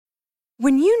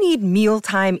When you need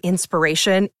mealtime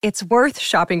inspiration, it's worth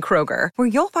shopping Kroger, where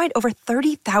you'll find over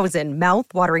 30,000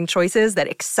 mouth-watering choices that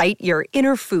excite your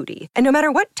inner foodie. And no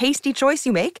matter what tasty choice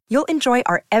you make, you'll enjoy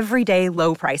our everyday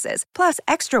low prices, plus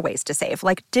extra ways to save,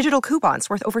 like digital coupons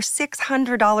worth over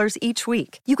 $600 each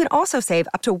week. You can also save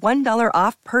up to $1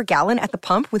 off per gallon at the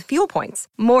pump with fuel points.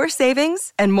 More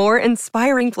savings and more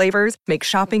inspiring flavors make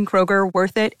shopping Kroger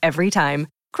worth it every time.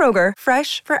 Kroger,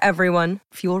 fresh for everyone.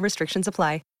 Fuel restrictions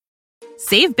apply.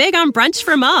 Save big on brunch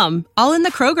for mom, all in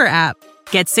the Kroger app.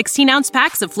 Get 16-ounce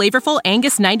packs of flavorful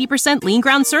Angus 90% lean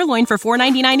ground sirloin for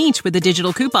 $4.99 each with a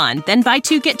digital coupon. Then buy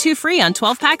 2, get 2 free on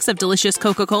 12 packs of delicious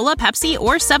Coca-Cola, Pepsi,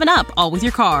 or 7-Up, all with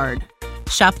your card.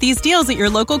 Shop these deals at your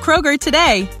local Kroger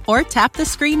today, or tap the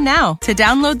screen now to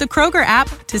download the Kroger app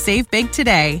to save big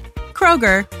today.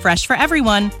 Kroger, fresh for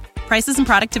everyone. Prices and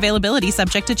product availability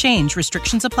subject to change.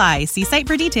 Restrictions apply. See site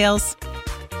for details.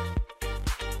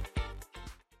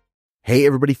 Hey,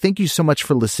 everybody. Thank you so much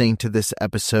for listening to this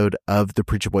episode of the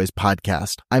Preacher Boys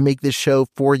podcast. I make this show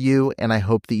for you, and I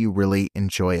hope that you really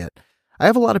enjoy it. I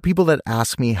have a lot of people that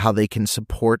ask me how they can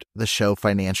support the show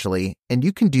financially, and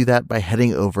you can do that by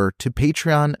heading over to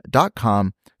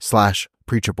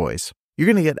patreon.com/preacherboys. You're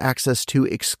going to get access to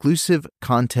exclusive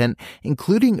content,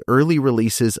 including early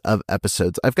releases of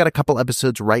episodes. I've got a couple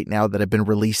episodes right now that have been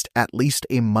released at least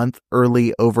a month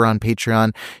early over on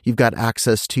Patreon. You've got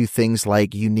access to things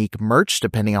like unique merch,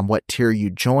 depending on what tier you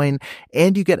join,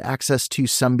 and you get access to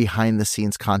some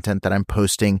behind-the-scenes content that I'm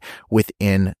posting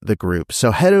within the group. So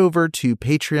head over to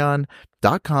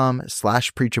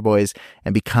patreon.com/preacherboys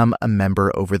and become a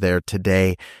member over there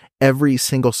today. Every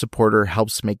single supporter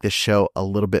helps make this show a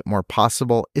little bit more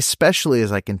possible, especially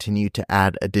as I continue to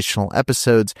add additional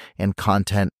episodes and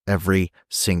content every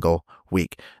single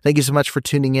week. Thank you so much for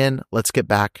tuning in. Let's get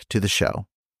back to the show.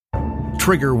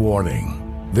 Trigger warning.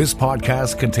 This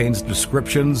podcast contains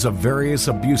descriptions of various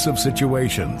abusive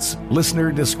situations.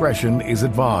 Listener discretion is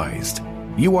advised.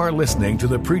 You are listening to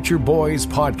the Preacher Boys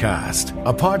Podcast,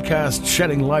 a podcast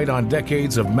shedding light on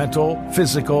decades of mental,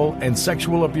 physical, and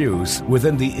sexual abuse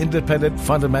within the independent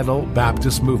fundamental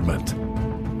Baptist movement.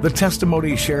 The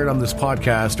testimonies shared on this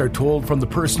podcast are told from the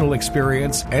personal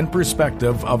experience and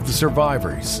perspective of the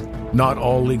survivors. Not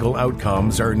all legal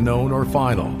outcomes are known or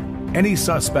final. Any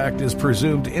suspect is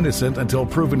presumed innocent until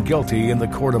proven guilty in the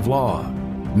court of law.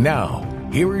 Now,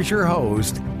 here is your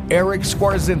host, Eric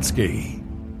Skwarczynski.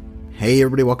 Hey,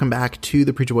 everybody. Welcome back to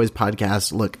the Preacher Boys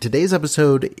podcast. Look, today's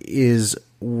episode is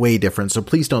way different, so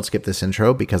please don't skip this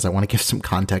intro because I want to give some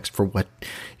context for what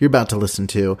you're about to listen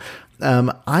to.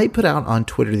 I put out on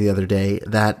Twitter the other day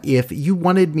that if you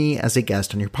wanted me as a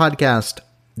guest on your podcast,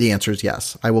 the answer is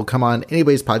yes. I will come on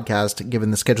anybody's podcast,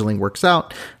 given the scheduling works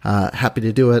out. Happy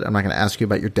to do it. I'm not going to ask you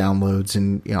about your downloads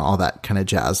and all that kind of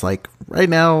jazz. Like right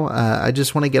now, I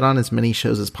just want to get on as many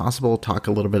shows as possible, talk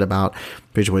a little bit about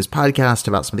Preacher Boys podcast,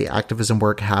 about some of the activism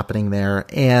work happening there,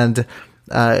 and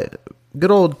good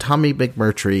old Tommy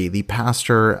McMurtry, the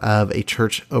pastor of a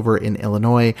church over in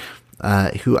Illinois,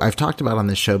 who I've talked about on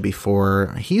this show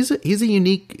before. He's a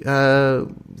unique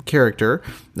character.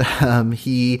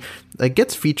 He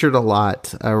gets featured a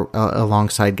lot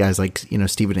alongside guys like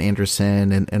Steven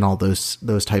Anderson and all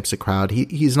those types of crowd.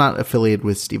 He's not affiliated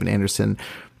with Steven Anderson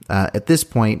at this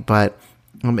point, but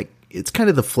it's kind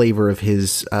of the flavor of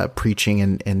his preaching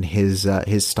and his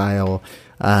style.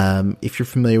 If you're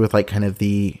familiar with like kind of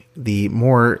the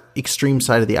more extreme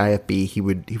side of the IFB, he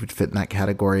would fit in that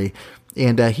category.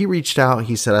 And he reached out.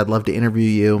 He said, "I'd love to interview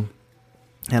you."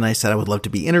 And I said, I would love to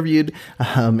be interviewed.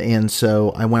 And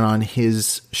so I went on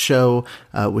his show,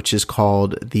 which is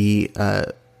called his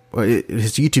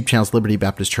YouTube channel is Liberty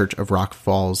Baptist Church of Rock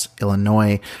Falls,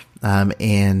 Illinois.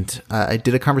 And I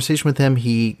did a conversation with him.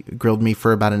 He grilled me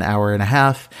for about an hour and a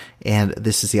half. And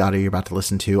this is the audio you're about to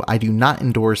listen to. I do not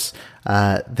endorse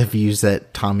the views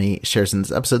that Tommy shares in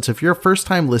this episode. So if you're a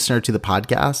first-time listener to the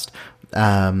podcast,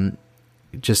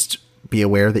 just be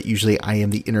aware that usually I am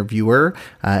the interviewer,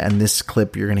 and this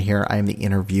clip you're going to hear, I am the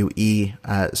interviewee.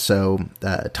 So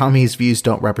Tommy's views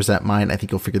don't represent mine. I think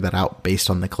you'll figure that out based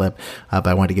on the clip, but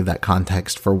I wanted to give that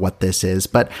context for what this is.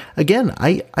 But again,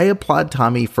 I applaud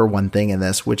Tommy for one thing in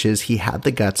this, which is he had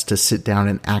the guts to sit down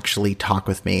and actually talk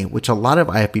with me, which a lot of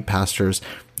IFB pastors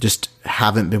just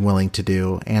haven't been willing to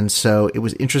do. And so it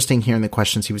was interesting hearing the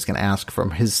questions he was going to ask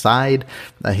from his side,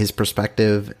 his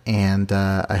perspective, and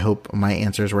I hope my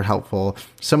answers were helpful.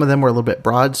 Some of them were a little bit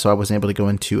broad, so I wasn't able to go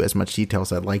into as much detail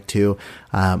as I'd like to.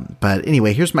 But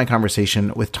anyway, here's my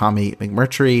conversation with Tommy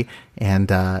McMurtry,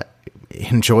 and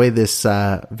enjoy this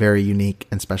very unique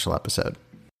and special episode.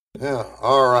 Yeah,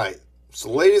 all right. So,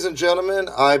 ladies and gentlemen,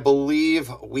 I believe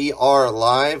we are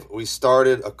live. We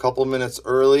started a couple minutes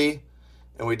early,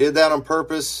 and we did that on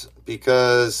purpose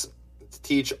because to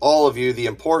teach all of you the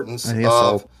importance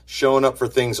of showing up for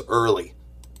things early.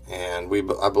 And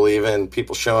I believe in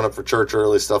people showing up for church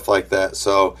early, stuff like that.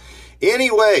 So,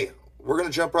 anyway, we're going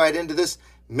to jump right into this.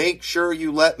 Make sure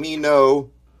you let me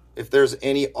know if there's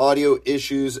any audio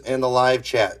issues in the live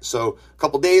chat. So, a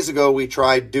couple days ago, we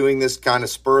tried doing this kind of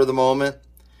spur of the moment.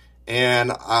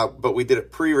 But we did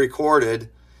it pre-recorded,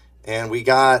 and we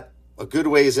got a good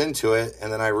ways into it,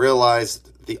 and then I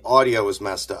realized the audio was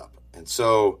messed up. And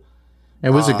so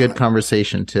it was a good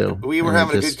conversation too. We were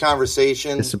having a good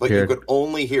conversation, but you could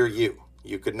only hear you.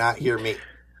 You could not hear me.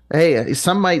 Hey,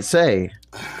 some might say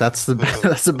that's the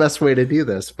that's the best way to do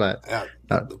this, but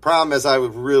the problem is I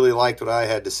really liked what I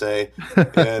had to say,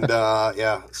 and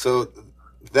so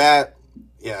that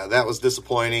was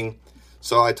disappointing.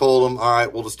 So I told him, all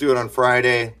right, we'll just do it on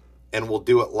Friday and we'll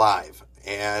do it live.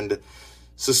 And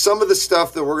so some of the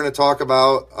stuff that we're going to talk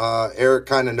about, Eric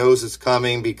kind of knows it's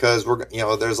coming because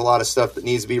there's a lot of stuff that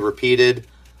needs to be repeated,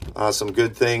 some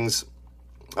good things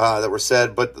that were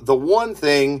said. But the one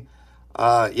thing,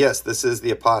 yes, this is the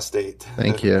apostate.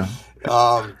 Thank you.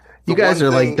 You guys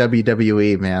are like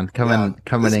WWE, man. Coming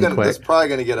in quick. It's probably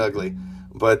going to get ugly,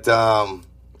 but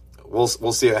we'll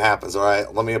see what happens. All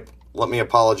right, let me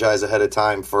apologize ahead of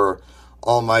time for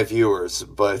all my viewers.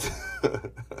 But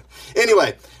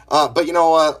anyway, but you know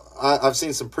what? I've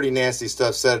seen some pretty nasty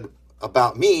stuff said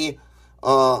about me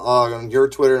on your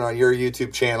Twitter and on your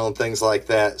YouTube channel and things like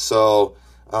that. So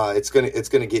it's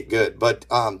gonna get good. But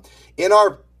in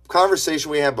our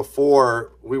conversation we had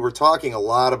before, we were talking a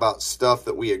lot about stuff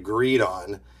that we agreed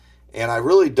on. And I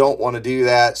really don't want to do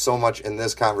that so much in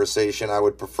this conversation. I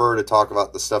would prefer to talk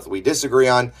about the stuff that we disagree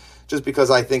on, just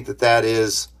because I think that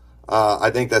is, I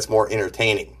think that's more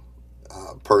entertaining,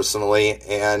 personally.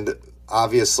 And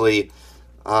obviously,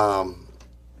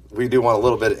 we do want a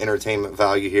little bit of entertainment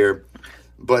value here.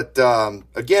 But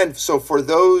again, so for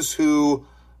those who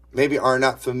maybe are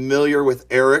not familiar with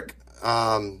Eric,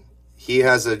 he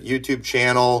has a YouTube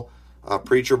channel,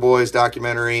 Preacher Boys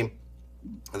documentary.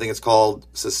 I think it's called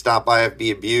Stop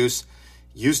IFB Abuse.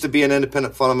 Used to be an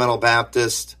independent fundamental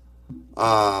Baptist.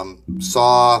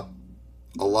 Saw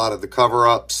a lot of the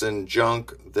cover-ups and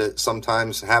junk that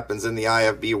sometimes happens in the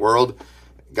IFB world.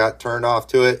 Got turned off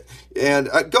to it. And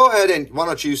go ahead and why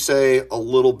don't you say a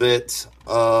little bit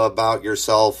about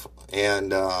yourself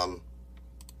and tell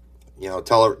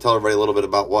everybody a little bit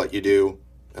about what you do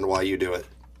and why you do it.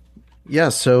 Yeah,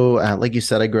 so like you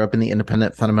said, I grew up in the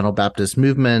independent fundamental Baptist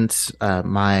movement.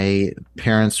 My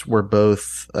parents were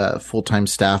both full-time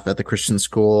staff at the Christian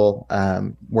school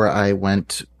where I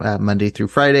went Monday through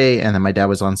Friday, and then my dad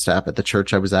was on staff at the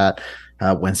church I was at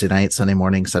Wednesday night, Sunday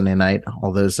morning, Sunday night,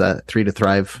 all those 3 to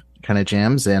Thrive kind of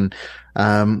jams. And,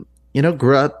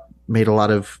 grew up, made a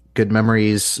lot of good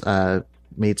memories,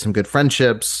 made some good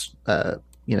friendships, had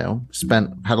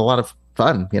a lot of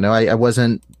fun. I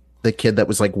wasn't the kid that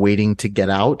was like waiting to get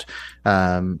out.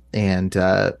 Then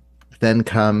I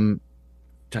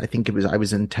think I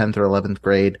was in 10th or 11th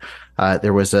grade.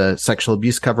 There was a sexual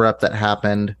abuse cover up that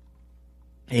happened.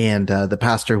 And the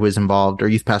pastor who was involved, or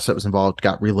youth pastor that was involved,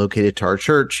 got relocated to our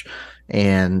church.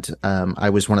 And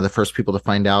I was one of the first people to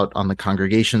find out on the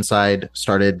congregation side,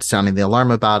 started sounding the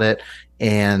alarm about it.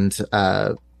 And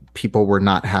people were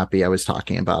not happy I was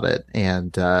talking about it.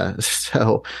 And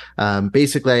so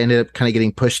basically I ended up kind of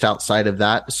getting pushed outside of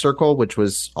that circle, which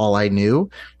was all I knew,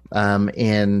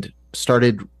 and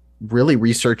started really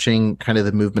researching kind of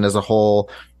the movement as a whole.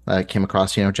 Came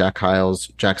across,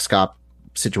 Jack Scott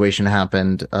situation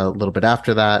happened a little bit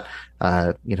after that,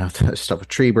 the stuff with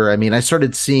Trieber. I mean, I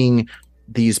started seeing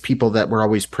these people that were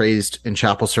always praised in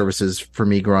chapel services for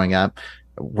me growing up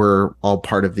were all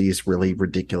part of these really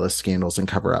ridiculous scandals and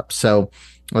cover-ups. So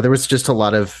there was just a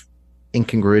lot of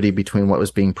incongruity between what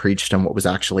was being preached and what was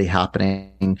actually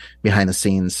happening behind the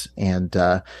scenes. And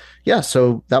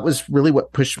so that was really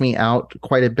what pushed me out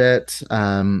quite a bit.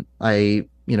 I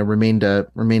remained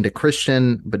a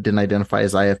Christian, but didn't identify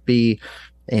as IFB,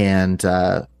 and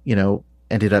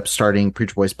ended up starting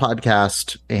Preacher Boys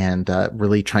podcast and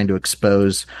really trying to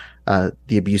expose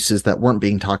the abuses that weren't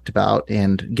being talked about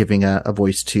and giving a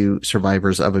voice to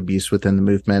survivors of abuse within the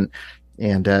movement.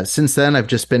 And since then, I've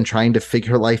just been trying to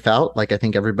figure life out, like I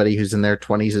think everybody who's in their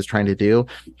 20s is trying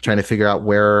to figure out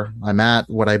where I'm at,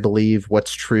 what I believe,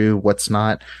 what's true, what's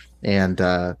not, and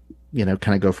kind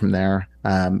of go from there.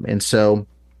 And so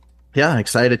Yeah,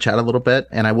 excited to chat a little bit.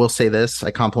 And I will say this,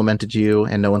 I complimented you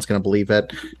and no one's going to believe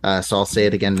it. So I'll say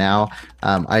it again now.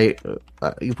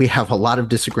 We have a lot of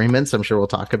disagreements, I'm sure we'll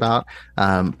talk about.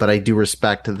 But I do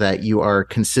respect that you are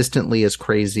consistently as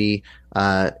crazy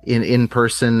in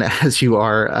person as you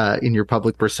are in your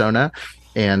public persona.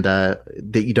 And that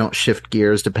you don't shift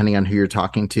gears depending on who you're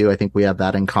talking to. I think we have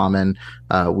that in common.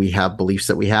 We have beliefs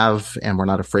that we have, and we're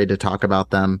not afraid to talk about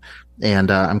them. And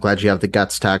I'm glad you have the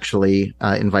guts to actually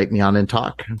invite me on and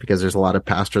talk, because there's a lot of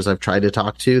pastors I've tried to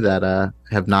talk to that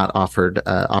have not offered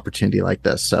opportunity like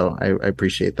this. So I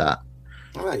appreciate that.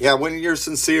 All right. Yeah, when you're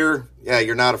sincere,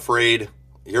 you're not afraid.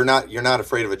 You're not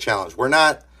afraid of a challenge. We're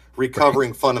not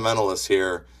recovering fundamentalists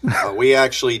here. We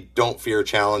actually don't fear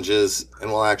challenges,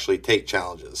 and we'll actually take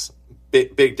challenges.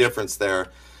 Big difference there.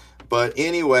 But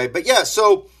anyway,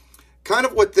 so kind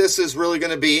of what this is really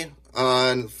going to be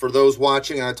for those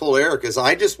watching, and I told Eric, is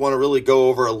I just want to really go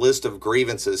over a list of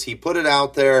grievances. He put it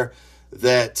out there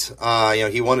that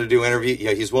he wanted to do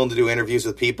he's willing to do interviews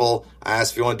with people. I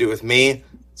asked if he wanted to do it with me.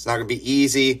 It's not going to be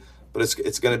easy, but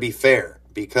it's going to be fair,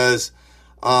 because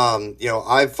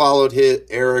I've followed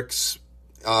Eric's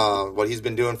what he's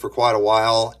been doing for quite a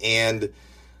while, and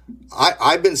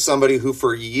I've been somebody who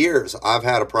for years I've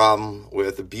had a problem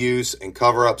with abuse and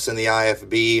cover-ups in the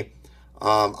IFB.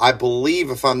 I believe,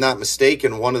 if I'm not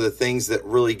mistaken, one of the things that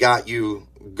really got you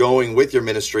going with your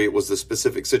ministry was the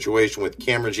specific situation with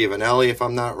Cameron Giovanelli, if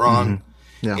I'm not wrong.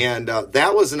 Mm-hmm. Yeah. And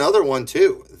that was another one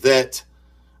too that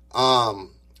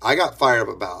I got fired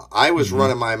up about. I was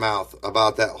running my mouth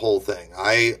about that whole thing.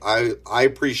 I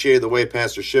appreciated the way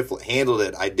Pastor Shiflett handled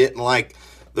it. I didn't like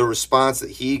the response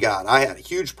that he got. I had a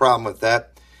huge problem with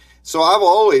that. So I've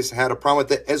always had a problem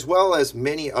with it, as well as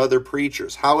many other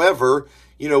preachers. However,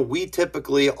 we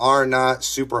typically are not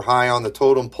super high on the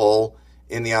totem pole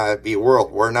in the IFB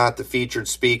world. We're not the featured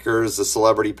speakers, the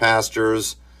celebrity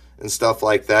pastors, and stuff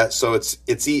like that. So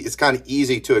it's kind of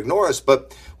easy to ignore us.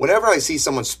 But whenever I see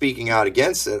someone speaking out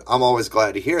against it, I'm always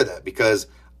glad to hear that, because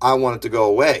I want it to go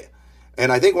away.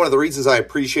 And I think one of the reasons I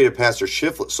appreciated Pastor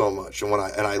Shiflett so much, and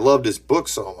I loved his book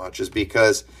so much, is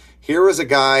because here was a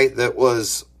guy that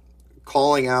was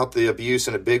calling out the abuse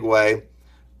in a big way,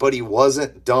 but he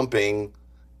wasn't dumping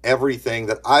everything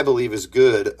that I believe is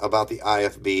good about the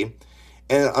IFB.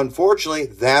 And unfortunately,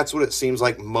 that's what it seems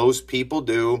like most people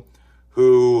do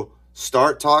who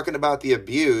start talking about the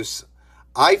abuse.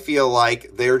 I feel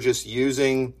like they're just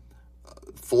using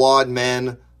flawed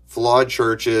men, flawed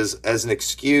churches as an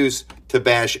excuse to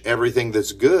bash everything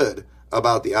that's good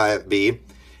about the IFB.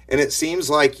 And it seems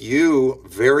like you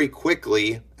very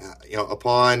quickly,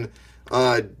 upon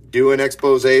doing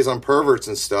exposés on perverts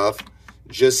and stuff,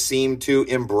 just seem to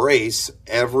embrace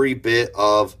every bit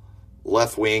of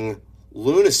left-wing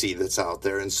lunacy that's out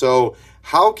there. And so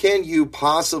how can you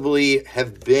possibly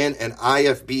have been an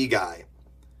IFB guy?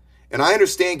 And I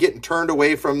understand getting turned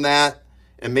away from that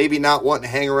and maybe not wanting to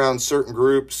hang around certain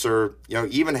groups, or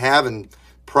even having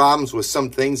problems with some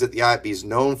things that the IFB is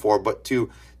known for, but to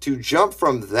jump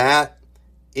from that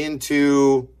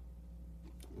into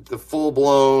the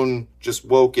full-blown just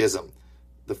wokeism,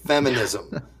 the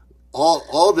feminism,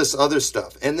 all this other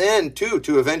stuff, and then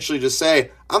to eventually just say,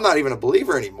 I'm not even a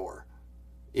believer anymore.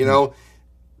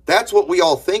 That's what we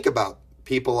all think about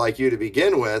people like you to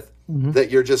begin with, that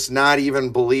you're just not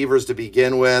even believers to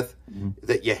begin with,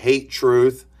 that you hate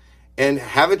truth. And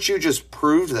haven't you just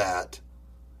proved that?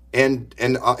 And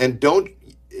don't,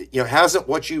 hasn't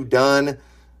what you've done,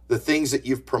 the things that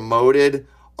you've promoted,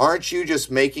 aren't you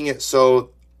just making it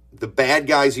so the bad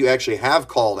guys you actually have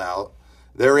called out,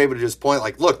 they're able to just point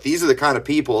like, look, these are the kind of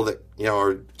people that,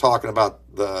 are talking about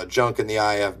the junk in the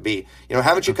IFB.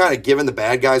 Haven't you kind of given the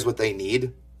bad guys what they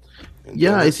need?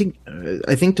 Yeah, I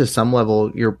think to some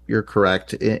level you're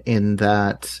correct in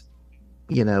that,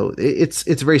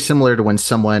 it's very similar to when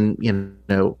someone,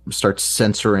 starts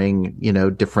censoring,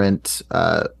 different,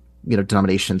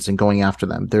 denominations and going after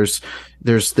them. There's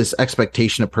this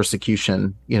expectation of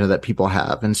persecution, that people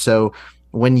have. And so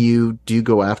when you do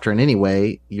go after in any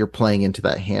way, you're playing into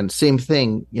that hand. Same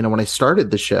thing, when I started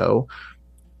the show,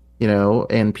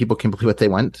 and people can believe what they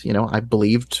want. I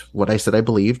believed what I said I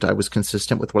believed. I was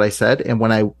consistent with what I said. And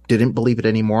when I didn't believe it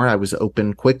anymore, I was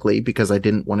open quickly, because I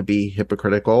didn't want to be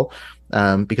hypocritical.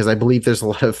 Because I believe there's a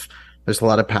lot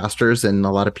of pastors and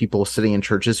a lot of people sitting in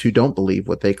churches who don't believe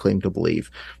what they claim to believe.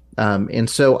 And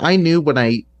so I knew when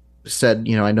I said,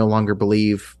 I no longer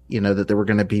believe, that there were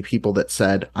going to be people that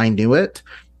said, I knew it.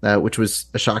 Which was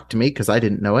a shock to me because I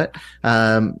didn't know it.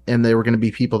 And there were going to be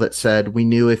people that said, we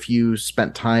knew if you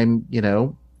spent time,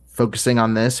 focusing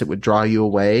on this, it would draw you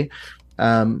away.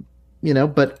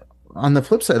 But on the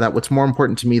flip side of that, what's more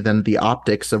important to me than the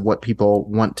optics of what people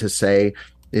want to say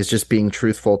is just being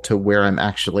truthful to where I'm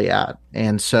actually at.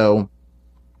 And so,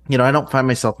 I don't find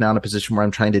myself now in a position where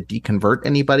I'm trying to deconvert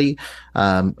anybody.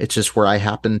 It's just where I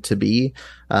happen to be.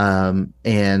 And,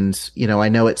 I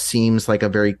know it seems like a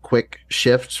very quick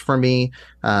shift for me.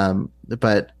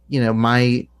 But,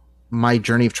 my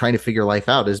journey of trying to figure life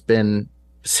out has been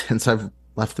since I've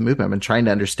left the movement. I've been trying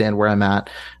to understand where I'm at,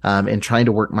 and trying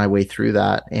to work my way through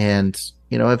that. And,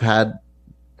 I've had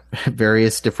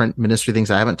various different ministry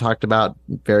things I haven't talked about,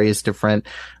 various different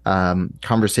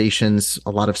conversations,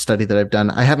 a lot of study that I've done.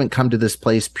 I haven't come to this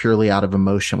place purely out of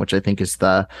emotion, which I think is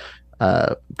the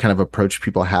kind of approach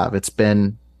people have. It's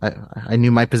been, I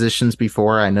knew my positions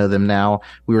before. I know them now.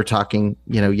 We were talking,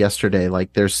 yesterday,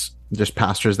 like there's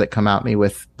pastors that come at me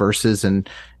with verses and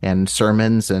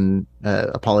sermons and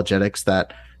apologetics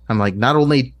that I'm like, not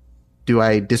only do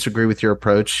I disagree with your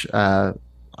approach,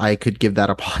 I could give that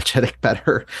apologetic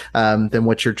better than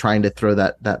what you're trying to throw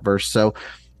that verse. So,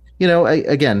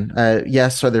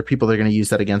 yes, are there people that are going to use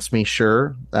that against me?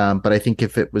 Sure. But I think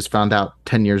if it was found out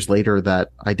 10 years later that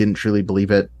I didn't truly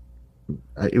believe it,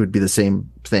 it would be the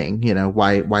same thing.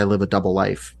 Why live a double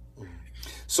life?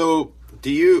 So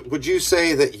would you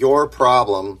say that your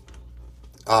problem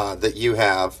that you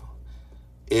have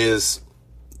is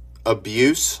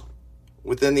abuse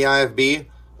within the IFB,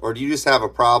 or do you just have a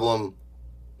problem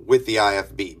with the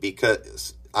IFB?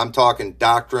 Because I'm talking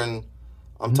doctrine,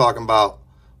 I'm talking about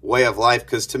way of life,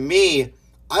 because to me,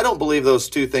 I don't believe those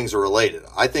two things are related.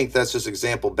 I think that's just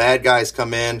example. Bad guys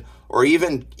come in, or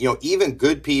even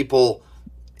good people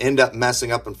end up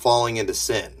messing up and falling into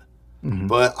sin. Mm-hmm.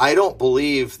 But I don't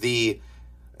believe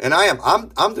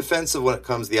I'm defensive when it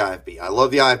comes to the IFB. I love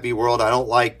the IFB world. I don't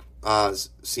like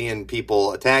seeing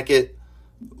people attack it,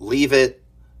 leave it,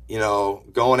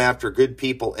 going after good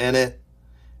people in it.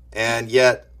 And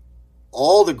yet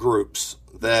all the groups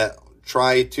that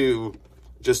try to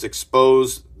just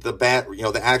expose the bad,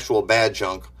 the actual bad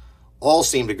junk, all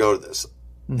seem to go to this.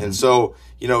 Mm-hmm. And so,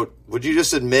 would you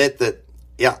just admit that,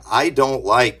 yeah, I don't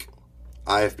like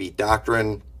IFB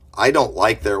doctrine. I don't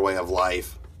like their way of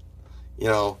life,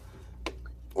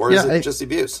 or is it just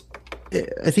abuse?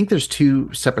 I think there's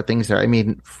two separate things there. I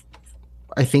mean,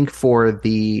 I think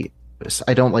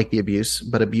I don't like the abuse,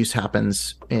 but abuse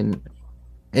happens in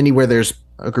anywhere there's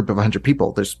a group of 100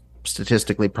 people. There's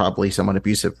statistically probably someone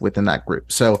abusive within that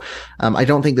group. So I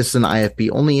don't think this is an IFB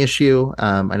only issue.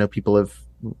 I know people have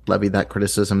levied that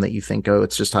criticism that you think,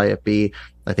 it's just IFB.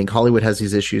 I think Hollywood has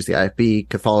these issues. The IFB,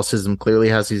 Catholicism clearly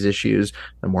has these issues.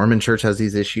 The Mormon Church has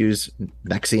these issues.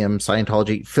 NXIVM,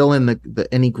 Scientology, fill in the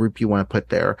any group you want to put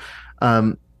there.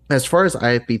 As far as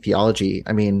IFB theology,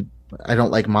 I mean, I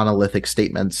don't like monolithic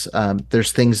statements.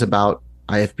 There's things about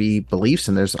IFB beliefs,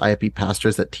 and there's IFB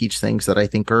pastors that teach things that I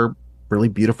think are really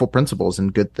beautiful principles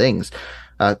and good things.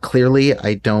 Clearly,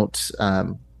 I don't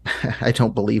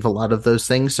believe a lot of those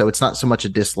things. So it's not so much a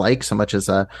dislike, so much as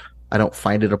I don't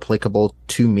find it applicable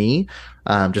to me.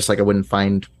 Just like I wouldn't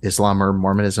find Islam or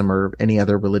Mormonism or any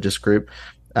other religious group.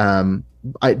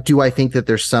 I think that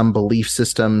there's some belief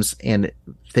systems and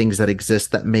things that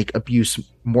exist that make abuse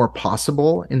more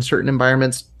possible in certain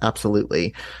environments?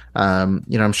 Absolutely.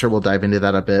 I'm sure we'll dive into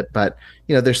that a bit, but,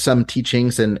 there's some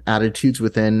teachings and attitudes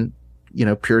within,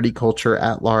 purity culture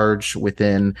at large,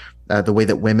 within the way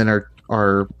that women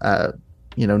are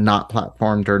not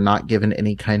platformed or not given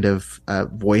any kind of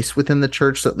voice within the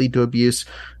church that lead to abuse.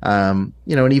 And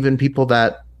even people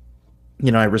that,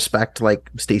 I respect,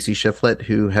 like Stacy Shiflett,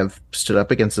 who have stood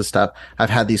up against this stuff. I've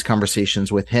had these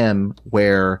conversations with him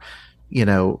where,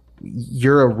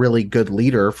 you're a really good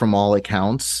leader from all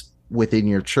accounts within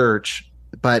your church,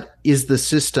 but is the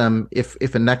system,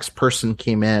 if a next person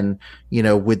came in,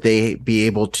 would they be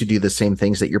able to do the same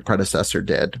things that your predecessor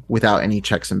did without any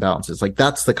checks and balances? Like,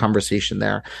 that's the conversation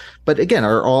there. But again,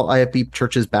 are all IFB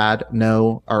churches bad?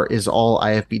 No. Is all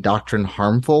IFB doctrine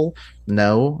harmful?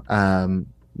 No.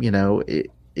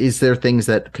 Is there things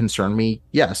that concern me?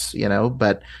 Yes,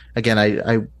 but again,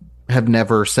 I have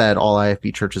never said all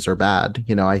IFB churches are bad.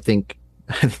 I think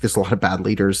there's a lot of bad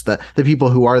leaders. The people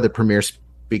who are the premier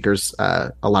speakers,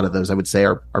 a lot of those I would say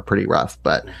are pretty rough,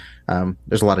 but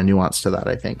there's a lot of nuance to that,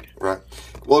 I think. Right.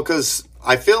 Well, because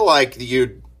I feel like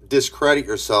you discredit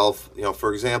yourself.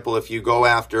 For example, if you go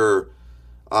after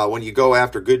when you go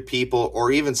after good people,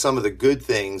 or even some of the good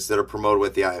things that are promoted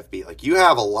with the IFB. Like, you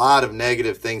have a lot of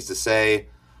negative things to say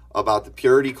about the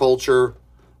purity culture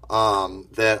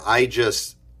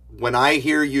that when I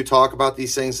hear you talk about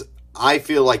these things, I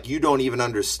feel like you don't even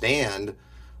understand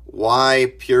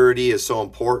why purity is so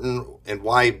important and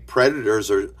why predators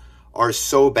are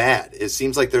so bad. It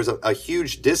seems like there's a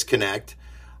huge disconnect.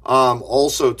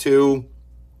 Also too,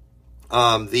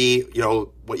 when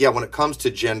it comes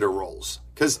to gender roles,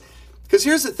 because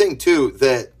here's the thing too,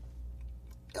 that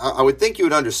I would think you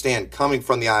would understand coming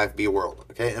from the IFB world.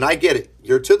 Okay. And I get it.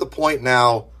 You're to the point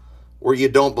now where you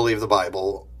don't believe the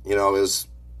Bible,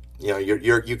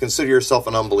 you consider yourself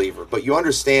an unbeliever, but you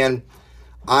understand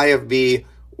IFB,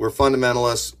 we're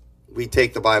fundamentalists. We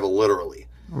take the Bible literally.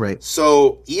 Right.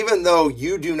 So even though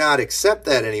you do not accept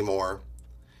that anymore,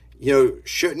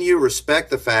 shouldn't you respect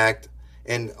the fact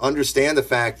and understand the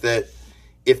fact that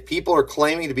if people are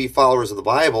claiming to be followers of the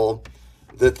Bible,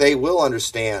 that they will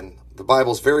understand the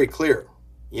Bible's very clear.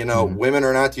 Women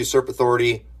are not to usurp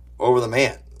authority over the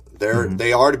man.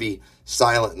 They are to be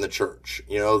silent in the church.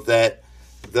 That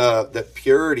that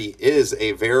purity is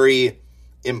a very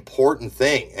important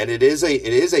thing, and it is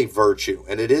a virtue,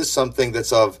 and it is something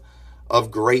that's of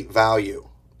great value.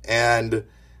 And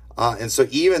so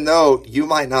even though you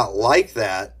might not like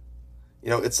that,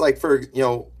 it's like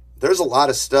there's a lot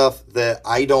of stuff that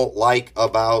I don't like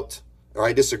about, or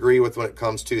I disagree with when it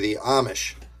comes to the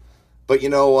Amish. But you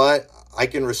know what? I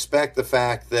can respect the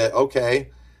fact that, okay,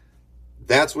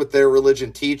 that's what their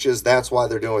religion teaches. That's why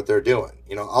they're doing what they're doing.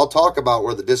 I'll talk about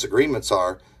where the disagreements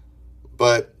are,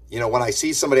 but when I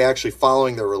see somebody actually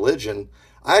following their religion,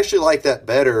 I actually like that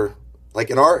better. Like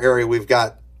in our area, we've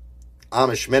got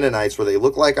Amish Mennonites where they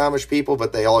look like Amish people,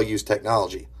 but they all use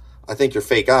technology. I think you're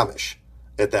fake Amish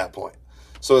at that point.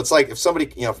 So it's like if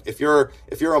somebody, if you're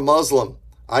a Muslim,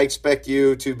 I expect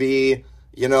you to be,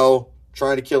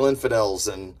 trying to kill infidels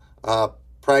and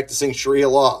practicing Sharia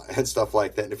law and stuff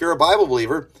like that. And if you're a Bible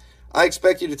believer, I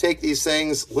expect you to take these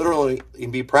things literally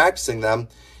and be practicing them.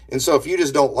 And so if you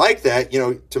just don't like that,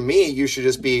 to me, you should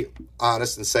just be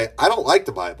honest and say, I don't like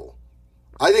the Bible.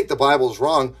 I think the Bible is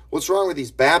wrong. What's wrong with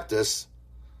these Baptists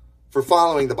for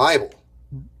following the Bible?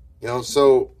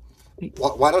 So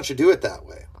why don't you do it that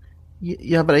way?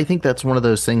 Yeah, but I think that's one of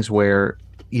those things where,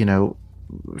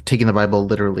 taking the Bible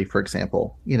literally, for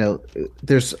example,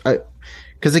 there's,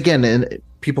 because again, and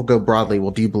people go broadly,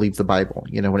 well, do you believe the Bible?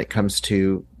 When it comes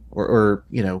to, or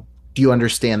do you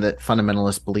understand that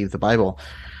fundamentalists believe the Bible?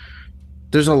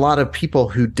 There's a lot of people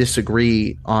who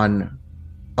disagree on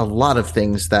a lot of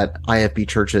things that IFB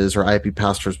churches or IFB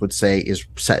pastors would say is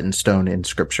set in stone in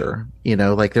Scripture.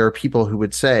 Like there are people who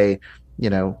would say,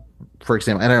 for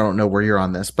example, and I don't know where you're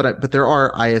on this, but there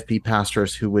are IFB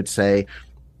pastors who would say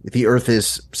the earth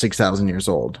is 6,000 years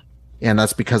old. And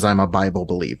that's because I'm a Bible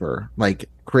believer. Like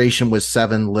creation was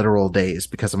 7 literal days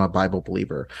because I'm a Bible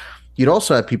believer. You'd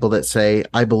also have people that say,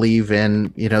 I believe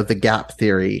in, the gap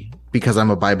theory because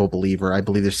I'm a Bible believer. I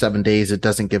believe there's 7 days. It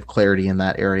doesn't give clarity in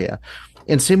that area.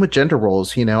 And same with gender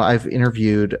roles. I've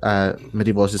interviewed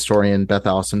medieval historian Beth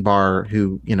Allison Barr,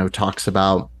 who, talks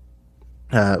about,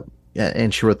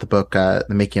 and she wrote the book, The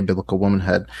Making of Biblical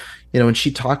Womanhood, and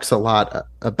she talks a lot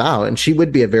about, and she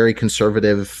would be a very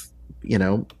conservative,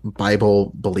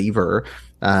 Bible believer,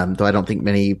 though I don't think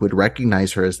many would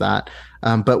recognize her as that.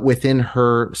 But within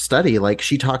her study, like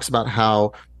she talks about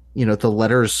how, the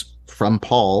letters from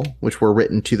Paul, which were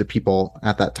written to the people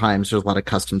at that time, so there's a lot of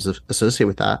customs associated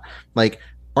with that. Like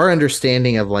our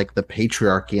understanding of like the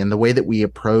patriarchy and the way that we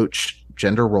approach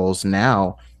gender roles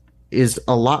now is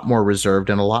a lot more reserved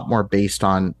and a lot more based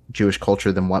on Jewish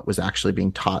culture than what was actually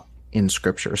being taught in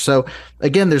Scripture. So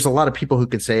again, there's a lot of people who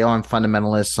could say, oh, I'm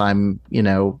fundamentalist.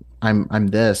 I'm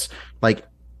this. Like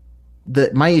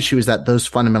my issue is that those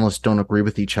fundamentalists don't agree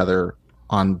with each other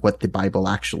on what the Bible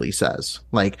actually says.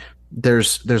 Like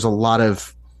there's a lot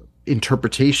of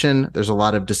interpretation. There's a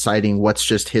lot of deciding what's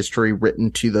just history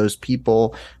written to those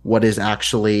people, what is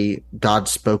actually God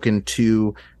spoken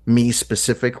to me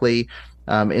specifically.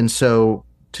 And so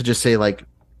to just say like,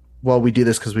 well, we do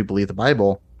this because we believe the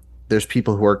Bible. There's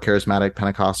people who are charismatic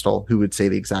Pentecostal who would say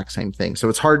the exact same thing. So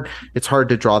it's hard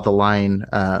to draw the line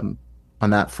on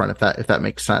that front, if that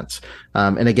makes sense.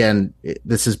 And again,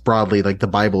 this is broadly like the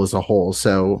Bible as a whole.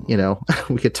 So,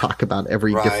 we could talk about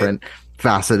every different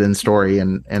facet and story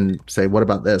and say, what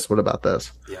about this? What about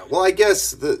this? Yeah. Well, I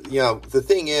guess the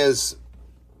thing is,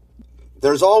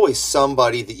 there's always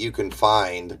somebody that you can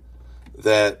find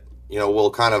that,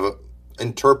 will kind of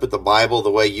interpret the Bible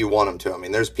the way you want them to. I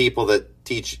mean, there's people that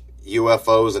teach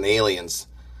UFOs and aliens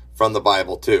from the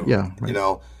Bible too. Yeah.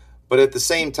 Right. But at the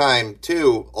same time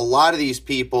too, a lot of these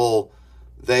people,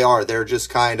 they're just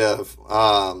kind of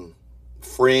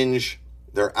fringe.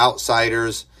 They're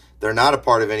outsiders. They're not a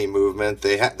part of any movement.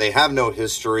 They have no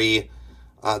history.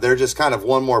 They're just kind of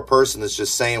one more person that's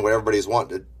just saying what everybody's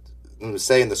wanting to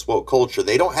say in this woke culture.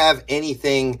 They don't have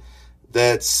anything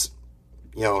that's,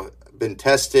 been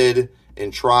tested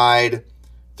and tried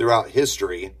throughout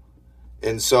history.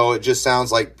 And so it just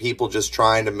sounds like people just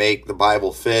trying to make the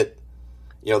Bible fit,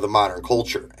 the modern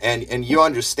culture. And you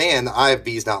understand the IFB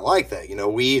is not like that.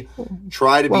 We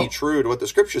try to be true to what the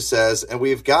scripture says, and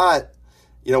we've got,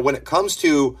 when it comes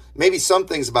to maybe some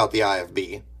things about the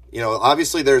IFB,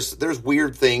 obviously there's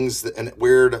weird things and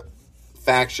weird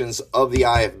factions of the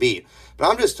IFB. But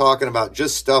I'm just talking about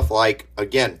just stuff like,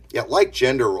 again, like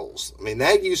gender roles. I mean,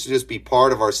 that used to just be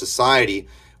part of our society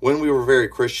when we were very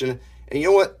Christian. And you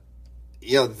know what?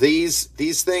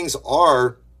 These things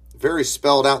are very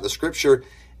spelled out in the scripture,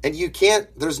 and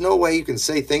there's no way you can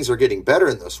say things are getting better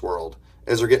in this world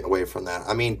as they're getting away from that.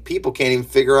 I mean, people can't even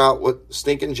figure out what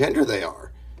stinking gender they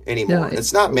are anymore. Yeah,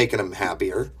 it's not making them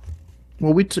happier.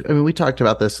 Well, we talked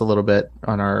about this a little bit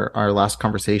on our last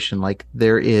conversation. Like,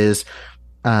 there is,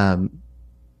 we're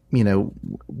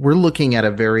looking at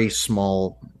a very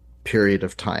small period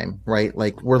of time, right?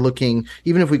 Like, we're looking,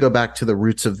 even if we go back to the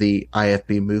roots of the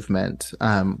IFB movement,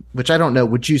 which I don't know,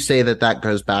 would you say that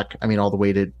goes back, all the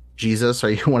way to Jesus?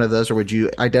 Are you one of those, or would you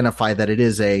identify that it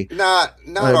is not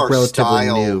our relatively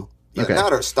style, new? Okay.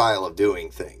 Not our style of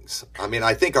doing things.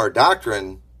 I think our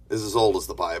doctrine is as old as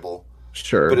the Bible.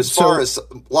 Sure. But as far as a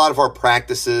lot of our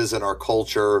practices and our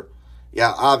culture,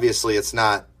 obviously it's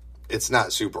not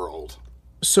super old.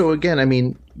 So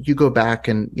again, you go back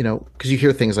and, because you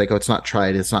hear things like, oh, it's not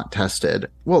tried, it's not tested.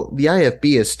 Well, the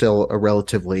IFB is still a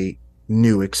relatively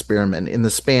new experiment in the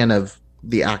span of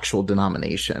the actual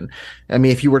denomination.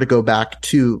 If you were to go back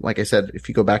to, like I said, if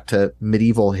you go back to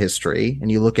medieval history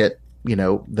and you look at,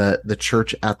 the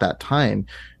church at that time,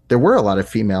 there were a lot of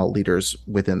female leaders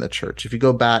within the church. If you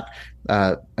go back,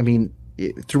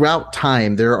 throughout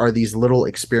time, there are these little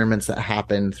experiments that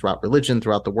happen throughout religion,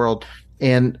 throughout the world.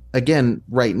 And again,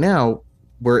 right now,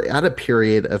 we're at a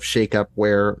period of shakeup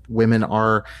where women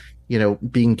are,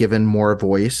 being given more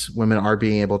voice. Women are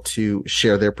being able to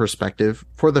share their perspective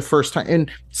for the first time. And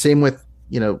same with,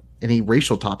 any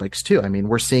racial topics too.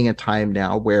 We're seeing a time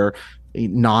now where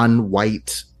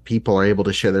non-white people are able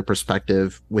to share their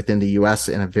perspective within the U.S.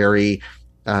 in a very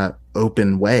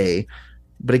open way.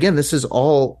 But again, this is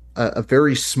all a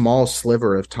very small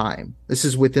sliver of time. This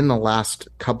is within the last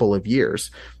couple of years.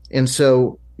 And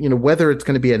so, whether it's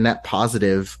going to be a net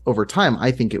positive over time,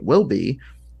 I think it will be,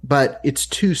 but it's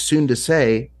too soon to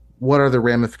say what are the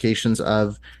ramifications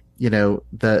of,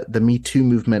 the Me Too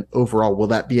movement overall. Will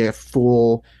that be a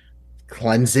full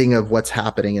cleansing of what's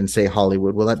happening in, say,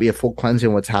 Hollywood? Will that be a full cleansing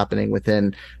of what's happening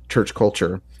within church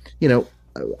culture?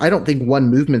 I don't think one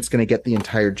movement's going to get the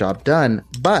entire job done,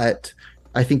 but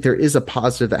I think there is a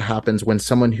positive that happens when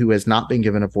someone who has not been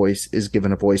given a voice is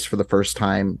given a voice for the first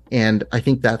time. And I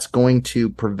think that's going to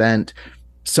prevent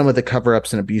some of the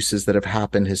cover-ups and abuses that have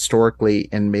happened historically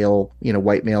in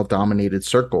white male dominated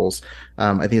circles.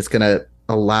 I think it's going to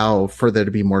allow for there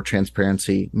to be more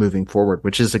transparency moving forward,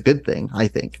 which is a good thing, I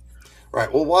think.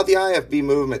 Right. Well, while the IFB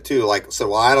movement too, I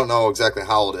don't know exactly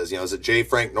how old it is. Is it J.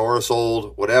 Frank Norris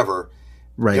old, whatever?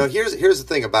 Right. Here's the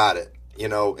thing about it.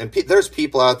 And there's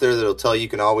people out there that'll tell you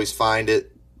can always find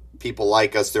it. People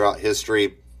like us throughout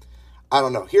history. I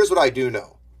don't know. Here's what I do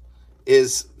know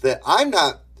is that I'm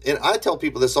not, and I tell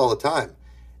people this all the time.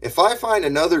 If I find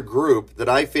another group that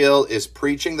I feel is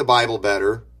preaching the Bible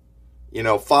better,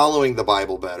 following the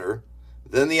Bible better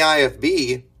than the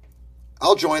IFB,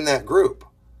 I'll join that group.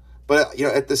 But,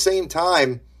 at the same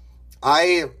time,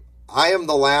 I am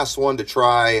the last one to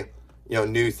try,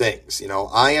 new things.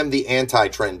 I am the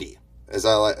anti-trendy, as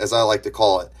I like to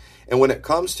call it. And when it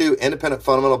comes to independent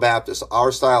fundamental Baptists,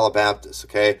 our style of Baptists,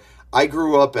 okay, I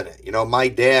grew up in it. My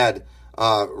dad,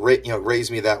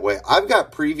 raised me that way. I've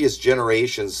got previous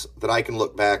generations that I can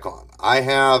look back on. I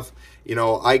have,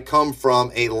 I come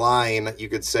from a line, you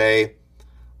could say,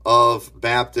 of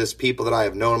Baptist people that I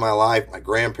have known in my life. My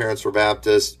grandparents were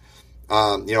Baptist,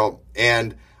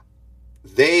 and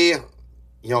they,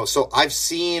 so I've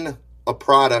seen a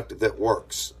product that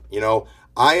works.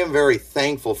 I am very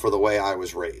thankful for the way I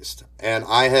was raised, and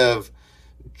I have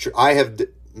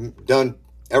done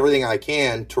everything I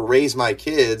can to raise my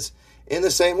kids in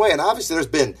the same way. And obviously there's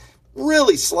been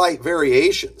really slight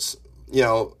variations,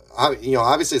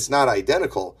 obviously it's not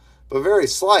identical, but very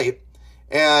slight.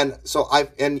 And so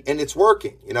and it's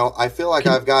working, I feel like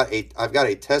I've got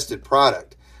a tested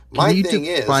product. My thing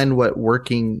is, define what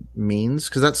working means,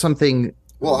 because that's something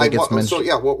that gets mentioned. So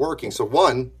yeah, what working? So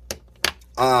one,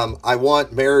 I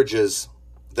want marriages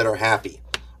that are happy,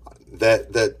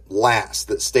 that last,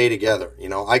 that stay together.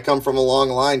 I come from a long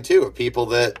line too of people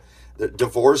that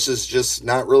divorce is just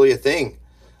not really a thing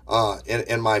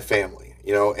in my family.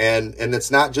 and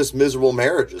it's not just miserable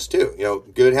marriages too,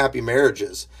 good, happy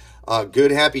marriages,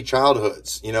 good, happy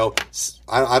childhoods.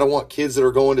 I don't want kids that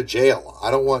are going to jail.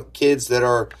 I don't want kids that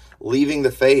are leaving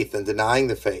the faith and denying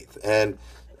the faith. And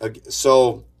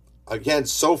so again,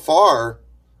 so far,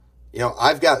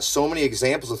 I've got so many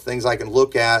examples of things I can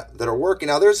look at that are working.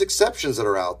 Now, there's exceptions that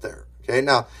are out there. Okay.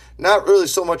 Now, not really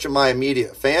so much in my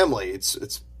immediate family. It's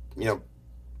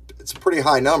a pretty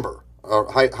high number or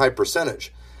high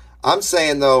percentage. I'm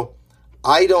saying, though,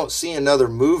 I don't see another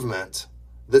movement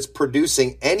that's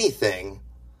producing anything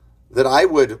that I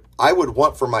would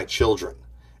want for my children.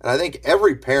 And I think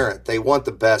every parent, they want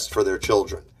the best for their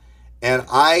children. And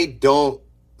I don't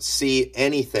see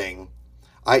anything.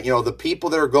 The people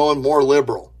that are going more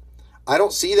liberal, I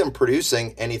don't see them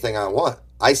producing anything I want.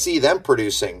 I see them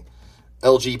producing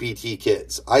LGBT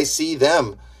kids. I see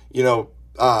them,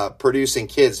 producing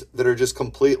kids that are just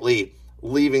completely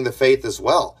leaving the faith as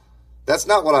well. That's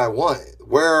not what I want.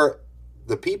 Where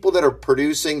the people that are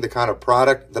producing the kind of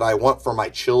product that I want for my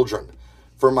children,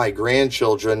 for my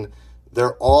grandchildren,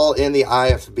 they're all in the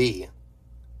IFB.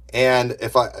 And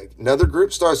if another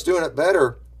group starts doing it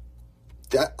better,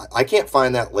 I can't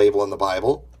find that label in the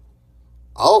Bible.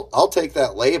 I'll take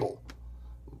that label,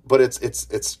 but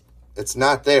it's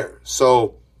not there.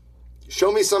 So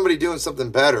show me somebody doing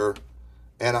something better,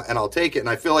 and I'll take it. And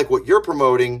I feel like what you're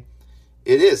promoting,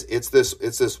 it's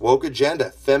this woke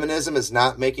agenda. Feminism is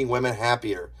not making women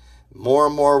happier. More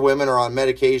and more women are on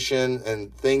medication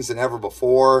and things than ever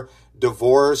before.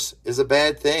 Divorce is a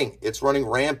bad thing. It's running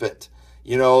rampant.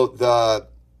 The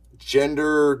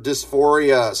gender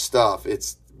dysphoria stuff,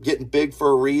 it's getting big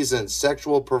for a reason.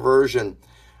 Sexual perversion.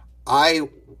 I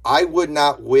would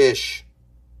not wish,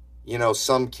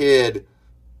 some kid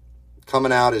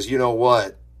coming out as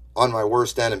on my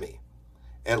worst enemy,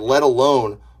 and let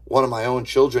alone one of my own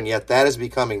children. Yet that is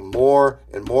becoming more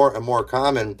and more and more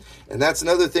common. And that's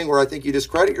another thing where I think you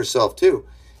discredit yourself too.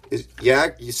 Is you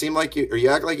act like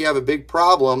you have a big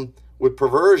problem with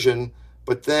perversion,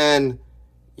 but then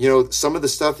some of the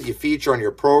stuff that you feature on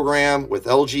your program with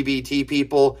LGBT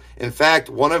people. In fact,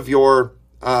 one of your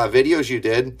videos you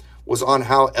did was on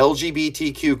how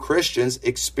LGBTQ Christians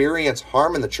experience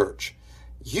harm in the church.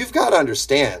 You've got to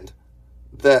understand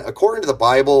that according to the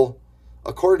Bible,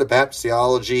 according to Baptist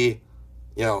theology,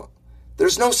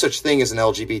 there's no such thing as an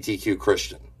LGBTQ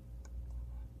Christian.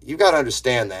 You've got to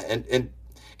understand that. And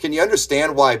can you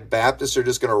understand why Baptists are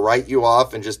just going to write you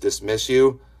off and just dismiss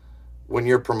you when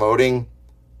you're promoting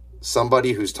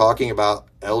somebody who's talking about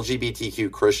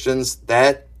LGBTQ Christians?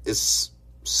 That is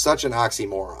such an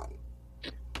oxymoron.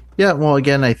 Yeah, well,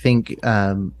 again, I think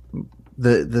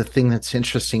the thing that's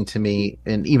interesting to me,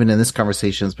 and even in this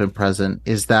conversation has been present,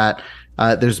 is that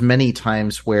there's many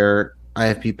times where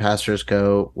IFB pastors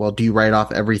go, well, do you write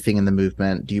off everything in the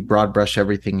movement? Do you broad brush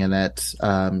everything in it?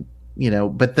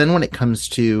 But then when it comes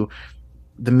to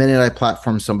the minute I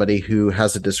platform somebody who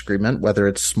has a disagreement, whether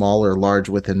it's small or large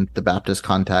within the Baptist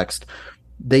context,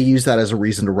 they use that as a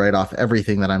reason to write off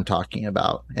everything that I'm talking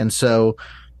about. And so,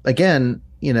 again,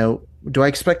 do I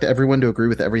expect everyone to agree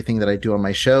with everything that I do on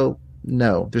my show?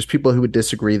 No. There's people who would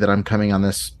disagree that I'm coming on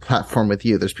this platform with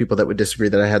you. There's people that would disagree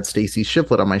that I had Stacy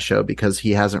Shiflett on my show because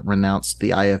he hasn't renounced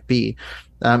the IFB.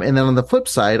 And then on the flip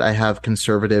side, I have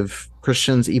conservative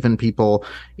Christians, even people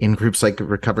in groups like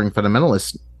Recovering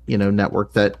Fundamentalists,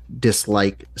 network, that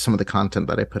dislike some of the content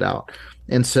that I put out.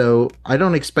 And so I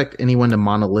don't expect anyone to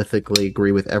monolithically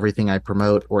agree with everything I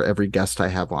promote or every guest I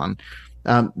have on.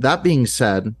 That being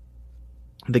said,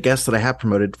 the guests that I have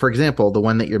promoted, for example, the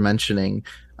one that you're mentioning,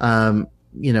 I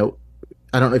don't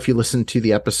know if you listened to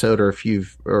the episode or if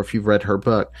you've read her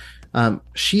book.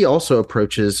 She also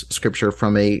approaches scripture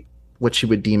from what she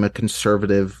would deem a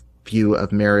conservative view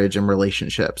of marriage and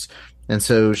relationships. And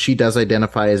so she does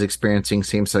identify as experiencing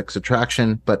same-sex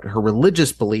attraction, but her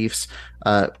religious beliefs,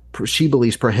 she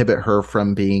believes, prohibit her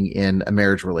from being in a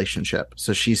marriage relationship.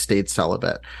 So she stayed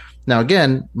celibate. Now,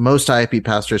 again, most IFB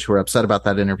pastors who are upset about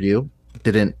that interview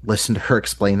didn't listen to her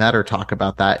explain that or talk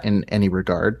about that in any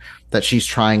regard, that she's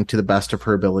trying to the best of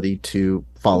her ability to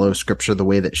follow scripture the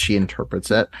way that she interprets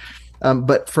it.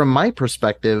 But from my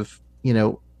perspective,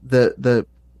 the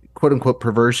quote unquote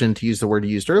perversion, to use the word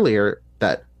you used earlier,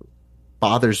 that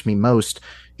bothers me most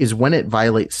is when it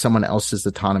violates someone else's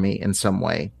autonomy in some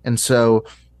way. And so,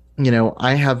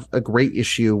 I have a great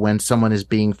issue when someone is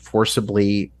being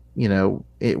forcibly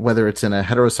whether it's in a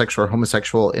heterosexual or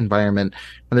homosexual environment,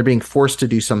 when they're being forced to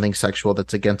do something sexual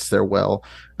that's against their will.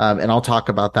 And I'll talk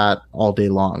about that all day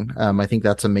long. I think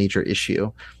that's a major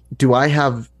issue. Do I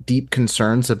have deep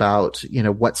concerns about,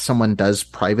 what someone does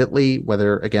privately,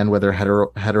 whether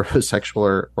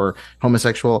heterosexual or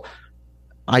homosexual?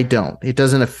 I don't. If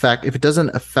it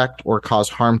doesn't affect or cause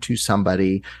harm to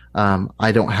somebody,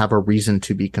 I don't have a reason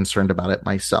to be concerned about it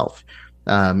myself.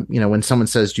 When someone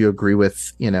says, do you agree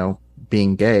with,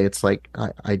 being gay? It's like,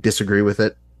 I disagree with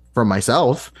it for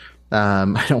myself.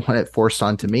 I don't want it forced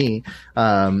onto me.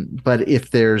 But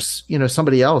if there's,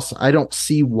 somebody else, I don't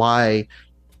see why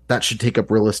that should take up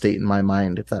real estate in my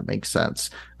mind, if that makes sense.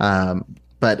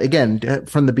 But again,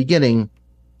 from the beginning,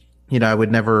 I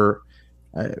would never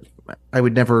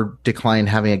decline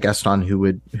having a guest on who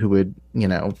would,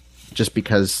 just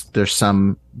because there's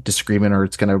some disagreement or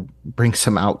it's going to bring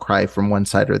some outcry from one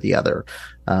side or the other.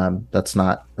 That's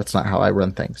not how I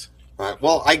run things. Right.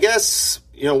 Well, I guess,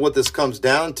 what this comes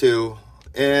down to,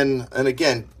 and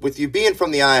again, with you being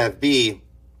from the IFB,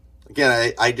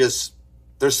 again, I just,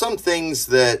 there's some things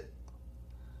that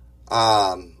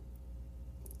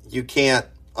you can't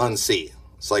unsee.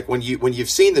 It's like when you've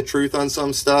seen the truth on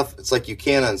some stuff, it's like you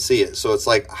can't unsee it. So it's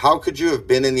like, how could you have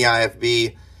been in the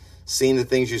IFB, seen the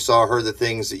things you saw, heard the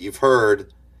things that you've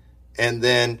heard, and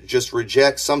then just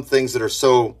reject some things that are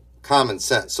so common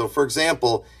sense? So, for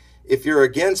example, if you're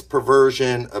against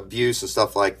perversion, abuse, and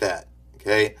stuff like that,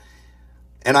 okay,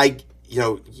 and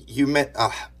you meant,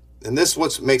 and this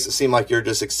what makes it seem like you're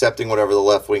just accepting whatever the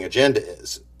left-wing agenda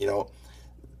is,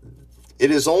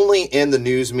 It is only in the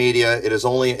news media, it is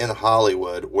only in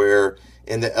Hollywood, where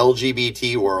in the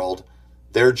LGBT world,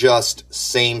 they're just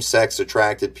same-sex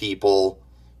attracted people,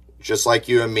 just like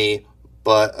you and me,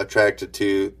 but attracted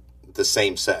to the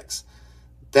same sex.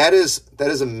 That is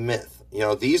a myth.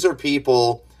 These are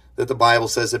people that the Bible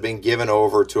says have been given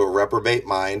over to a reprobate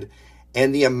mind,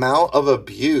 and the amount of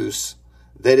abuse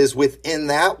that is within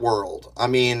that world, I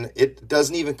mean, it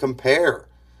doesn't even compare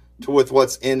with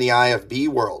what's in the IFB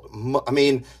world. I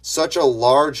mean, such a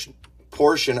large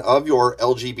portion of your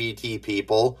LGBT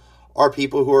people are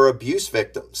people who are abuse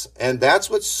victims. And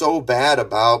that's what's so bad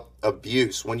about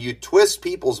abuse. When you twist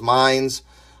people's minds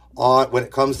on when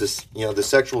it comes to, the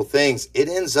sexual things,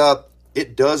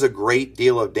 it does a great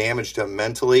deal of damage to them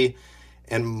mentally.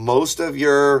 And most of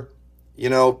your,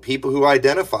 people who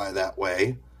identify that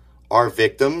way are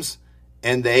victims,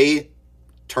 and they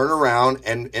turn around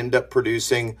and end up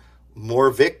producing more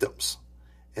victims.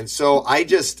 And so I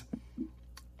just,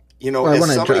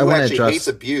 as somebody who actually hates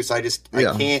abuse, I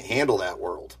can't handle that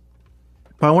world.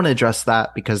 But I want to address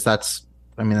that because that's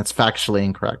factually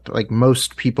incorrect. Like,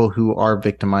 most people who are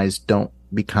victimized don't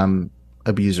become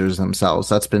abusers themselves.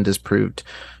 That's been disproved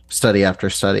study after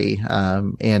study.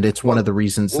 And it's one of the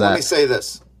reasons that... Let me say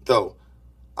this, though.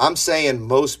 I'm saying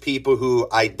most people who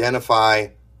identify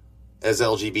as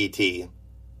LGBT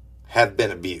have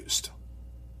been abused.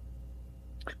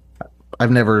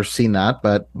 I've never seen that,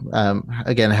 but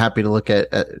again, happy to look at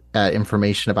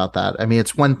information about that. I mean,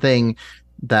 it's one thing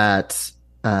that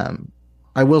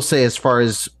I will say, as far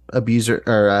as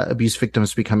abuse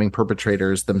victims becoming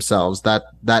perpetrators themselves,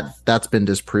 that's been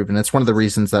disproven. It's one of the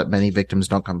reasons that many victims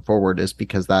don't come forward, is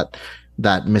because that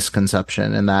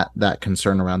misconception and that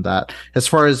concern around that. As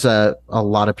far as a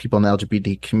lot of people in the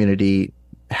LGBT community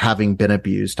having been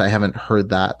abused, I haven't heard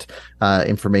that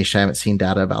information. I haven't seen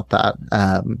data about that.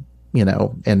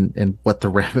 And what the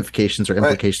ramifications or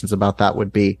implications about that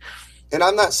would be. And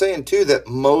I'm not saying, too, that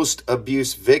most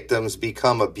abuse victims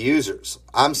become abusers.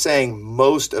 I'm saying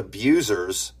most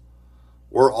abusers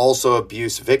were also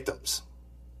abuse victims.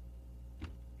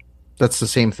 That's the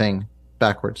same thing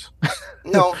backwards.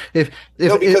 No,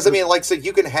 because like I said,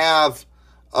 you can have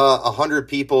 100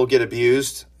 people get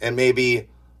abused, and maybe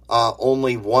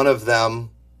only one of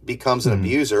them becomes an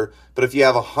abuser. But if you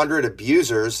have 100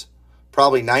 abusers,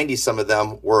 probably 90 some of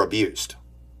them were abused.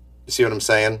 You see what I'm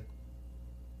saying?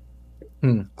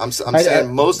 I'm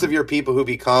saying most of your people who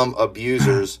become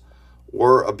abusers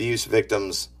were abuse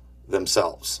victims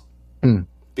themselves.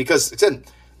 Because again,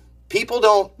 people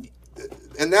don't,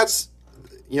 and that's,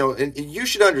 and you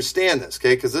should understand this,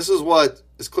 okay? Because this is what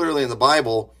is clearly in the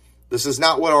Bible. This is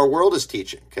not what our world is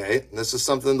teaching, okay? And this is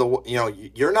something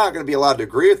you're not going to be allowed to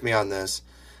agree with me on this,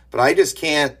 but I just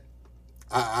can't.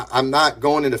 I'm not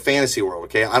going into fantasy world,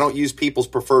 okay? I don't use people's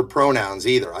preferred pronouns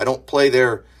either. I don't play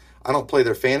their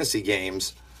fantasy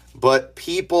games, but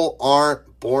people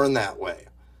aren't born that way.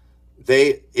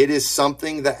 It is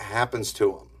something that happens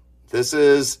to them. This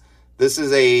is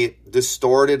a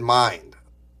distorted mind.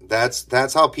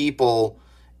 That's how people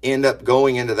end up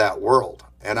going into that world.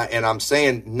 And I'm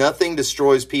saying nothing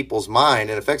destroys people's mind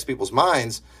and affects people's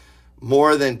minds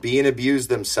more than being abused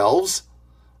themselves.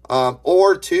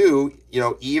 Or two,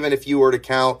 even if you were to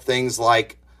count things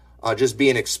like just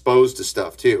being exposed to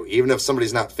stuff too, even if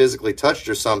somebody's not physically touched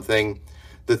or something,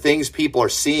 the things people are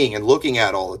seeing and looking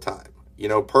at all the time.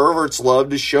 Perverts love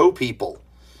to show people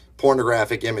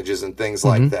pornographic images and things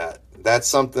like that. That's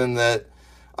something that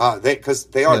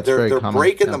they're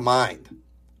breaking the mind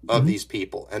of these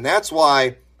people. And that's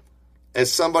why,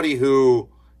 as somebody who,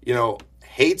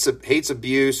 hates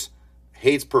abuse,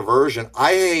 hates perversion,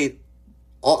 I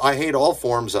hate all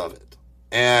forms of it.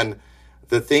 And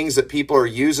the things that people are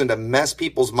using to mess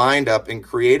people's mind up and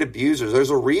create abusers, there's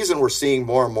a reason we're seeing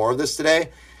more and more of this today.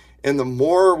 And the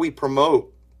more we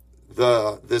promote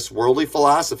this worldly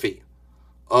philosophy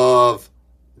of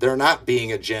there not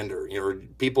being a gender,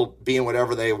 people being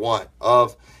whatever they want,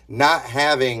 of not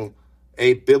having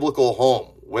a biblical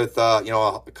home with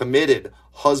a committed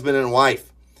husband and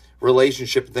wife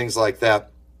relationship and things like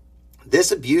that,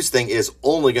 this abuse thing is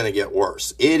only going to get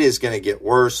worse. It is going to get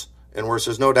worse and worse.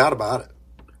 There's no doubt about it.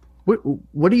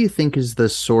 What do you think is the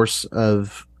source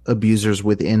of abusers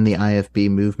within the IFB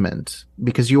movement?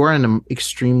 Because you are in an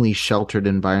extremely sheltered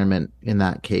environment in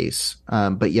that case,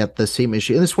 but yet the same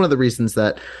issue. And it's one of the reasons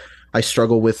that I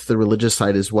struggle with the religious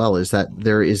side as well, is that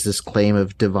there is this claim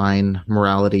of divine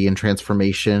morality and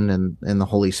transformation and the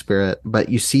Holy Spirit, but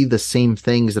you see the same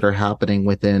things that are happening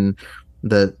within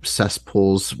the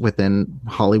cesspools within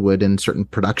Hollywood and certain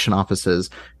production offices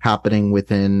happening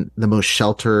within the most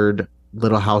sheltered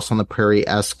Little House on the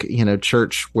Prairie-esque,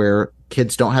 church where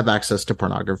kids don't have access to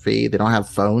pornography. They don't have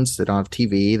phones. They don't have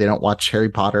TV. They don't watch Harry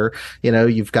Potter.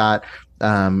 You've got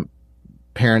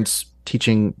parents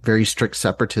teaching very strict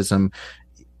separatism.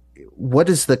 What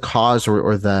is the cause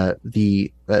or the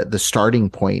starting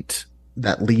point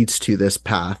that leads to this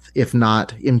path, if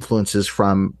not influences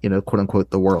from, quote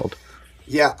unquote, the world?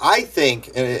 Yeah, I think,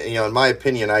 in my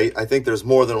opinion, I think there's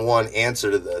more than one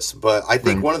answer to this, but I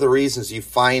think one of the reasons you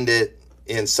find it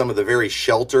in some of the very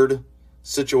sheltered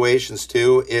situations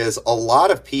too is a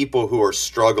lot of people who are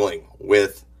struggling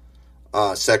with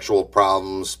sexual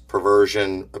problems,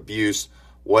 perversion, abuse,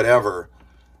 whatever.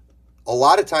 A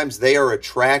lot of times they are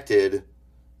attracted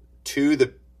to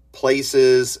the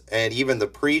places and even the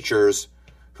preachers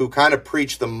who kind of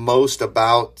preach the most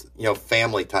about,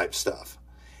 family type stuff.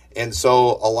 And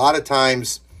so a lot of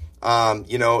times, now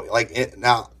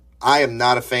I am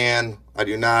not a fan.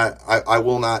 I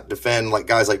will not defend like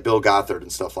guys like Bill Gothard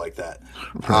and stuff like that.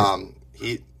 Right.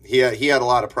 He had a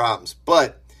lot of problems,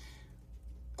 but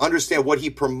understand what he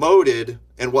promoted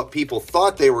and what people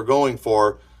thought they were going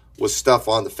for was stuff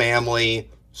on the family,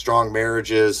 strong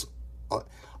marriages.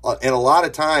 And a lot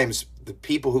of times the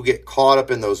people who get caught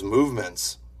up in those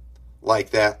movements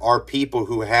like that are people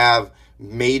who have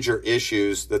major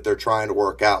issues that they're trying to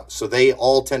work out. So they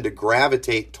all tend to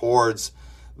gravitate towards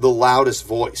the loudest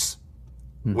voice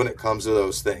when it comes to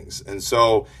those things. And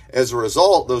so as a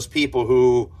result, those people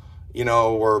who,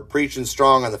 were preaching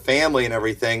strong on the family and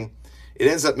everything, it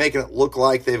ends up making it look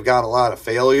like they've got a lot of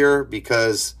failure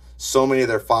because so many of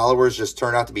their followers just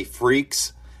turn out to be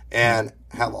freaks and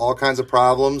have all kinds of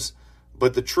problems.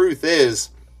 But the truth is,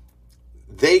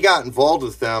 they got involved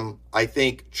with them, I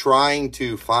think, trying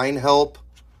to find help,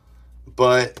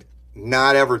 but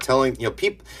not ever telling,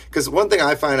 people. Because one thing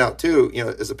I find out too,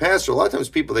 as a pastor, a lot of times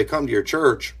people, they come to your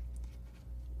church,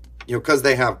 because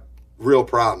they have real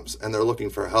problems and they're looking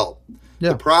for help. Yeah.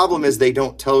 The problem is they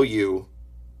don't tell you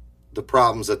the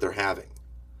problems that they're having.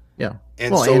 Yeah.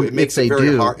 And so it makes it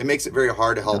very hard. It makes it very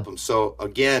hard to help them. So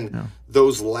again,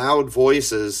 those loud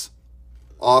voices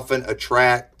often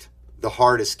attract the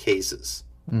hardest cases.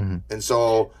 Mm-hmm. And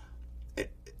so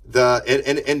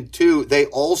and two, they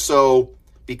also,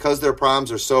 because their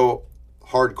problems are so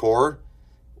hardcore,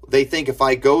 they think if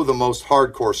I go the most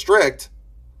hardcore strict,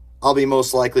 I'll be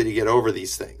most likely to get over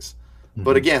these things. Mm-hmm.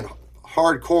 But again,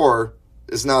 hardcore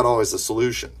is not always the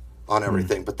solution on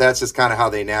everything, but that's just kind of how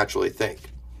they naturally think.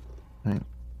 Right.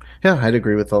 Yeah, I'd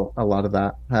agree with a lot of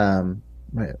that.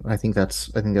 I think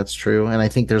that's true. And I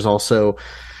think there's also,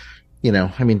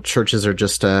 churches are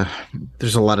just,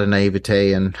 there's a lot of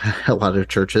naivete in a lot of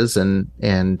churches and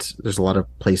there's a lot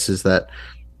of places that,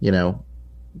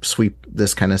 sweep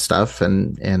this kind of stuff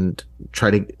and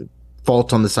try to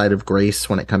fault on the side of grace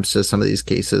when it comes to some of these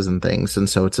cases and things. And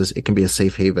so it can be a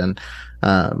safe haven.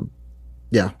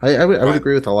 Yeah, I would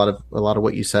agree with a lot of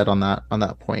what you said on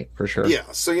that point for sure. Yeah.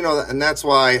 So, and that's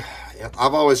why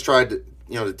I've always tried to,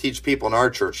 to teach people in our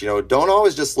church, don't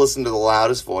always just listen to the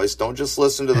loudest voice. Don't just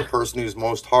listen to the person who's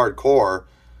most hardcore,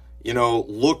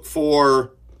 look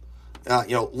for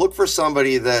look for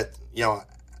somebody that,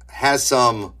 has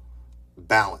some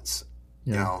balance,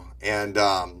 and,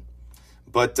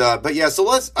 but yeah,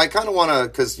 so I kind of want to,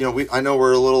 cause I know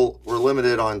we're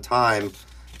limited on time,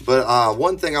 but,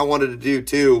 one thing I wanted to do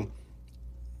too,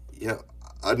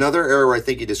 another area where I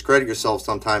think you discredit yourself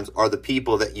sometimes are the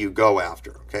people that you go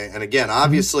after. Okay. And again,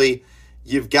 obviously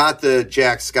you've got the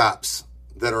Jack Scotts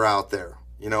that are out there,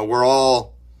 we're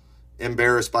all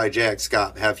embarrassed by Jack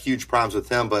Scott, have huge problems with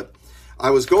him, but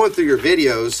I was going through your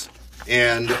videos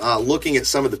and looking at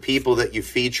some of the people that you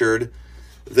featured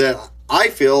that I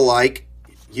feel like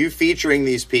you featuring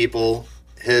these people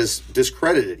has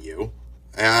discredited you.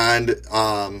 And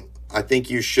I think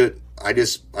you should, I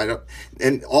don't,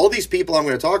 and all these people I'm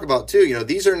going to talk about too,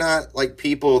 these are not like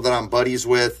people that I'm buddies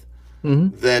with,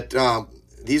 that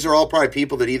these are all probably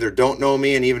people that either don't know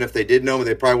me, and even if they did know me,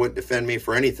 they probably wouldn't defend me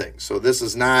for anything. So this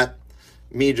is not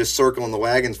me just circling the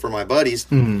wagons for my buddies.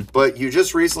 But you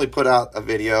just recently put out a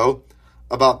video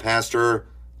about Pastor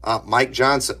Mike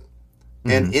Johnson.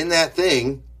 And in that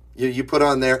thing, you put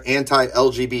on there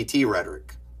anti-LGBT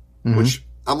rhetoric, which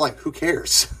I'm like, who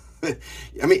cares?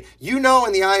 I mean, in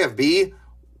the IFB,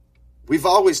 we've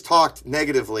always talked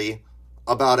negatively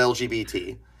about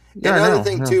LGBT. And another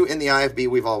thing, too, in the IFB,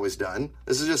 we've always done.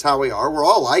 This is just how we are. We're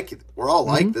all like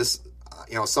this.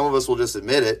 Some of us will just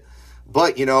admit it.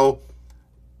 But,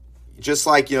 just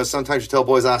like, sometimes you tell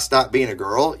boys, stop being a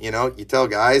girl. You tell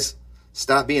guys,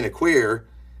 stop being a queer.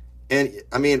 And,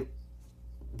 I mean,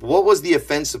 what was the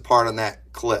offensive part on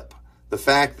that clip? The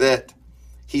fact that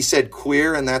he said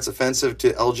queer and that's offensive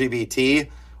to LGBT,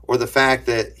 or the fact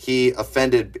that he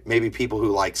offended maybe people who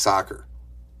like soccer?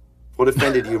 What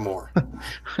offended you more?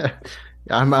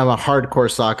 I'm a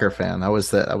hardcore soccer fan. That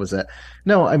was it.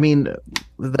 No, I mean,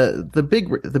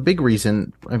 the big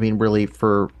reason, I mean, really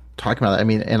for talking about that, I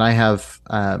mean, and I have,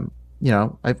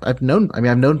 I've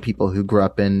known people who grew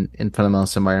up in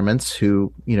fundamentalist environments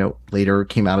who, later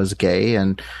came out as gay.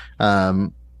 And,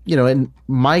 and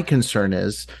my concern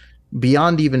is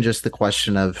beyond even just the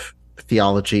question of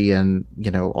theology and,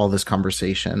 all this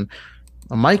conversation.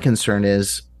 My concern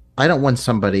is I don't want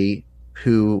somebody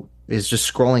who is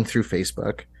just scrolling through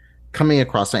Facebook coming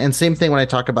across, and same thing when I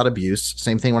talk about abuse,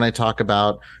 same thing when I talk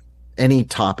about any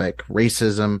topic,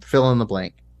 racism, fill in the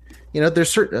blank.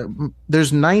 There's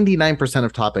 99%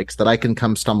 of topics that I can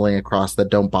come stumbling across that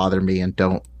don't bother me and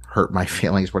don't hurt my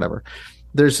feelings, whatever.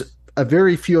 There's a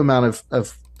very few amount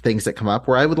of things that come up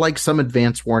where I would like some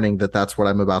advance warning that that's what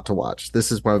I'm about to watch.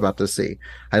 This is what I'm about to see.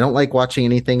 I don't like watching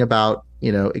anything about,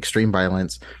 extreme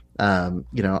violence.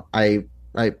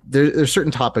 There's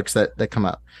certain topics that come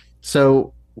up.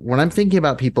 So when I'm thinking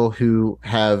about people who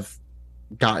have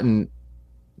gotten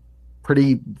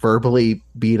pretty verbally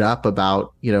beat up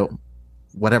about,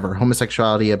 whatever,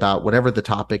 homosexuality, about whatever the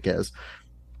topic is,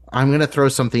 I'm going to throw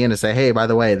something in and say, hey, by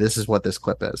the way, this is what this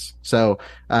clip is. So,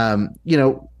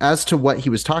 as to what he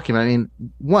was talking about, I mean,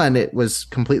 one, it was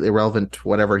completely irrelevant to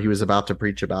whatever he was about to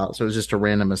preach about. So it was just a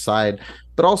random aside,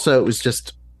 but also it was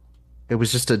just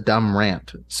a dumb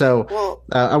rant. So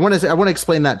I want to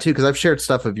explain that too, because I've shared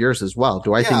stuff of yours as well.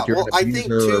 Do I think you're? I think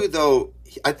too, though.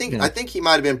 I think he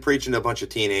might have been preaching to a bunch of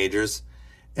teenagers,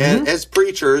 and as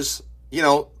preachers,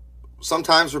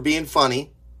 sometimes we're being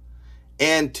funny,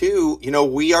 and two,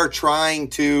 we are trying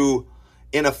to,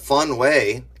 in a fun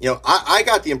way. I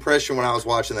got the impression when I was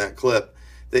watching that clip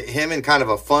that him in kind of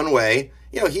a fun way,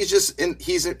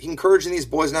 he's encouraging these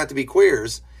boys not to be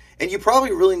queers. And you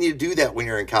probably really need to do that when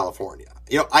you're in California.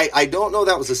 I don't know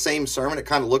that was the same sermon. It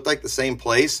kind of looked like the same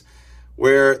place,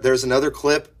 where there's another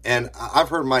clip, and I've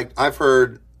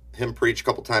heard him preach a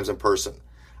couple times in person.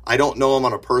 I don't know him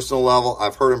on a personal level.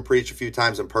 I've heard him preach a few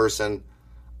times in person.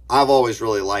 I've always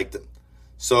really liked him.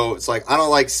 So it's like, I don't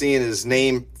like seeing his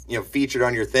name, featured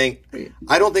on your thing.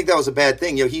 I don't think that was a bad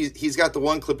thing. He's got the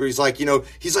one clip where he's like,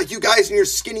 you guys in your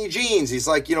skinny jeans. He's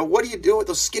like, what are you doing with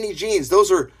those skinny jeans?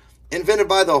 Those are invented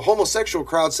by the homosexual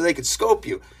crowd so they could scope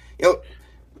you.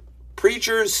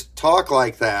 Preachers talk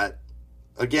like that.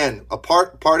 Again, a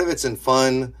part of it's in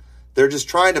fun. They're just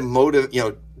trying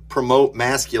to promote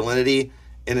masculinity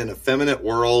in an effeminate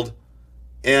world.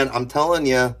 And I'm telling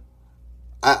you,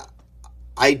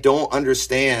 I don't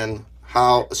understand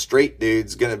how a straight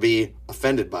dude's going to be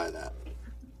offended by that.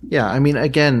 Yeah, I mean,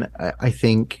 again, I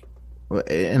think,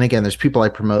 and again, there's people I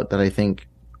promote that I think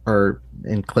are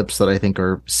in clips that I think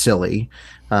are silly.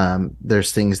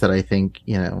 There's things that I think,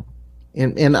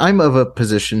 and I'm of a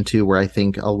position too where I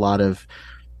think a lot of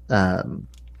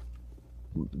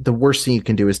the worst thing you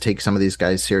can do is take some of these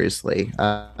guys seriously.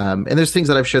 And there's things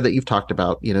that I've shared that you've talked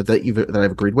about, that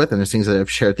I've agreed with, and there's things that I've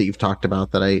shared that you've talked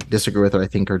about that I disagree with, or I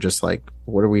think are just like,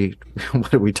 what are we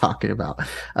talking about?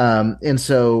 And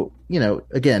so,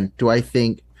 again, do I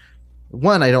think,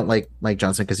 one, I don't like Mike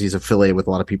Johnson because he's affiliated with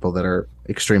a lot of people that are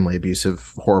extremely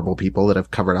abusive, horrible people that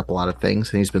have covered up a lot of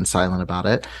things, and he's been silent about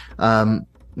it.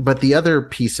 But the other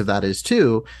piece of that is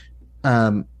too,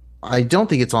 I don't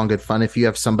think it's all in good fun if you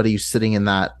have somebody sitting in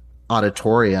that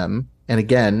auditorium, and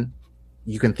again,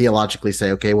 you can theologically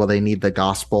say, okay, well, they need the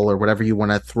gospel or whatever you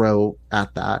want to throw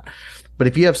at that. But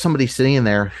if you have somebody sitting in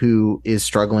there who is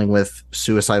struggling with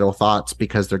suicidal thoughts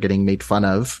because they're getting made fun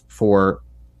of for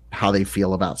how they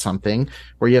feel about something,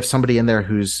 or you have somebody in there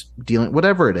who's dealing,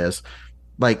 whatever it is,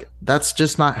 like, that's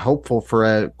just not helpful for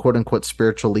a quote unquote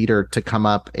spiritual leader to come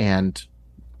up and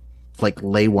like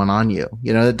lay one on you.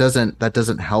 That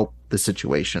doesn't help the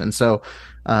situation. And so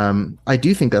I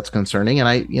do think that's concerning.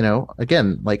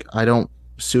 And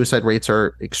suicide rates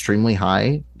are extremely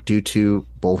high due to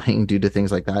bullying, due to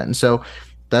things like that. And so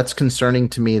that's concerning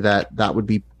to me that would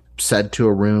be said to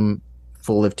a room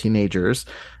full of teenagers.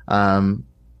 And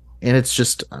it's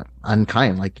just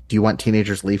unkind. Like, do you want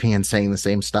teenagers leaving and saying the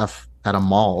same stuff at a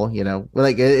mall?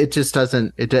 Like, it just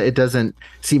doesn't, it doesn't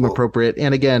seem appropriate.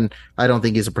 And again, I don't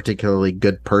think he's a particularly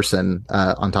good person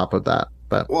on top of that.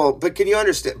 But can you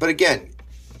understand? But again,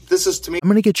 this is, to me, I'm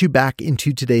going to get you back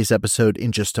into today's episode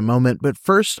in just a moment. But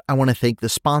first, I want to thank the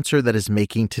sponsor that is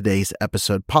making today's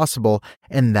episode possible.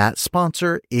 And that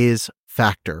sponsor is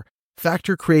Factor.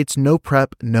 Factor creates no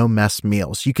prep, no mess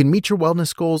meals. You can meet your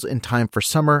wellness goals in time for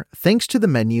summer thanks to the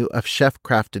menu of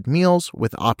chef-crafted meals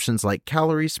with options like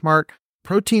Calorie Smart,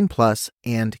 Protein Plus,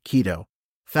 and Keto.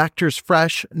 Factor's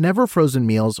fresh, never frozen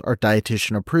meals are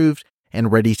dietitian approved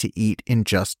and ready to eat in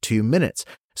just 2 minutes.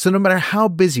 So no matter how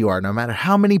busy you are, no matter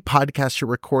how many podcasts you're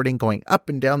recording, going up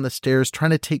and down the stairs,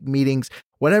 trying to take meetings,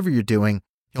 whatever you're doing,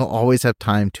 you'll always have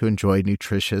time to enjoy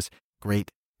nutritious, great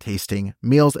tasting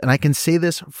meals. And I can say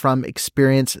this from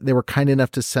experience. They were kind enough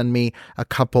to send me a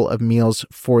couple of meals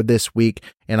for this week,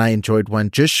 and I enjoyed one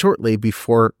just shortly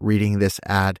before reading this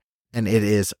ad, and it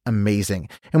is amazing.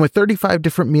 And with 35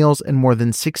 different meals and more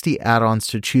than 60 add-ons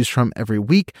to choose from every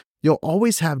week, you'll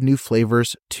always have new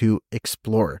flavors to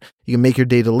explore. You can make your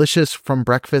day delicious from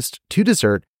breakfast to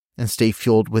dessert and stay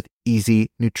fueled with easy,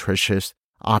 nutritious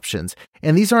options.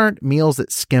 And these aren't meals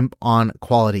that skimp on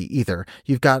quality either.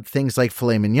 You've got things like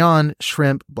filet mignon,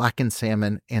 shrimp, blackened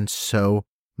salmon, and so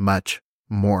much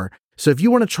more. So if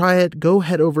you want to try it, go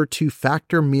head over to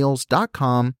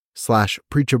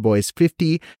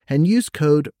factormeals.com/preacherboys50 and use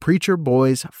code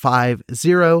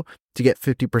preacherboys50 to get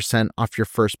 50% off your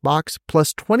first box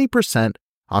plus 20%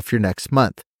 off your next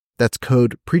month. That's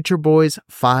code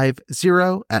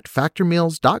preacherboys50 at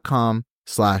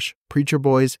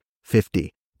factormeals.com/preacherboys50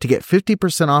 to get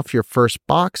 50% off your first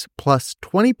box plus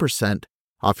 20%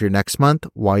 off your next month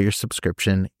while your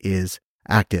subscription is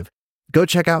active. Go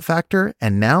check out Factor,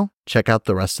 and now check out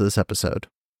the rest of this episode.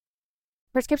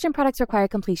 Prescription products require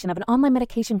completion of an online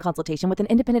medication consultation with an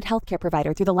independent healthcare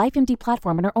provider through the LifeMD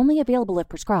platform and are only available if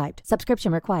prescribed.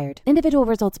 Subscription required. Individual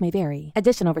results may vary.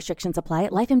 Additional restrictions apply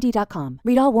at lifemd.com.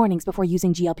 Read all warnings before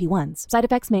using GLP-1s. Side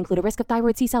effects may include a risk of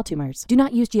thyroid C-cell tumors. Do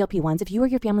not use GLP-1s if you or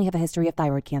your family have a history of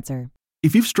thyroid cancer.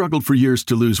 If you've struggled for years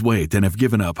to lose weight and have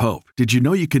given up hope, did you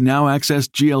know you can now access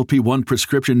GLP-1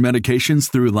 prescription medications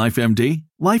through LifeMD?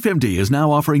 LifeMD is now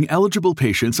offering eligible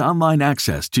patients online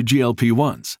access to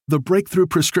GLP-1s, the breakthrough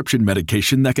prescription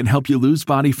medication that can help you lose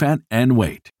body fat and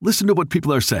weight. Listen to what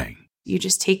people are saying. You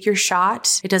just take your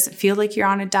shot. It doesn't feel like you're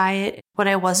on a diet. What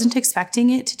I wasn't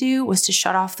expecting it to do was to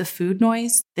shut off the food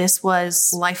noise. This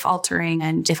was life-altering,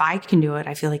 and if I can do it,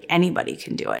 I feel like anybody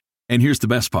can do it. And here's the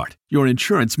best part. Your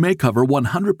insurance may cover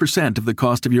 100% of the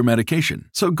cost of your medication.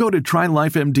 So go to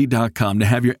TryLifeMD.com to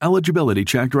have your eligibility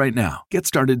checked right now. Get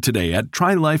started today at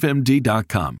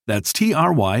TryLifeMD.com. That's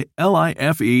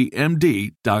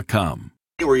TryLifeMD.com.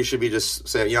 Where you should be just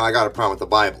saying, I got a problem with the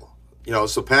Bible.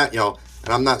 So Pat, and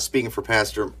I'm not speaking for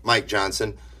Pastor Mike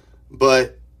Johnson,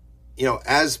 but,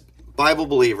 as Bible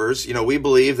believers, we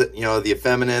believe that, the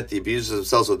effeminate, the abusers of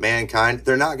themselves with mankind,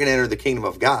 they're not going to enter the kingdom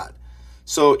of God.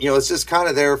 So, it's just kind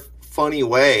of their funny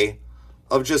way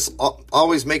of just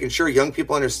always making sure young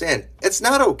people understand it's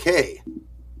not okay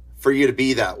for you to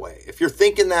be that way. If you're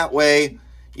thinking that way,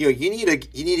 you need to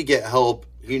get help.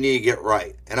 You need to get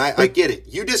right. And I get it.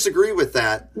 You disagree with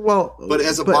that. But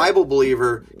as a Bible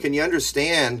believer, can you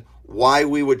understand why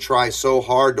we would try so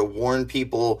hard to warn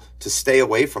people to stay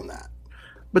away from that?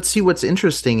 But see, what's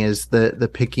interesting is the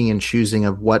picking and choosing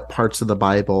of what parts of the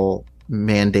Bible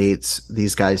mandates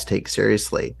these guys take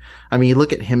seriously. I mean, you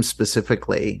look at him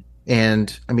specifically,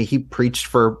 and I mean, he preached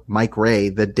for Mike Ray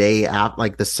the day after,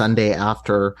 like the Sunday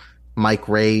after Mike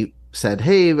Ray said,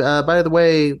 "Hey, by the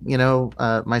way,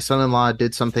 my son-in-law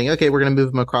did something. Okay, we're going to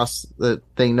move him across the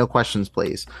thing. No questions,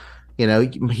 please."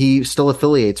 He still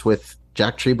affiliates with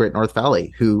Jack Trieber at North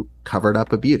Valley, who covered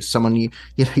up abuse. Someone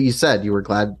you said you were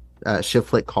glad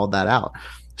Shiflett called that out.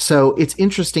 So it's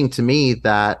interesting to me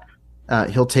that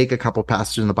he'll take a couple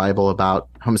passages in the Bible about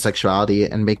homosexuality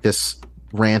and make this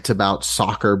rant about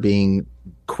soccer being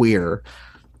queer,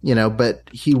 but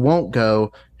he won't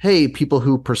go, "Hey, people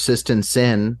who persist in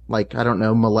sin, like, I don't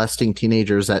know, molesting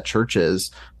teenagers at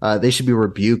churches, they should be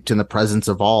rebuked in the presence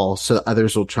of all so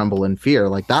others will tremble in fear."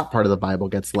 Like, that part of the Bible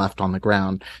gets left on the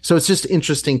ground. So it's just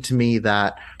interesting to me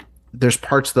that there's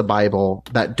parts of the Bible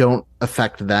that don't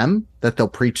affect them, that they'll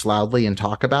preach loudly and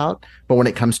talk about. But when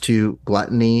it comes to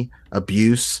gluttony,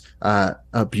 abuse,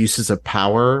 abuses of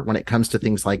power, when it comes to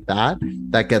things like that,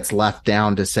 that gets left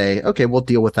down to say, okay, we'll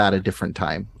deal with that a different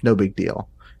time. No big deal.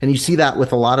 And you see that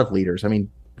with a lot of leaders. I mean,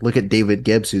 look at David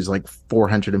Gibbs, who's like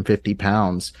 450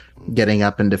 pounds, getting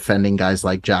up and defending guys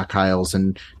like Jack Hyles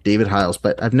and David Hyles.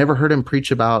 But I've never heard him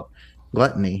preach about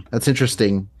gluttony. That's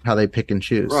interesting how they pick and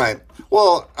choose. Right.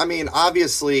 Well, I mean,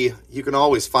 obviously, you can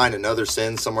always find another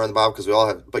sin somewhere in the Bible because we all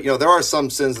have. But, there are some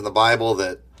sins in the Bible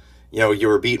that, you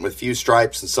were beaten with few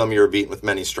stripes and some you were beaten with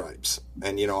many stripes.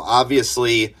 And,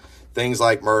 obviously, things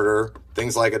like murder,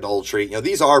 things like adultery,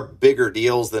 these are bigger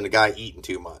deals than a guy eating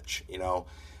too much,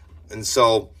 And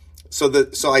so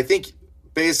I think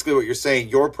basically what you're saying,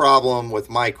 your problem with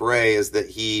Mike Ray is that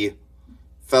he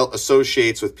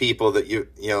associates with people that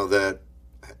that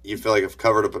you feel like have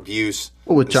covered up abuse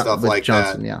and stuff like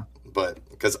Johnson, that. Yeah. But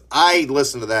because I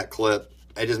listened to that clip,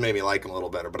 it just made me like him a little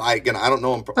better. But I don't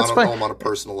know him. I don't know him on a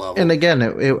personal level. And again,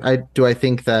 I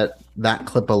think that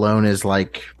clip alone is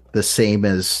like the same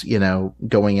as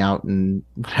going out and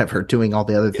whatever, doing all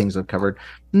the other things I've covered.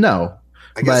 No,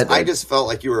 I guess I just felt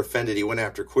like you were offended he went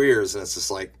after queers, and it's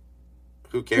just like,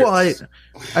 who cares? Well,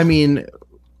 I mean.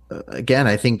 Again,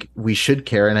 I think we should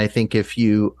care. And I think if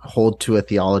you hold to a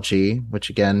theology, which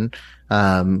again,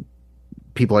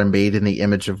 people are made in the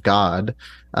image of God,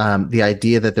 the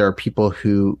idea that there are people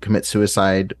who commit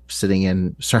suicide sitting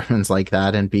in sermons like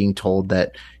that and being told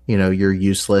that, you're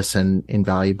useless and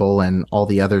invaluable and all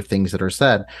the other things that are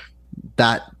said,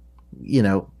 that,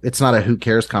 it's not a who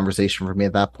cares conversation for me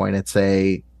at that point. It's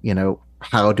a,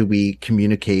 how do we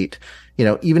communicate,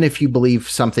 even if you believe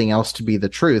something else to be the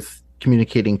truth,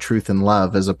 communicating truth and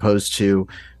love as opposed to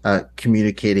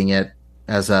communicating it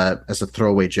as a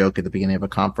throwaway joke at the beginning of a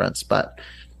conference. But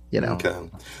okay.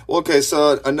 Well, okay.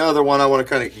 So another one, I want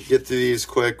to kind of get through these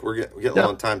quick. We're getting low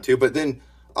on time too. But then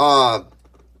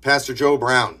Pastor Joe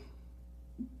Brown.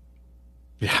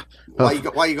 Yeah. Why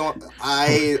you going?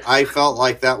 I felt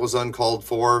like that was uncalled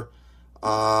for.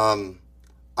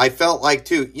 I felt like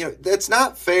too. That's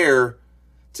not fair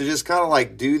to just kind of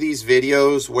like do these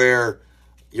videos where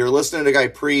you're listening to a guy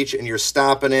preach and you're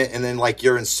stopping it and then like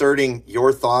you're inserting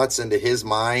your thoughts into his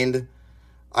mind.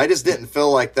 I just didn't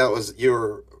feel like that was, you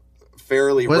were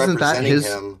fairly representing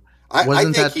him.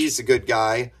 I think he's a good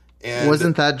guy. And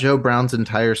wasn't that Joe Brown's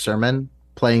entire sermon?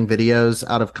 Playing videos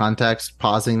out of context,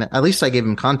 pausing them. At least I gave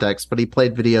him context, but he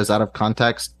played videos out of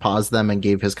context, paused them, and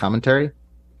gave his commentary.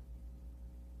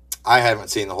 I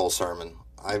haven't seen the whole sermon.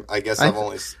 I guess I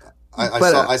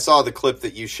saw the clip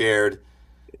that you shared.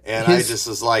 And I just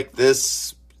was like,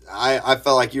 this, I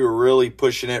felt like you were really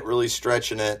pushing it, really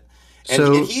stretching it.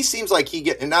 And he seems like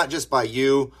and not just by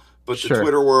you, but the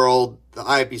Twitter world, the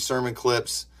IIP sermon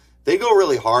clips, they go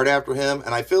really hard after him.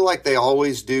 And I feel like they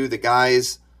always do. They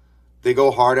go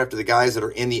hard after the guys that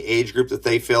are in the age group that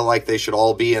they feel like they should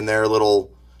all be in their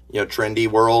little, trendy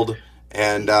world.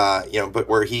 And, but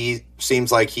where he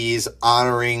seems like he's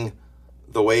honoring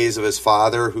the ways of his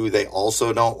father, who they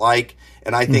also don't like.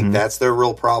 And I think that's their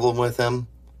real problem with him.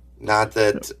 Not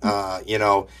that,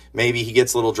 maybe he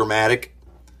gets a little dramatic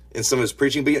in some of his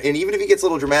preaching. And even if he gets a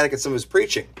little dramatic in some of his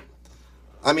preaching,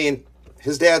 I mean,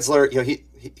 his dad's,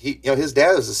 his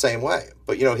dad is the same way.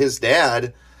 But, his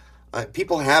dad,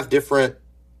 people have different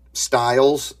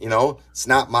styles. It's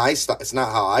not my style. It's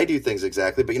not how I do things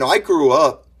exactly. But, I grew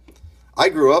up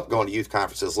going to youth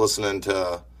conferences, listening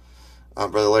to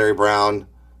Brother Larry Brown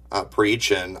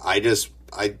preach. And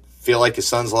I feel like his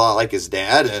son's a lot like his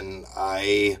dad, and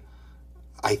I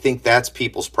think that's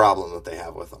people's problem that they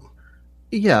have with him.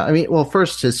 Yeah, I mean, well,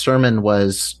 first, his sermon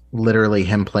was literally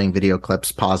him playing video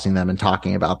clips, pausing them, and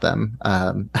talking about them.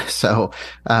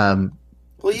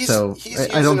 Well, he's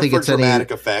using I don't think it's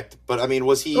dramatic effect, but I mean,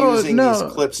 was he using these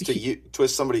clips to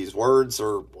twist somebody's words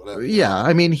or whatever? Yeah,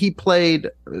 I mean, he played.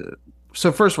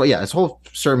 So first of all, his whole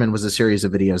sermon was a series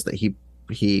of videos that he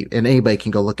and anybody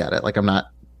can go look at it. Like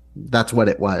that's what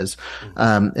it was.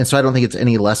 And so I don't think it's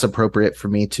any less appropriate for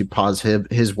me to pause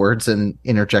his words and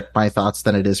interject my thoughts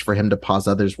than it is for him to pause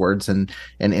others' words and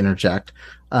interject.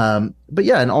 But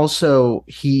yeah, and also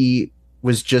he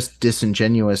was just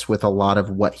disingenuous with a lot of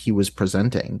what he was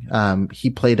presenting. He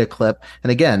played a clip,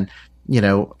 and again,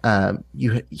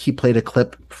 he played a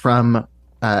clip from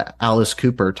Alice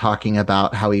Cooper talking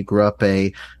about how he grew up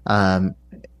a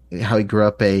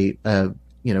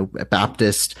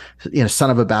Baptist, son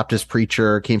of a Baptist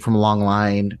preacher, came from a long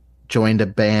line, joined a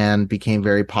band, became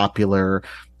very popular,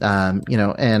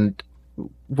 and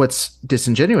what's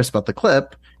disingenuous about the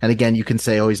clip, and again, you can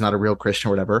say, oh, he's not a real Christian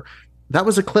or whatever. That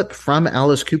was a clip from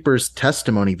Alice Cooper's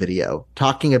testimony video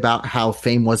talking about how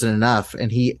fame wasn't enough,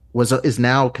 and he is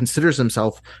now considers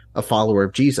himself a follower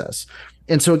of Jesus.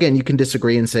 And so again, you can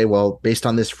disagree and say, well, based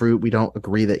on this fruit, we don't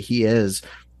agree that he is.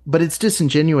 But it's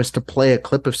disingenuous to play a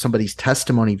clip of somebody's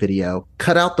testimony video,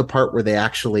 cut out the part where they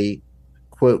actually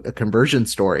quote a conversion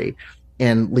story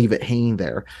and leave it hanging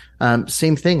there.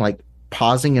 Same thing, like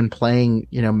pausing and playing,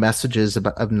 messages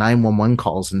of 911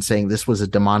 calls and saying this was a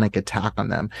demonic attack on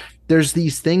them. There's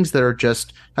these things that are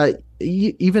just,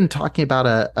 even talking about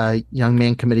a young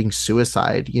man committing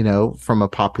suicide, from a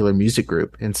popular music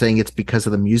group and saying it's because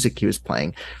of the music he was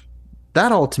playing.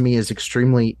 That all to me is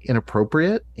extremely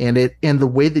inappropriate. And the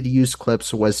way that he used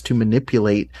clips was to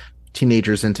manipulate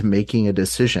teenagers into making a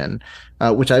decision,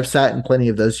 which I've sat in plenty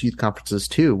of those youth conferences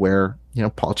too, where,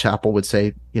 Paul Chappell would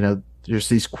say, there's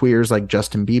these queers like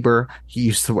Justin Bieber. He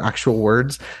used the actual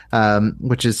words,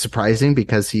 which is surprising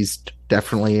because he's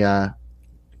definitely,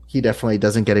 he definitely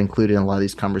doesn't get included in a lot of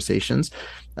these conversations.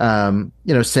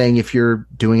 Saying if you're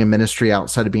doing a ministry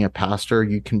outside of being a pastor,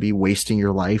 you can be wasting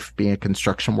your life being a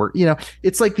construction worker.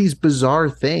 It's like these bizarre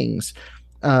things.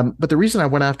 But the reason I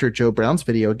went after Joe Brown's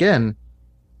video again,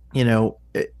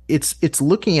 it's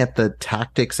looking at the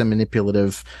tactics and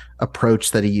manipulative approach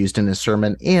that he used in his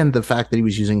sermon and the fact that he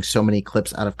was using so many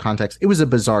clips out of context. It was a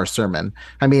bizarre sermon.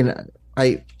 I mean,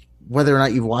 whether or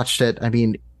not you've watched it, I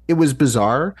mean, it was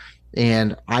bizarre.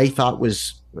 And I thought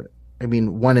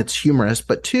one, it's humorous,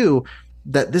 but two,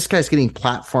 that this guy's getting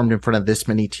platformed in front of this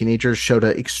many teenagers showed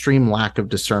an extreme lack of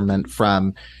discernment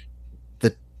from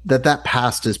that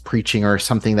past as preaching or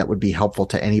something that would be helpful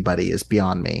to anybody is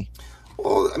beyond me.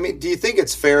 Well, I mean, do you think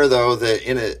it's fair though that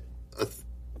in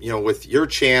with your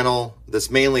channel that's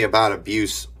mainly about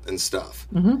abuse and stuff,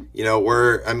 you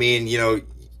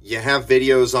have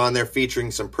videos on there featuring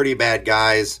some pretty bad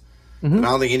guys that I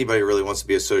don't think anybody really wants to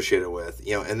be associated with,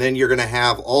 and then you're going to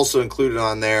have also included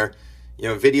on there,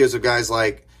 videos of guys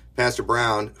like Pastor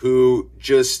Brown who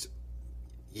just,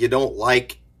 you don't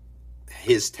like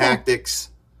his tactics.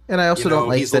 And I also don't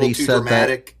like that he said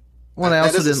dramatic. That. Well, I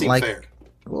also didn't like. Fair.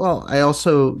 Well, I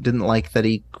also didn't like that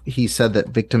he said that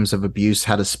victims of abuse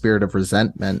had a spirit of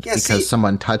resentment because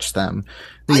someone touched them.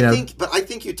 I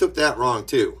think you took that wrong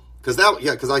too, because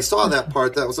I saw that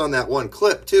part that was on that one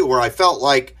clip too, where I felt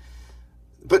like,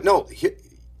 but no,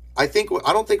 I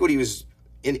don't think what he was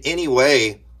in any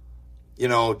way,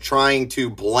 trying to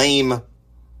blame,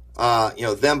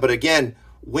 them. But again,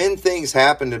 when things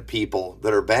happen to people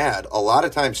that are bad, a lot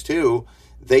of times too,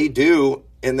 they do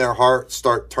in their heart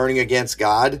start turning against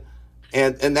God,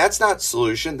 and that's not the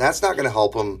solution. That's not going to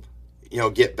help them,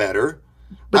 get better.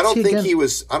 But I don't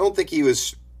think he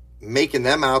was making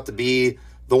them out to be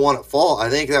the one at fault.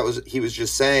 I think he was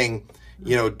just saying,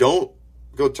 don't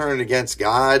go turning against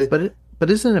God. But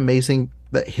isn't it amazing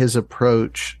that his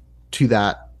approach to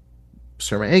that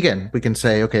sermon? Again, we can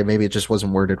say, okay, maybe it just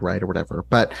wasn't worded right or whatever,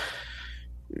 but.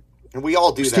 And we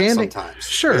all do that sometimes.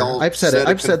 Sure, I've said it.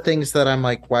 I've said things that I'm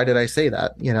like, why did I say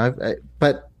that?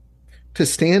 But to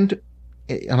stand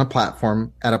on a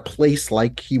platform at a place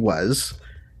like he was,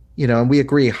 and we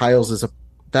agree, Hiles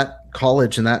that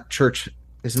college and that church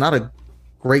is not a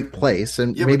great place,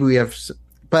 and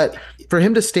but for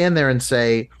him to stand there and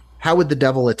say, how would the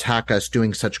devil attack us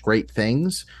doing such great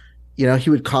things? He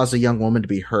would cause a young woman to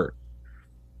be hurt.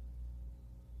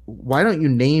 Why don't you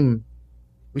name,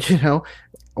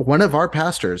 one of our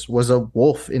pastors was a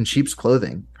wolf in sheep's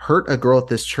clothing, hurt a girl at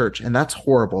this church, and that's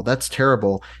horrible. That's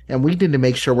terrible. And we need to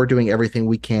make sure we're doing everything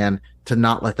we can to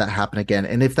not let that happen again.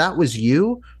 And if that was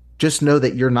you, just know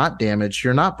that you're not damaged.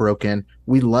 You're not broken.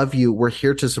 We love you. We're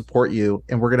here to support you,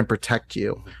 and we're going to protect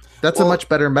you. That's a much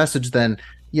better message than,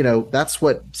 that's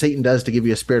what Satan does to give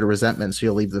you a spirit of resentment so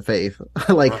you'll leave the faith.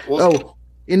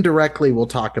 indirectly will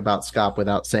talk about Scop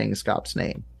without saying Scop's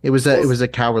name. It was a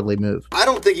cowardly move. I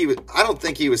don't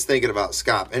think he was thinking about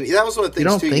Scop, and that was one of the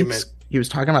things you meant he was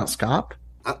talking about Scop.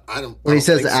 I don't. When he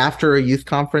says after a youth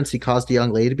conference, he caused a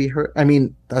young lady to be hurt. I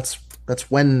mean, that's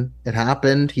when it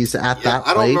happened. He's at that place.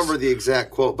 I don't remember the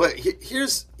exact quote, but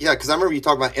here's because I remember you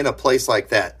talking about in a place like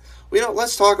that. Well,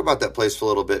 let's talk about that place for a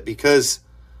little bit because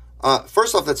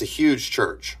first off, that's a huge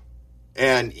church,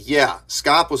 and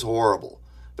Scop was horrible,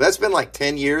 but that's been like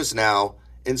 10 years now,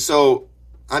 and so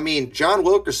I mean, John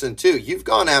Wilkerson too. You've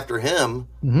gone after him,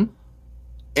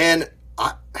 and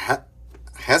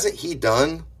hasn't he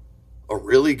done a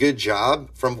really good job?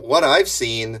 From what I've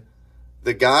seen,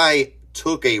 the guy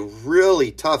took a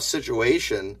really tough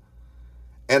situation,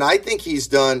 and I think he's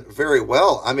done very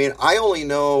well. I mean, I only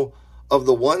know of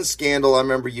the one scandal I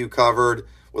remember you covered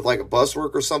with like a bus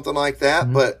work or something like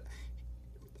that, but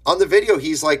on the video,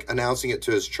 he's like announcing it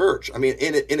to his church. I mean,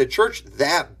 in a church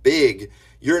that big,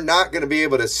 you're not going to be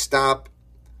able to stop,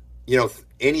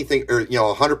 anything or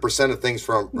 100% of things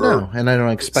from. No, and I don't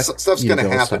expect stuff's going to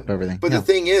happen. Everything. But the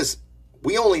thing is,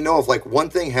 we only know of like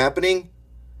one thing happening,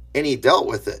 and he dealt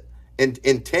with it. And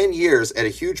in 10 years at a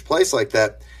huge place like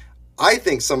that, I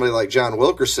think somebody like John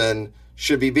Wilkerson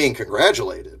should be being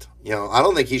congratulated. I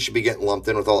don't think he should be getting lumped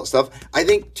in with all that stuff. I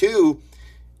think too,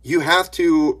 you have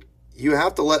to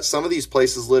let some of these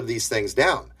places live these things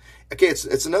down. Okay,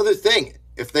 it's another thing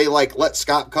if they like let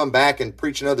Scott come back and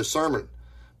preach another sermon,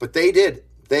 but they did.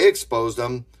 They exposed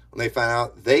him when they found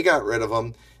out. They got rid of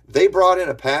him. They brought in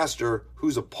a pastor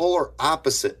who's a polar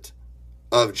opposite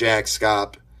of Jack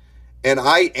Scott,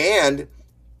 and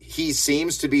he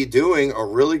seems to be doing a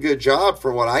really good job,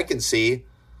 from what I can see,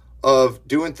 of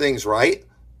doing things right.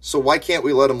 So why can't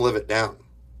we let him live it down?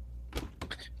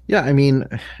 Yeah, I mean,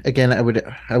 again, I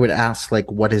would ask, like,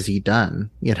 what has he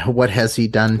done? What has he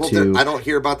done to? I don't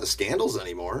hear about the scandals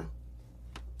anymore.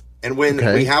 And when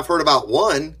we have heard about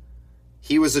one,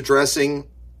 he was addressing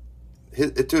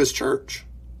it to his church,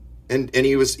 and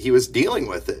he was dealing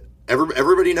with it.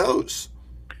 Everybody knows.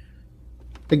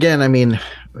 Again, I mean,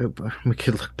 we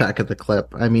could look back at the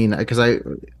clip. I mean, because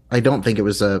I don't think it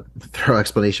was a thorough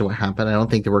explanation of what happened. I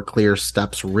don't think there were clear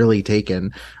steps really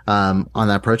taken on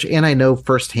that approach. And I know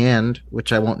firsthand,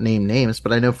 which I won't name names,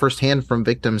 but I know firsthand from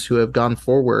victims who have gone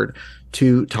forward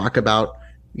to talk about,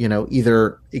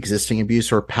 either existing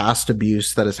abuse or past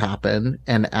abuse that has happened,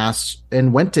 and asked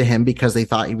and went to him because they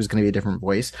thought he was going to be a different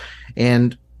voice,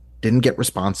 and didn't get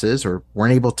responses or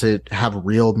weren't able to have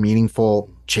real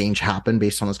meaningful change happen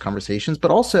based on those conversations.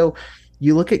 But also,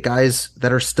 you look at guys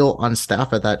that are still on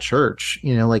staff at that church,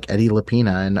 like Eddie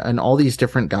Lapina and all these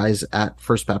different guys at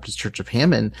First Baptist Church of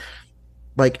Hammond.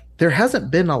 Like, there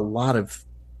hasn't been a lot of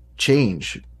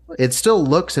change. It still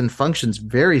looks and functions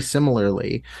very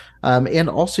similarly. And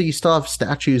also, you still have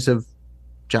statues of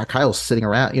Jack Hyles sitting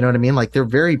around. You know what I mean? Like, they're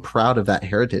very proud of that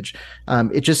heritage.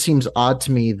 It just seems odd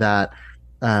to me that,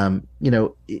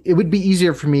 it would be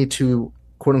easier for me to,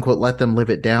 quote unquote, let them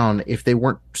live it down if they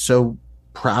weren't so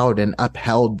proud and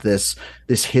upheld this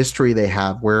history they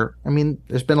have, where, I mean,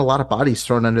 there's been a lot of bodies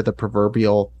thrown under the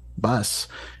proverbial bus,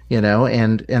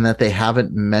 and that they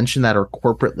haven't mentioned that or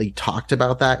corporately talked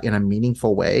about that in a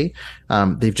meaningful way.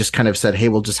 They've just kind of said, hey,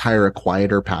 we'll just hire a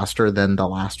quieter pastor than the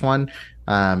last one.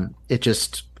 It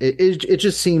just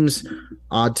seems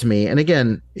odd to me. And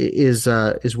again, is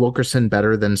Wilkerson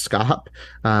better than Scott?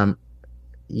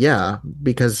 Yeah,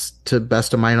 because to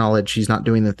best of my knowledge, he's not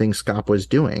doing the things Scott was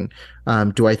doing.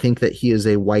 Do I think that he is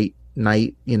a white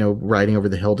knight, riding over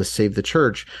the hill to save the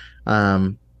church?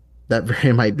 That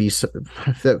very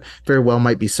well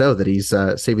might be so, that he's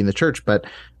saving the church, but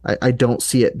I don't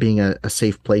see it being a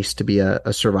safe place to be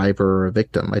a survivor or a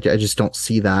victim. I just don't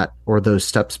see that, or those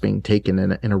steps being taken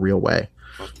in a real way.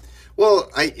 Well,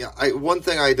 one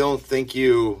thing I don't think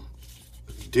you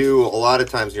do a lot of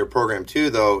times in your program too,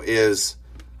 though, is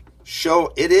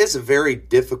show it is a very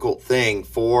difficult thing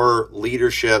for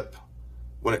leadership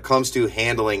when it comes to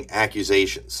handling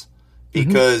accusations,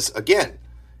 because again,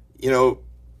 you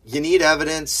need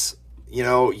evidence, you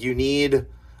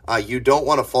don't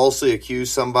want to falsely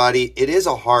accuse somebody. It is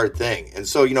a hard thing. And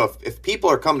so, if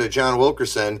people are coming to John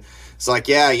Wilkerson, it's like,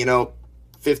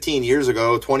 15 years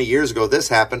ago, 20 years ago, this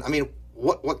happened. I mean,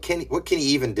 what can he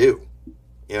even do?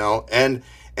 And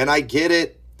I get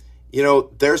it.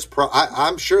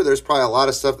 I'm sure there's probably a lot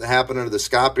of stuff that happened under the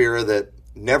Scott era that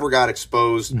never got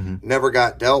exposed, never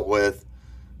got dealt with.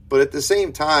 But at the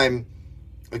same time,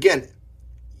 again,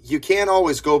 you can't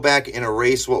always go back and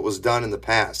erase what was done in the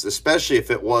past, especially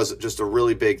if it was just a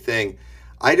really big thing.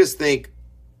 I just think,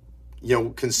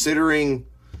 considering,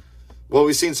 what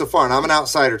we've seen so far, and I'm an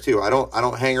outsider too. I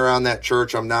don't hang around that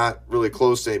church. I'm not really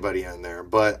close to anybody in there,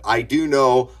 but I do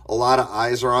know a lot of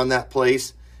eyes are on that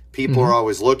place. People are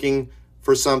always looking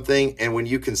for something, and when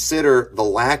you consider the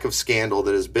lack of scandal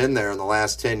that has been there in the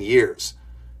last 10 years,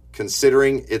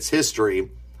 considering its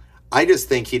history, I just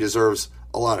think he deserves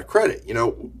a lot of credit. You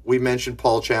know, we mentioned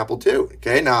Paul Chappell too.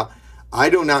 Okay, now I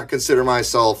do not consider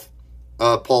myself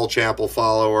a Paul Chappell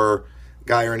follower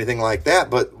guy or anything like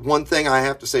that, but one thing I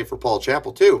have to say for Paul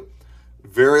Chappell too,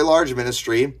 very large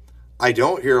ministry. I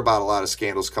don't hear about a lot of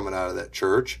scandals coming out of that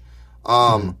church.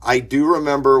 I do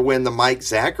remember when the Mike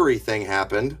Zachary thing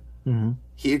happened,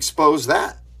 he exposed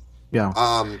that.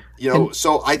 Yeah. You know,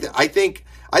 so I think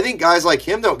guys like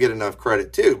him don't get enough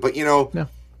credit too, but you know,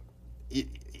 you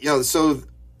know, so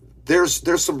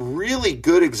there's some really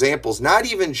good examples, not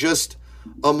even just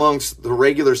amongst the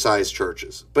regular sized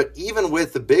churches, but even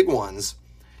with the big ones,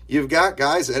 you've got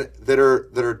guys that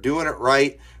are doing it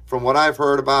right. From what I've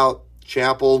heard about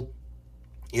Chappell,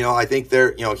 you know, I think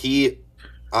they're, you know, he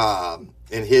I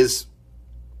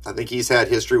think he's had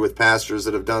history with pastors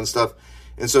that have done stuff,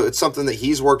 and so it's something that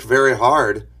he's worked very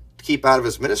hard to keep out of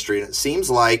his ministry, and it seems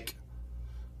like,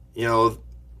 you know,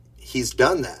 he's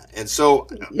done that. And so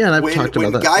yeah, and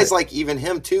when guys like even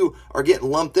him too are getting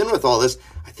lumped in with all this,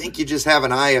 I think you just have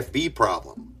an IFB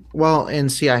problem. Well,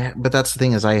 and see, but that's the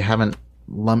thing is I haven't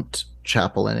lumped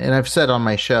Chappell in, and I've said on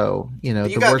my show, you know,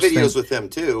 but you got videos with him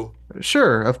too.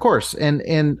 Sure, of course,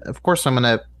 and of course I'm going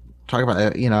to talk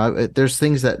about, you know, there's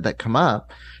things that come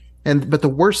up, but the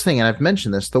worst thing, and I've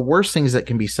mentioned this, the worst things that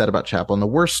can be said about Chappell, and the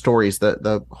worst stories,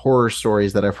 the horror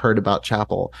stories that I've heard about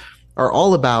Chappell, are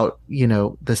all about, you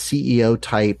know, the CEO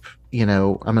type, you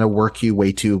know, I'm going to work you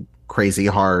way too crazy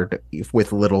hard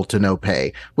with little to no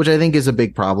pay, which I think is a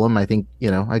big problem. I think, you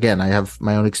know, again, I have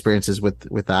my own experiences with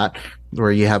that,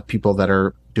 where you have people that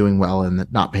are doing well and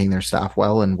not paying their staff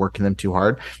well and working them too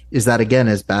hard. Is that, again,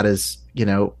 as bad as, you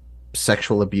know,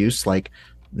 sexual abuse? Like,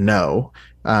 no.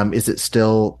 Is it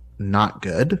still not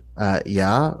good?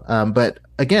 Yeah. But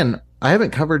again, I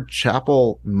haven't covered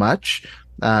Chappell much.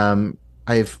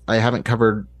 I haven't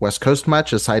covered West Coast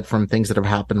much, aside from things that have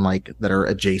happened, like that are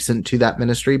adjacent to that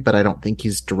ministry, but I don't think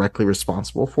he's directly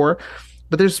responsible for.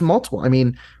 But there's multiple. I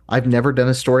mean, I've never done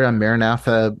a story on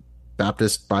Maranatha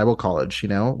Baptist Bible College, you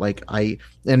know, like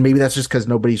and maybe that's just because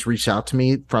nobody's reached out to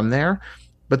me from there,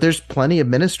 but there's plenty of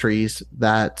ministries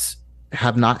that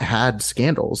have not had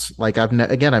scandals. Like I've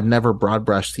never broad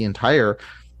brushed the entire,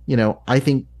 you know, I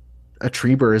think a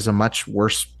Trieber is a much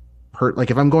worse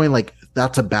like if I'm going like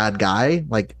that's a bad guy,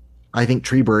 like I think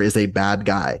Trieber is a bad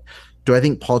guy. Do I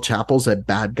think Paul Chappell's a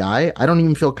bad guy? I don't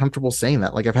even feel comfortable saying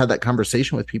that. Like I've had that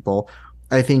conversation with people.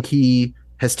 I think he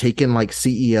has taken like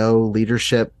CEO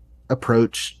leadership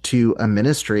approach to a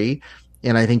ministry,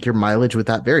 and I think your mileage with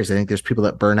that varies. I think there's people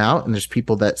that burn out, and there's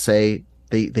people that say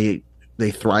they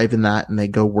thrive in that, and they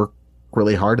go work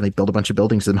really hard and they build a bunch of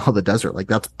buildings in the middle of the desert. Like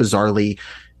that's bizarrely,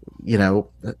 you know,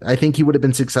 I think he would have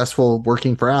been successful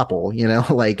working for Apple, you know,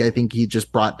 like I think he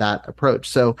just brought that approach.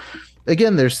 So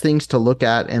again, there's things to look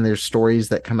at, and there's stories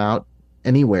that come out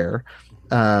anywhere.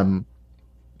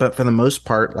 But for the most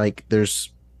part, like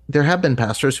there have been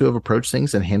pastors who have approached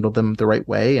things and handled them the right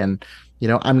way. And, you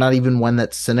know, I'm not even one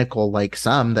that's cynical like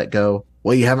some that go,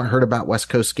 well, you haven't heard about West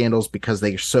Coast scandals because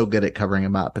they're so good at covering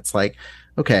them up. It's like,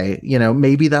 okay, you know,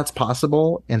 maybe that's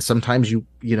possible. And sometimes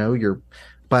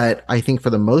but I think for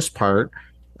the most part,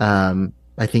 I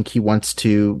think he wants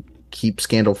to keep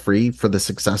scandal free for the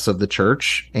success of the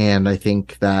church. And I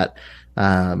think that,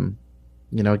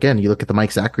 you know, again, you look at the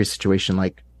Mike Zachary situation,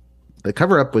 like the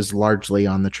cover up was largely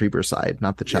on the Trieber side,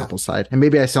 not the Chappell side. And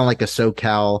maybe I sound like a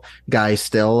SoCal guy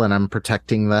still, and I'm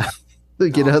protecting the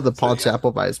Paul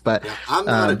Chappell vibes, but I'm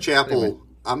not a Chappell. Anyway.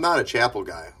 I'm not a Chappell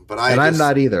guy, but I'm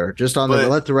not either. Just on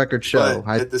let the record show.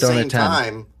 At the same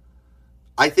time,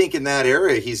 I think in that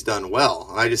area he's done well.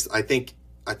 I think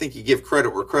you give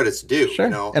credit where credit's due. Sure.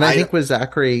 You know? And I think with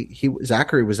Zachary,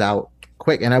 Zachary was out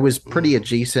quick, and I was pretty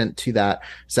adjacent to that.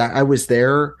 I was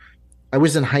there. I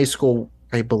was in high school.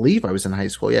 I believe I was in high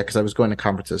school. Yeah, because I was going to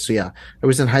conferences. So yeah, I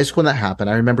was in high school when that happened.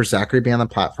 I remember Zachary being on the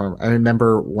platform. I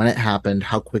remember when it happened,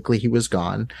 how quickly he was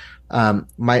gone.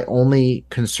 My only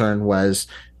concern was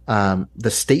the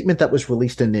statement that was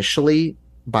released initially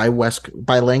by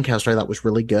Lancaster. I thought was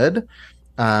really good.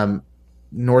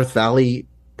 North Valley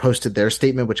posted their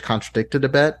statement, which contradicted a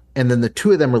bit, and then the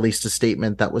two of them released a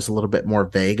statement that was a little bit more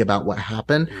vague about what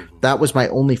happened. That was my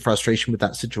only frustration with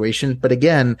that situation. But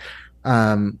again,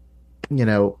 you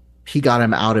know, he got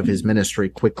him out of his ministry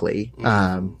quickly.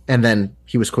 And then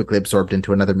he was quickly absorbed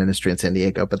into another ministry in San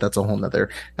Diego, but that's a whole nother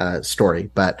story.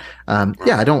 But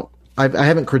yeah, I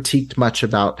haven't critiqued much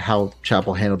about how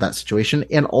Chapel handled that situation,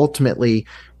 and ultimately,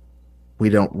 we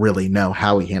don't really know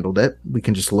how he handled it. We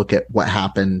can just look at what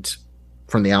happened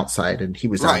from the outside, and he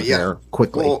was out there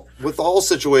quickly. Well, with all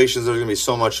situations, there's going to be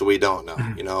so much that we don't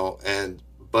know,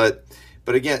 but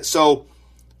again, so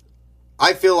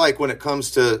I feel like when it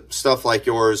comes to stuff like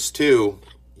yours too,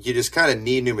 you just kind of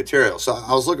need new material. So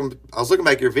I was looking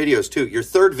back at your videos too. Your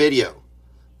third video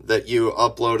that you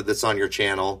uploaded that's on your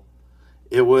channel,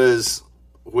 it was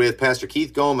with Pastor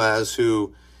Keith Gomez,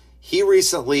 who he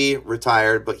recently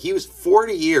retired, but he was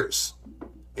 40 years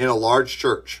in a large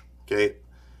church. Okay.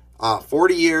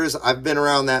 40 years. I've been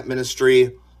around that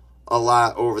ministry a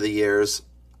lot over the years.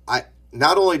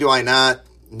 Not only do I not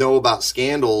know about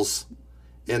scandals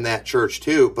in that church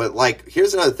too, but like,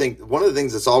 here's another thing. One of the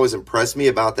things that's always impressed me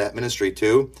about that ministry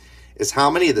too is how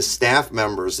many of the staff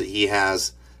members that he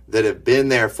has that have been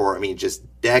there for, just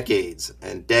decades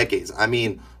and decades.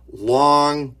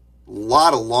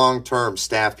 Lot of long-term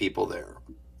staff people there.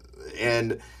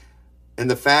 And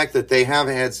the fact that they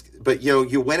haven't had, but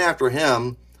you went after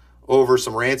him over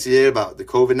some rants he did about the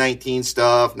COVID-19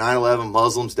 stuff, 9/11,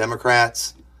 Muslims,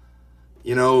 Democrats.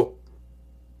 He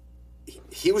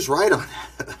was right on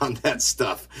that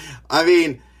stuff.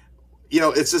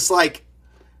 It's just like,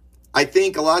 I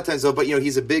think a lot of times though, but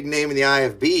he's a big name in the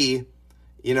IFB,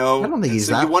 I don't think he's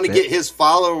so that you want to big. get his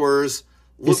followers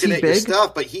looking at big? your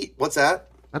stuff, but what's that?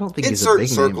 I don't think in he's certain a big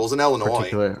circles name in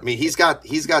Illinois. He's got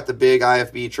the big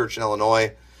IFB church in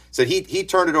Illinois. So he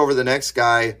turned it over to the next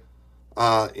guy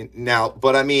now.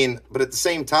 But but at the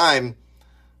same time,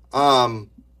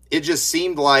 it just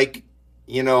seemed like,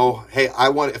 hey,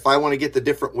 if I want to get the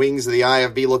different wings of the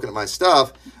IFB looking at my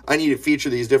stuff, I need to feature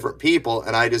these different people,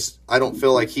 and I don't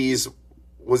feel like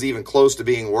was even close to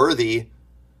being worthy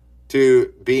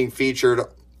to being featured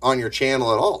on your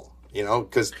channel at all.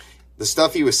 Because the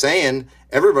stuff he was saying,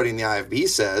 everybody in the IFB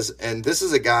says, and this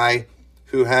is a guy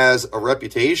who has a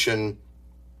reputation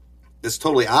that's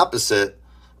totally opposite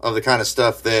of the kind of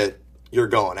stuff that you're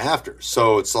going after.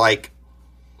 So it's like,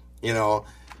 if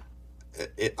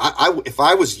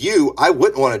I was you, I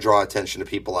wouldn't want to draw attention to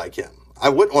people like him. I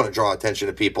wouldn't want to draw attention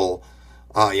to people,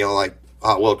 like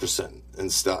Wilkerson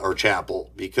and stuff, or Chapel,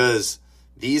 because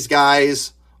these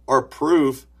guys are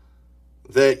proof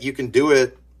that you can do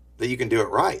it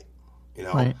right.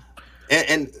 Right.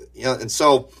 And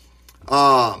so,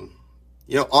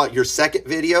 your second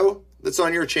video that's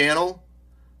on your channel,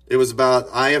 it was about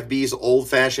IFB's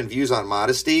old-fashioned views on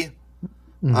modesty.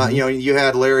 Mm-hmm. You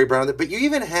had Larry Brown, but you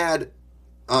even had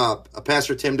a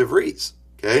Pastor Tim DeVries.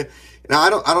 Okay, now I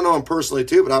don't know him personally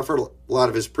too, but I've heard a lot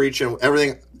of his preaching,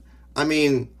 everything.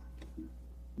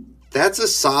 That's a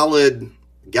solid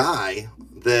guy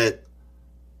that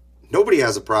nobody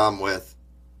has a problem with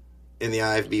in the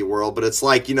IFB world, but it's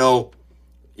like,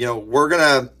 we're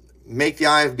gonna make the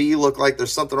IFB look like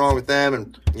there's something wrong with them,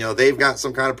 and they've got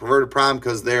some kind of perverted problem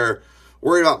because they're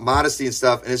worried about modesty and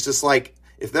stuff. And it's just like,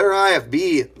 if they're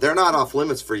IFB, they're not off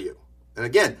limits for you. And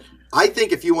again, I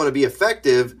think if you want to be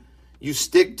effective, you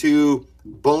stick to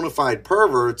bona fide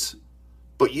perverts,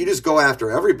 but you just go after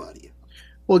everybody.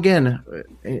 Well, again,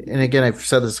 I've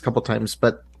said this a couple times,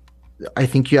 but I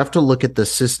think you have to look at the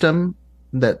system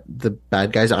that the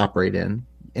bad guys operate in,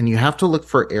 and you have to look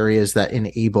for areas that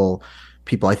enable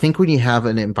people. I think when you have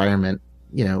an environment,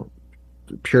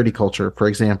 purity culture, for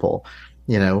example,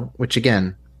 which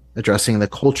again, addressing the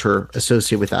culture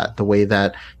associated with that, the way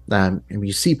that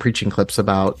you see preaching clips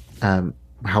about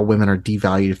how women are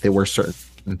devalued if they wear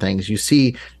certain things. You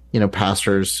see,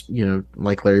 pastors,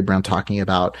 like Larry Brown talking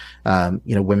about,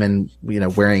 women,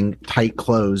 wearing tight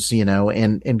clothes,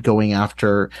 and going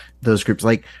after those groups.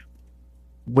 Like,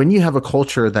 when you have a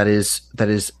culture that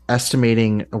is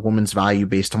estimating a woman's value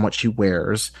based on what she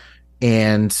wears,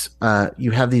 and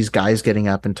you have these guys getting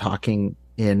up and talking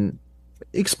in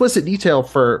explicit detail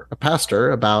for a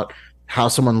pastor about how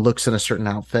someone looks in a certain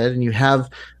outfit, and you have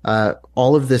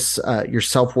all of this, your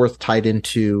self-worth tied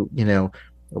into,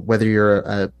 whether you're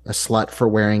a slut for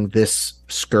wearing this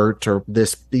skirt or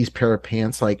these pair of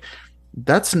pants, like,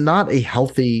 that's not a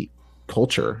healthy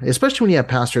culture, especially when you have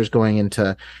pastors going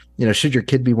into, should your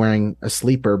kid be wearing a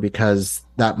sleeper because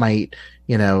that might,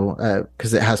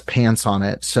 because it has pants on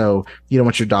it. So you don't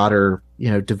want your daughter,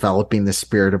 developing the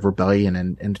spirit of rebellion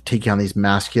and taking on these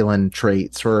masculine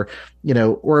traits, or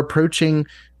approaching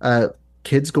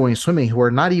kids going swimming who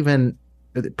are not even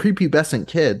prepubescent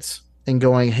kids and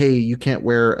going, hey, you can't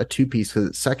wear a two-piece because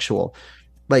it's sexual.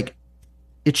 Like,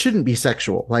 it shouldn't be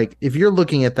sexual. Like, if you're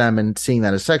looking at them and seeing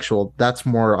that as sexual, that's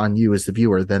more on you as the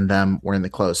viewer than them wearing the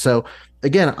clothes. So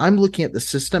again, I'm looking at the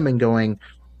system and going,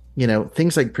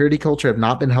 things like purity culture have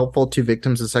not been helpful to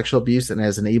victims of sexual abuse and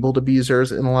has enabled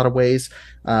abusers in a lot of ways.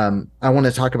 I want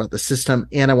to talk about the system,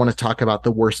 and I want to talk about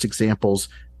the worst examples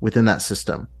within that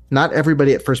system. Not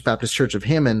everybody at First Baptist Church of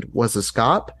Hammond was a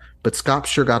SCOP, but SCOP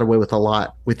sure got away with a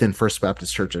lot within First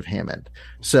Baptist Church of Hammond.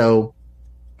 So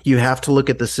you have to look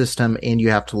at the system, and you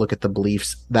have to look at the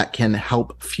beliefs that can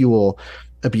help fuel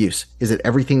abuse. Is it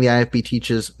everything the IFB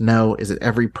teaches? No. Is it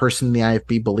every person in the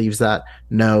IFB believes that?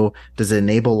 No. Does it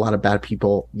enable a lot of bad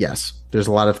people? Yes. There's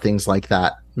a lot of things like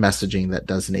that messaging that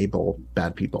does enable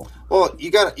bad people. Well,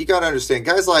 you got to understand,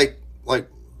 guys like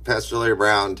Pastor Larry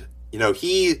Brown,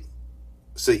 he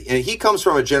comes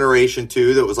from a generation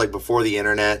too that was like before the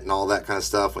internet and all that kind of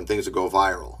stuff, when things would go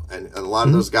viral. And a lot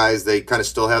of those guys, they kind of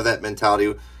still have that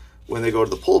mentality when they go to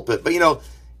the pulpit. But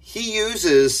he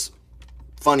uses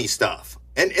funny stuff.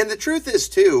 And the truth is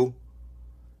too,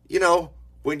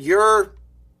 when you're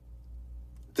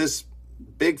this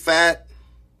big fat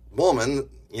woman,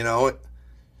 and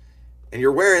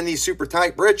you're wearing these super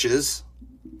tight britches,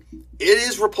 it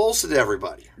is repulsive to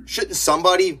everybody. Shouldn't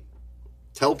somebody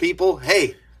tell people,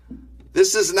 hey,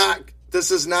 this is not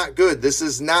good. This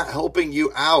is not helping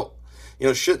you out.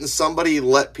 Shouldn't somebody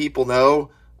let people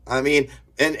know? I mean,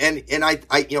 and I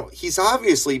he's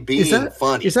obviously being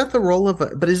funny. Is that the role of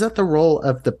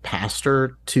the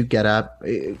pastor to get up?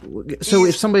 So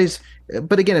if somebody's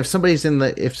in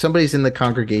the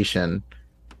congregation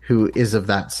who is of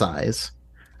that size,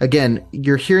 again,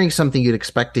 you're hearing something you'd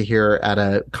expect to hear at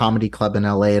a comedy club in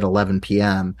LA at 11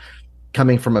 p.m.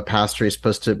 coming from a pastor who's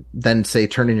supposed to then say,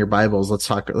 turn in your Bibles,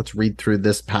 let's read through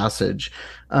this passage.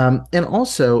 And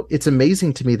also, it's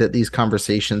amazing to me that these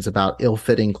conversations about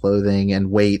ill-fitting clothing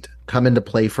and weight come into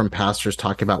play from pastors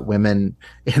talking about women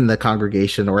in the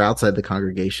congregation or outside the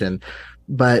congregation.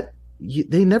 But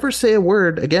they never say a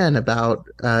word, again, about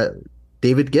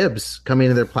David Gibbs coming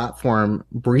to their platform,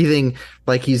 breathing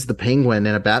like he's the Penguin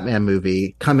in a Batman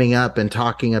movie, coming up and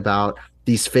talking about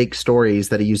these fake stories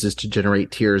that he uses to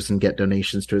generate tears and get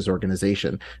donations to his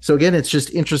organization. So again, it's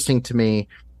just interesting to me,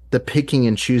 the picking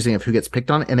and choosing of who gets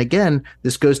picked on. And again,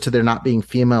 this goes to there not being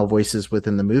female voices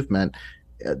within the movement.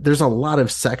 There's a lot of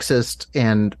sexist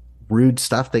and rude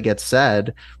stuff that gets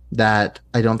said that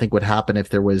I don't think would happen if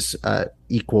there was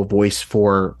equal voice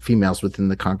for females within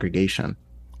the congregation.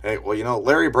 Hey, well,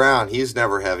 Larry Brown, he's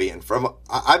never heavy. And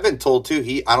I've been told too,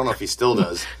 I don't know if he still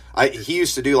does. He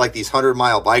used to do like these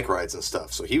 100-mile bike rides and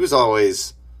stuff. So he was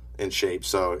always in shape.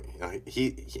 So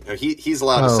he's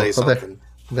allowed to say something.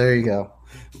 There you go.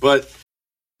 But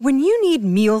when you need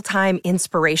mealtime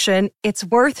inspiration, it's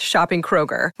worth shopping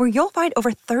Kroger, where you'll find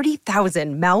over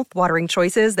 30,000 mouth-watering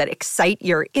choices that excite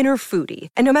your inner foodie.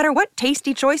 And no matter what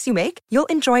tasty choice you make, you'll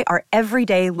enjoy our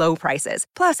everyday low prices,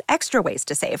 plus extra ways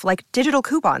to save, like digital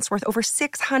coupons worth over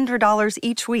 $600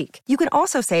 each week. You can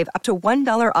also save up to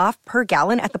 $1 off per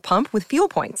gallon at the pump with fuel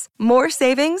points. More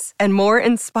savings and more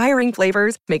inspiring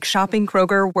flavors make shopping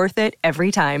Kroger worth it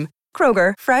every time.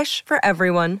 Kroger, fresh for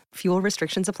everyone. Fuel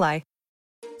restrictions apply.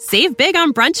 Save big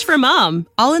on brunch for mom,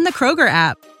 all in the Kroger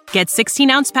app. Get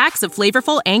 16-ounce packs of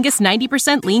flavorful Angus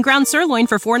 90% lean ground sirloin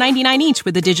for $4.99 each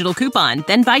with a digital coupon.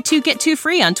 Then buy 2, get 2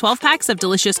 free on 12 packs of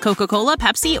delicious Coca-Cola,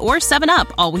 Pepsi, or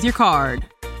 7-Up, all with your card.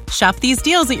 Shop these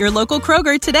deals at your local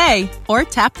Kroger today, or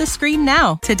tap the screen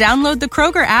now to download the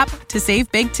Kroger app to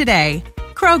save big today.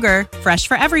 Kroger, fresh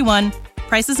for everyone.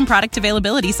 Prices and product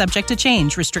availability subject to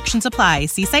change. Restrictions apply.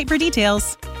 See site for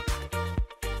details.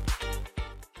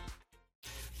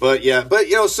 But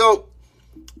so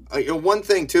one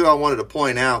thing too I wanted to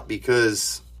point out,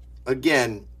 because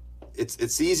again,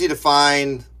 it's easy to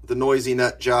find the noisy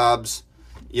nut jobs,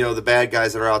 the bad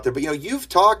guys that are out there. But you've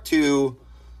talked to,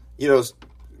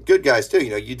 good guys too.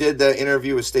 You did the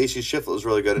interview with Stacy Schiff. It was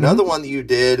really good. Another one that you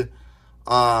did,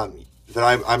 that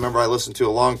I remember I listened to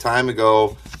a long time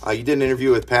ago. You did an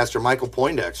interview with Pastor Michael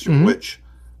Poindexter, which,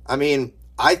 I mean,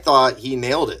 I thought he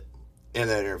nailed it in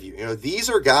that interview. These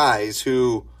are guys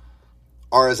who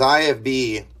are as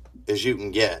IFB as you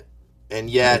can get, and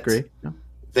yet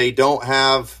they don't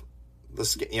have the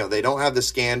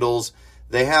scandals.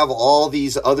 They have all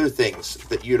these other things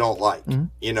that you don't like.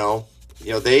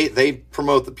 They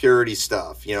promote the purity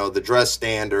stuff. The dress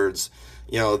standards.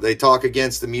 They talk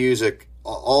against the music,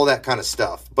 all that kind of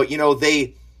stuff. But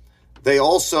they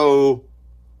also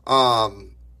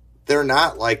they're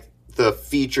not like the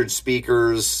featured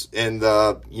speakers in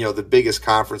the biggest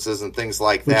conferences and things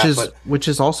like that. Which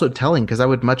is also telling, because I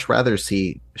would much rather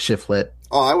see Shiflett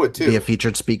I would too be a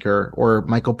featured speaker, or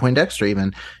Michael Poindexter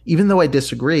even though I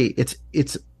disagree.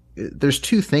 It's there's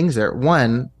two things there.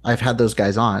 One, I've had those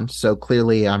guys on, so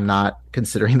clearly I'm not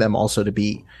considering them also to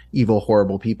be evil,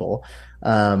 horrible people.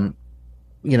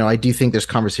 I do think there's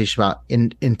conversation about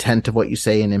intent of what you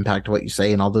say and impact of what you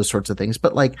say and all those sorts of things.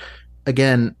 But like,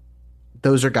 again,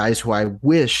 those are guys who I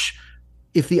wish,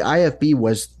 if the IFB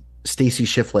was Stacy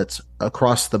Shiflets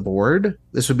across the board,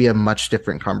 this would be a much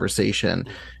different conversation.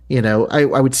 I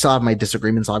would still have my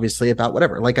disagreements, obviously, about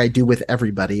whatever, like I do with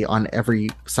everybody on every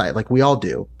side, like we all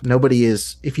do. Nobody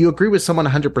is, if you agree with someone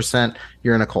 100%,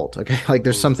 you're in a cult. Okay. Like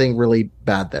there's something really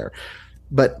bad there.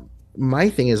 But my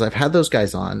thing is, I've had those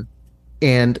guys on,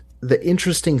 and the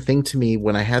interesting thing to me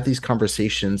when I have these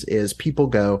conversations is people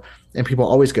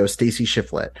always go Stacy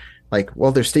Shiflet, like,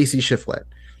 well, they're Stacy Shiflet.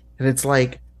 And it's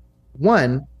like,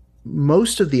 one,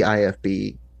 most of the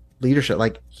IFB leadership,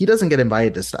 like he doesn't get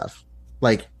invited to stuff.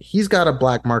 Like he's got a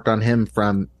black mark on him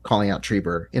from calling out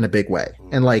Trieber in a big way.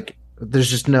 And like, there's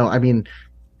just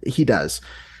he does.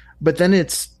 But then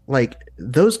it's like,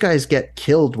 those guys get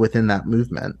killed within that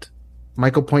movement.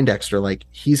 Michael Poindexter, like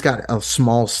he's got a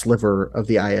small sliver of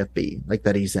the IFB, like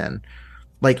that he's in.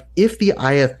 Like if the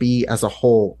IFB as a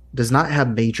whole does not have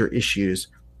major issues,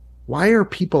 why are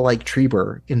people like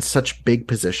Trieber in such big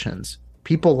positions?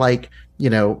 People like,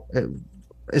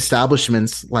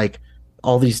 establishments like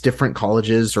all these different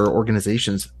colleges or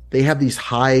organizations, they have these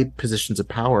high positions of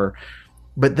power.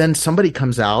 But then somebody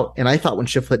comes out, and I thought when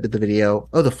Shiflet did the video,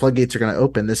 oh, the floodgates are going to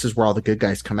open. This is where all the good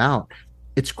guys come out.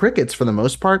 It's crickets for the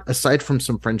most part, aside from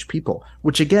some French people,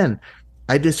 which again,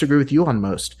 I disagree with you on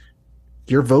most.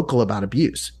 You're vocal about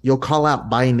abuse. You'll call out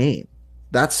by name.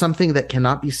 That's something that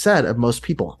cannot be said of most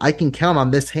people. I can count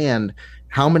on this hand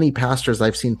how many pastors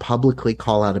I've seen publicly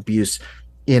call out abuse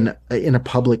in a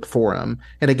public forum.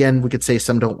 And again, we could say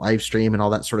some don't live stream and all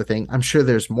that sort of thing. I'm sure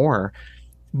there's more.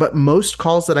 But most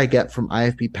calls that I get from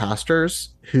IFB pastors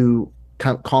who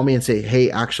call me and say,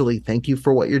 hey, actually, thank you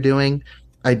for what you're doing.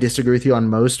 I disagree with you on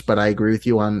most, but I agree with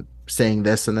you on saying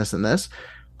this and this and this.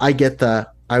 I get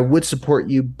I would support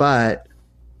you, but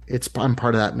I'm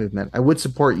part of that movement. I would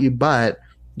support you, but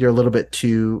you're a little bit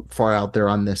too far out there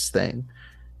on this thing.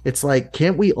 It's like,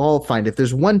 can't we all find, if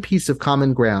there's one piece of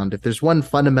common ground, if there's one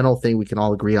fundamental thing we can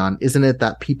all agree on, isn't it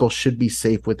that people should be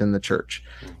safe within the church?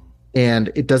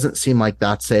 And it doesn't seem like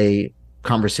that's a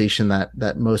conversation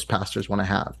that most pastors want to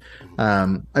have.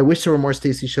 I wish there were more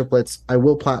Stacy Shiflets. I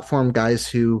will platform guys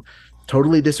who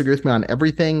totally disagree with me on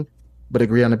everything, but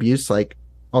agree on abuse. Like,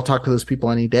 I'll talk to those people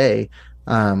any day.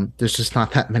 There's just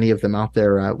not that many of them out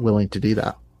there willing to do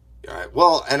that. All right.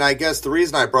 Well, and I guess the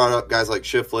reason I brought up guys like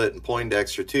Shiflet and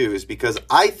Poindexter too is because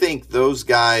I think those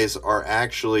guys are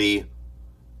actually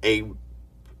an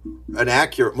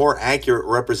more accurate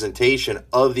representation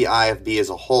of the IFB as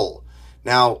a whole.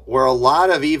 Now, where a lot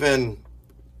of even,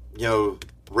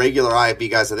 regular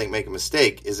IFB guys I think make a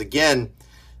mistake is, again,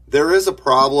 there is a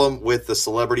problem with the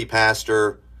celebrity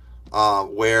pastor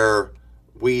where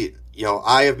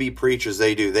IFB preachers,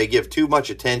 they give too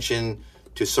much attention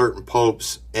to certain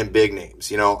popes and big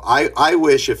names. I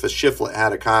wish if a Shiflet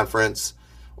had a conference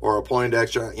or a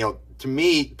Poindexter, to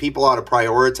me, people ought to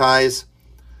prioritize,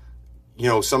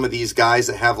 some of these guys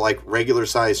that have like regular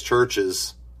sized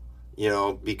churches,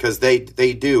 because they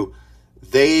do.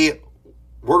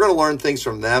 We're going to learn things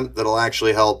from them that'll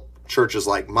actually help churches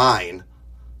like mine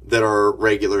that are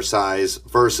regular size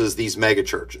versus these mega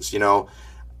churches.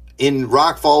 In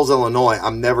Rock Falls, Illinois,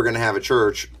 I'm never going to have a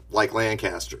church like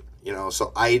Lancaster.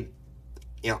 So I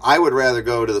would rather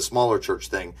go to the smaller church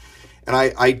thing. And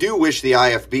I do wish the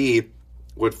IFB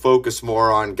would focus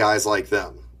more on guys like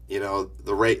them,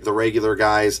 the regular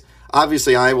guys.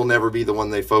 Obviously, I will never be the one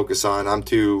they focus on. I'm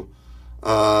too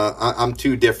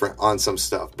different on some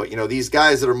stuff. But, these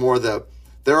guys that are more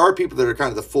there are people that are kind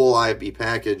of the full IFB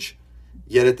package,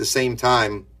 yet at the same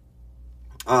time,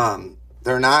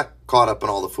 they're not caught up in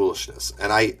all the foolishness.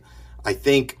 And I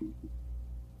think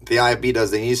the IFB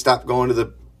does. They need to stop going to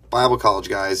the Bible college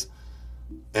guys.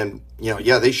 And,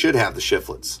 they should have the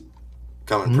Shiflets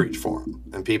come and preach for them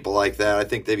and people like that. I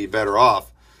think they'd be better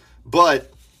off.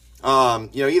 But,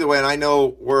 either way, and I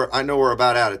know we're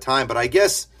about out of time, but I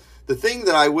guess the thing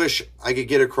that I wish I could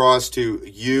get across to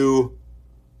you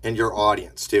and your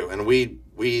audience too, and we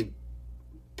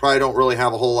probably don't really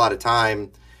have a whole lot of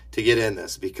time to get in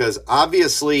this, because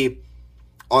obviously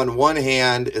on one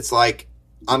hand, it's like,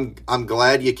 I'm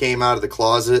glad you came out of the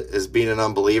closet as being an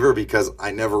unbeliever, because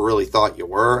I never really thought you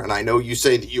were, and I know you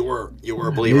say that you were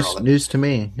a believer. News to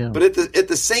me, yeah. But at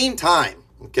the same time,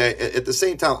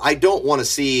 I don't want to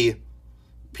see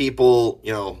people,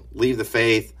 leave the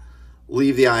faith,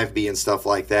 leave the IFB and stuff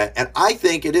like that. And I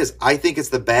think it is. I think it's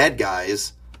the bad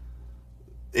guys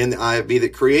in the IFB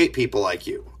that create people like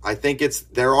you. I think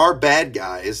there are bad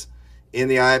guys in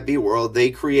the IFB world.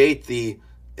 They create and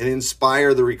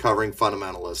inspire the recovering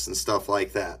fundamentalists and stuff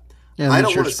like that. Yeah, and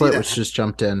the Church Split, which just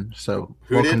jumped in. So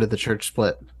welcome to the Church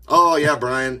Split. Oh yeah,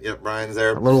 Brian. Yeah, Brian's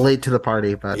there. A little late to the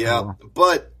party, but yeah.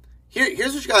 But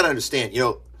here's what you got to understand.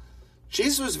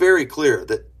 Jesus was very clear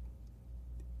that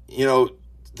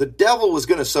the devil was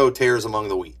going to sow tares among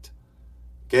the wheat.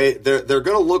 Okay, they're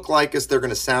going to look like us. They're going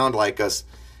to sound like us,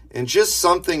 and just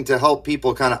something to help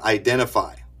people kind of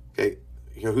identify, okay,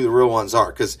 who the real ones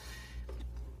are. Because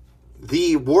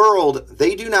the world,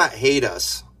 they do not hate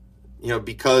us,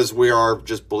 because we are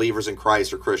just believers in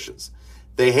Christ or Christians.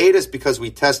 They hate us because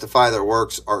we testify their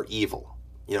works are evil.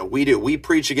 We do. We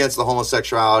preach against the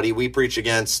homosexuality. We preach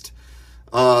against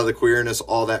the queerness,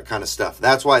 all that kind of stuff.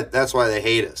 That's why they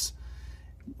hate us.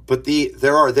 But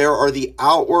there are the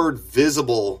outward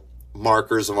visible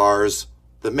markers of ours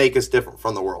that make us different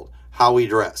from the world. How we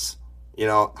dress,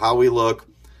 how we look,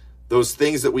 those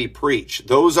things that we preach.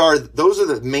 Those are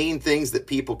the main things that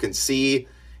people can see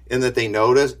and that they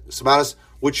notice about us,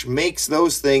 which makes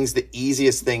those things the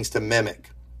easiest things to mimic.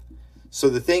 So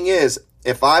the thing is,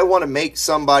 if I want to make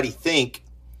somebody think,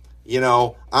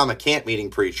 I'm a camp meeting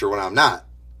preacher when I'm not,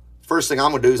 first thing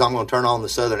I'm going to do is I'm going to turn on the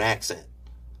Southern accent.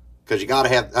 Because you got to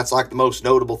have, that's like the most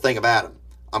notable thing about him.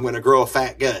 I'm going to grow a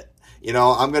fat gut.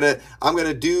 I'm going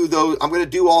to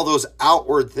do all those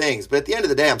outward things. But at the end of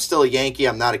the day, I'm still a Yankee.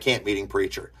 I'm not a camp meeting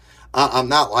preacher. I'm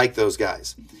not like those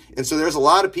guys. And so there's a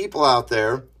lot of people out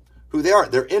there who they're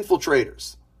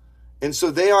infiltrators. And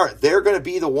so they're going to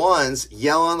be the ones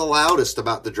yelling the loudest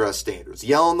about the dress standards,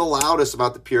 yelling the loudest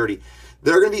about the purity.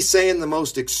 They're going to be saying the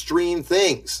most extreme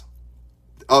things.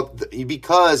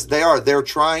 Because they're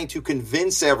trying to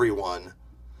convince everyone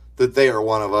that they are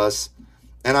one of us.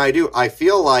 And I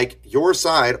feel like your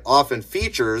side often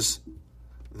features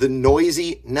the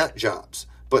noisy nut jobs.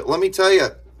 But let me tell you,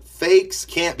 fakes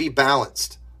can't be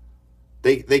balanced.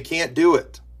 They can't do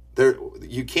it.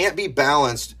 You can't be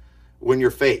balanced when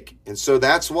you're fake. And so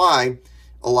that's why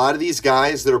a lot of these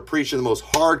guys that are preaching the most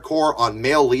hardcore on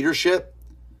male leadership,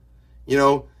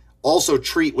 also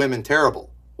treat women terrible.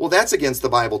 Well, that's against the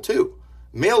Bible too.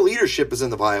 Male leadership is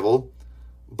in the Bible,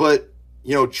 but,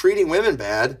 treating women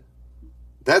bad,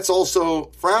 that's also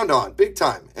frowned on big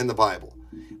time in the Bible.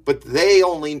 But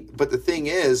the thing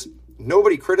is,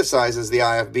 nobody criticizes the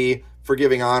IFB for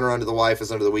giving honor unto the wife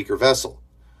as unto the weaker vessel.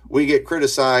 We get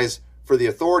criticized for the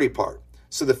authority part.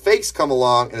 So the fakes come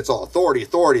along and it's all authority,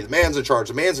 the man's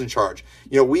in charge.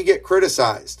 We get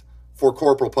criticized for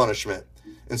corporal punishment.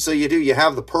 And so you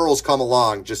have the pearls come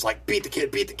along, just like beat the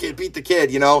kid,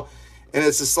 and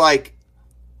it's just like,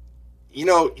 you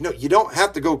don't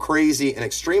have to go crazy and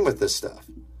extreme with this stuff.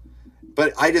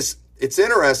 But it's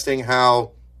interesting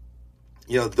how,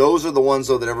 those are the ones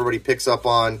though that everybody picks up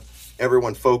on,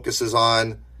 everyone focuses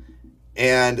on.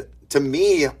 And to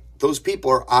me, those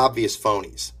people are obvious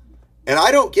phonies. And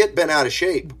I don't get bent out of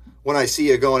shape when I see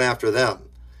you going after them.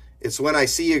 It's when I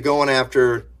see you going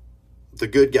after the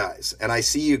good guys, and I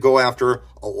see you go after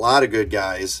a lot of good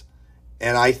guys,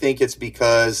 and I think it's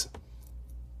because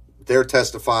they're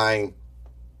testifying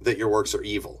that your works are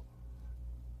evil.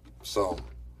 So,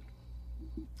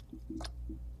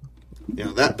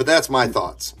 but that's my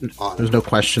thoughts on There's it. No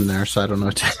question there, so I don't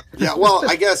know. Yeah, well,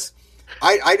 I guess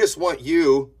I just want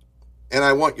you, and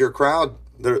I want your crowd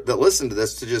that listen to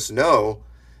this to just know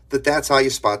that that's how you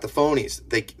spot the phonies.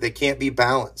 They can't be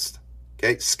balanced.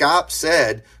 Okay, Scott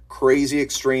said crazy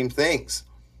extreme things.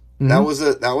 Mm-hmm. That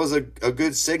was a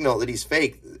good signal that he's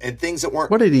fake, and things that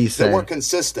weren't. What did he say? That weren't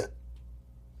consistent.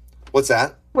 What's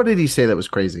that? What did he say that was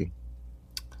crazy?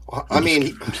 Well, I'm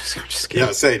just kidding.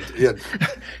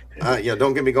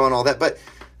 Don't get me going all that. But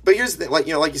here's the thing, like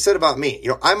you said about me,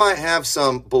 I might have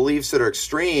some beliefs that are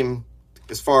extreme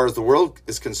as far as the world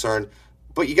is concerned,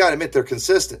 but you got to admit they're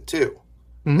consistent too.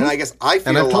 Mm-hmm. And I guess I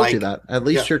feel like, and I've told you that at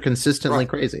least you're consistently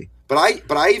crazy. But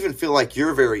I even feel like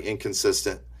you're very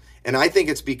inconsistent, and I think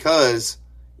it's because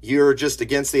you're just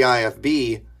against the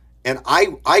IFB, and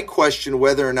I question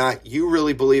whether or not you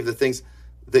really believe the things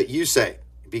that you say,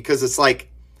 because it's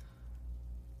like,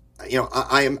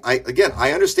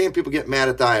 I understand people get mad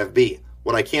at the IFB.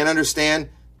 What I can't understand,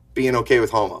 being okay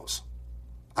with homos.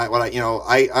 I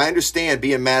understand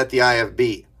being mad at the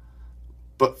IFB,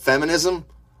 but feminism,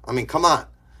 I mean, come on,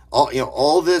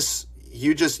 all this.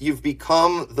 You've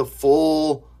become the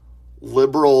full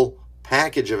liberal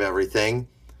package of everything.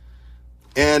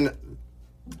 And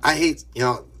I hate,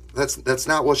 that's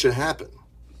not what should happen.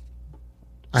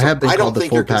 I have been called the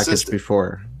full package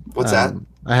before. What's that?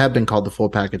 I have been called the full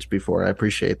package before. I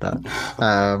appreciate that.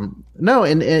 No,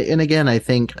 and again, I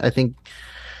think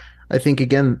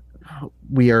again,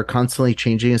 we are constantly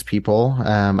changing as people.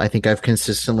 I think I've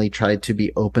consistently tried to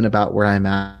be open about where I'm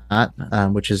at,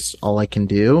 which is all I can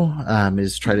do,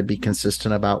 is try to be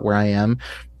consistent about where I am.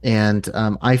 And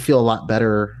I feel a lot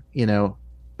better,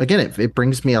 again, it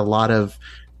brings me a lot of,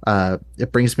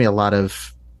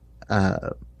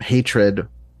 hatred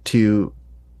to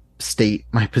state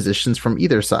my positions from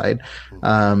either side.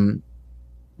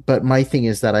 But my thing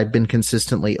is that I've been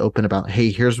consistently open about,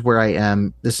 hey, here's where I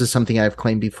am. This is something I've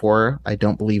claimed before. I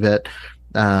don't believe it.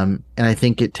 And I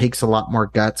think it takes a lot more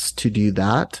guts to do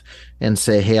that and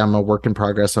say, hey, I'm a work in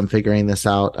progress. I'm figuring this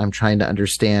out. I'm trying to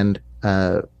understand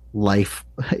life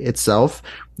itself.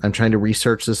 I'm trying to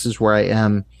research. This is where I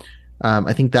am.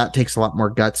 I think that takes a lot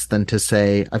more guts than to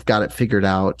say, I've got it figured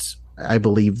out. I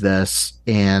believe this,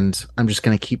 and I'm just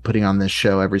going to keep putting on this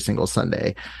show every single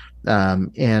Sunday.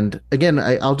 And again,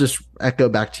 I'll just echo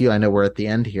back to you. I know we're at the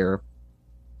end here.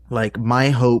 Like, my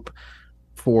hope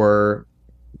for,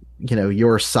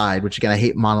 your side, which again, I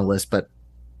hate monoliths, but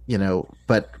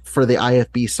for the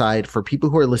IFB side, for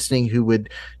people who are listening who would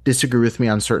disagree with me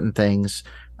on certain things,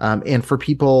 and for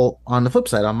people on the flip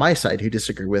side, on my side, who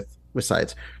disagree with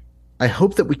sides, I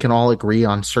hope that we can all agree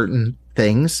on certain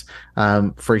things.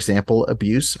 For example,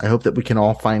 abuse. I hope that we can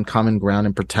all find common ground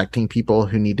in protecting people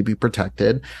who need to be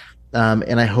protected.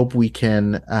 And I hope we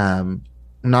can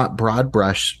not broad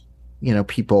brush,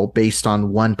 people based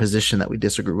on one position that we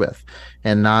disagree with,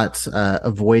 and not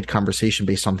avoid conversation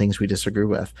based on things we disagree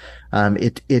with.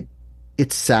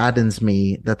 It saddens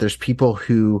me that there's people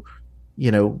who,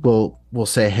 will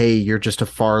say, hey, you're just a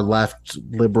far left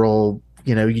liberal,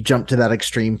 you jump to that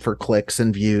extreme for clicks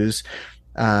and views.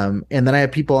 And then I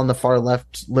have people on the far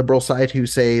left liberal side who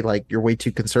say, like, you're way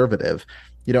too conservative.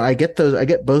 I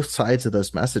get both sides of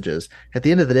those messages. At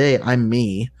the end of the day, I'm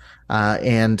me,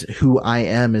 and who I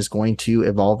am is going to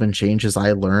evolve and change as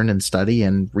I learn and study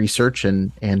and research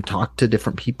and talk to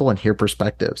different people and hear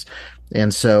perspectives.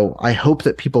 And so I hope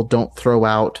that people don't throw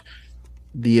out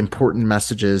the important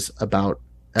messages about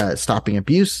stopping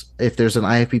abuse. If there's an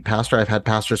IFB pastor, I've had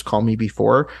pastors call me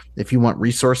before. If you want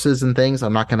resources and things,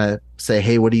 I'm not going to say,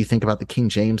 hey, what do you think about the King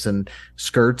James and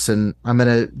skirts? And I'm going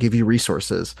to give you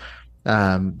resources.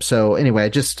 So anyway, I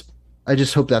just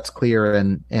hope that's clear,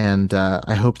 and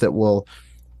I hope that we'll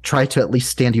try to at least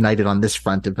stand united on this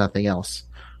front, if nothing else.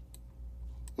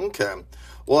 Okay.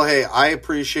 Well, hey, I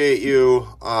appreciate you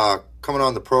coming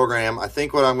on the program. I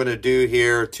think what I'm going to do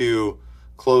here to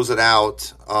close it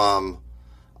out,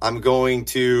 I'm going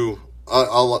to,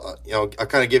 I'll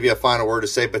kind of give you a final word to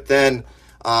say, but then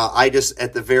I just,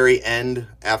 at the very end,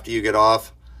 after you get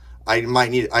off, I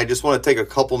just want to take a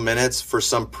couple minutes for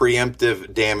some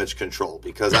preemptive damage control,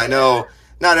 because I know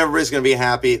not everybody's going to be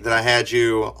happy that I had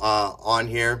you on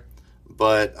here,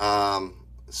 but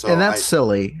and that's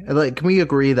silly. Like, can we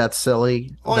agree that's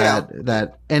silly?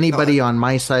 That anybody on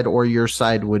my side or your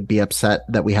side would be upset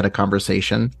that we had a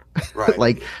conversation, right?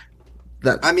 Like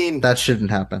that. I mean, that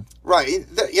shouldn't happen, right?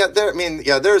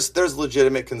 There's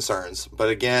legitimate concerns, but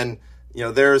again,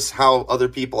 there's how other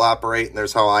people operate and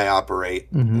there's how I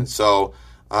operate. Mm-hmm. So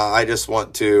I just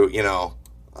want to,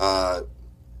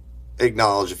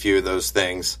 acknowledge a few of those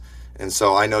things. And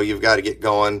so I know you've got to get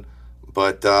going,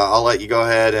 but I'll let you go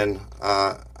ahead and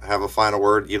have a final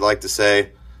word you'd like to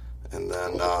say. And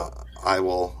then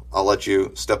I'll let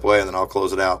you step away, and then I'll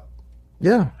close it out.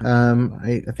 Yeah.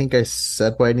 I think I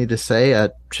said what I need to say.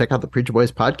 Check out the Preacher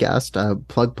Boys podcast,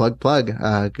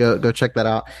 plug. Go check that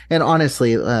out. And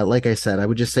honestly, like I said, I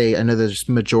would just say, I know there's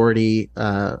majority,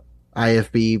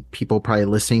 IFB people probably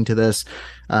listening to this.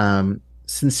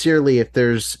 Sincerely, if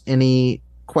there's any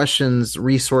questions,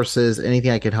 resources,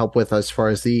 anything I could help with as far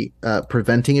as the,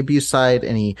 preventing abuse side,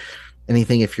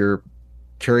 anything, if you're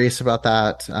curious about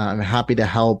that, I'm happy to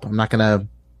help. I'm not going to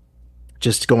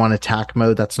just go on attack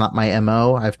mode. That's not my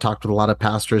MO. I've talked with a lot of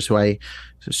pastors who I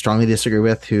strongly disagree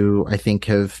with, who I think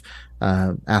have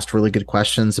asked really good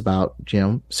questions about,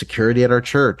 security at our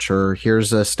church, or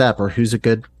here's a step, or who's a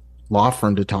good law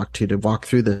firm to talk to walk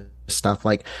through the stuff.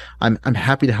 Like, I'm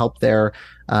happy to help there.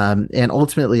 And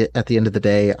ultimately, at the end of the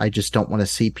day, I just don't want to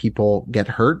see people get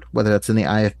hurt, whether that's in the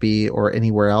IFB or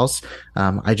anywhere else.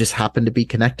 I just happen to be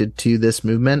connected to this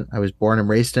movement. I was born and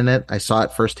raised in it. I saw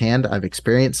it firsthand. I've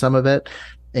experienced some of it.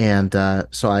 And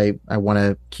so I want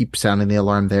to keep sounding the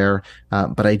alarm there.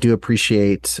 But I do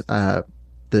appreciate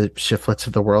the Shiflets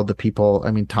of the world, the people.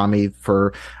 I mean, Tommy,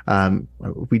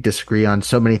 we disagree on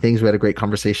so many things. We had a great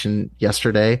conversation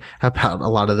yesterday about a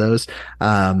lot of those.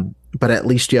 but at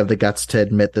least you have the guts to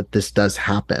admit that this does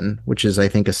happen, which is, I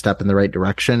think, a step in the right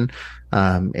direction.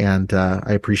 And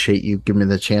I appreciate you giving me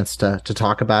the chance to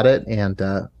talk about it, and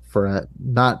for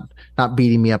not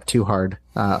beating me up too hard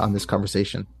on this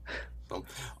conversation.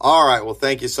 All right. Well,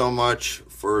 thank you so much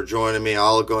for joining me.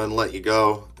 I'll go ahead and let you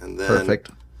go, and then Perfect.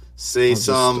 Say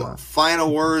some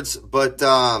final words. But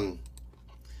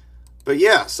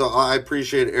yeah, so I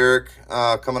appreciate Eric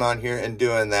coming on here and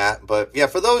doing that. But yeah,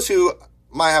 for those who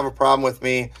might have a problem with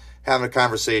me having a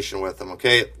conversation with them,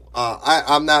 okay?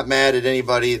 I'm not mad at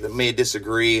anybody that may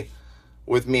disagree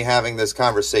with me having this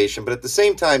conversation, but at the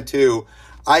same time, too,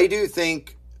 I do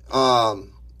think,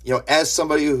 as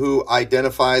somebody who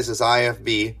identifies as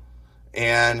IFB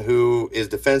and who is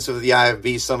defensive of the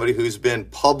IFB, somebody who's been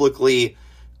publicly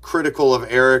critical of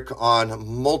Eric on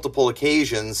multiple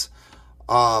occasions,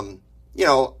 I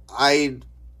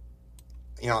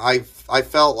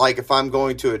felt like if I'm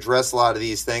going to address a lot of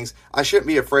these things, I shouldn't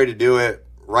be afraid to do it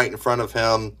right in front of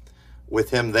him with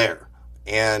him there.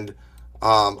 And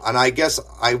I guess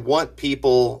I want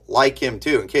people like him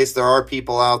too, in case there are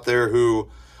people out there who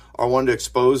are wanting to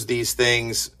expose these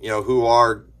things, who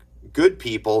are good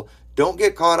people. Don't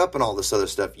get caught up in all this other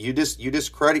stuff. You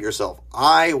discredit yourself.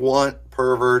 I want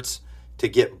perverts to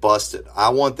get busted. I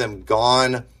want them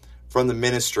gone from the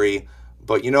ministry.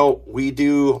 But, we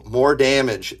do more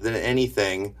damage than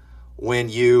anything when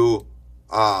you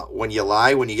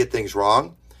lie, when you get things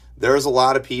wrong. There's a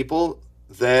lot of people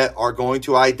that are going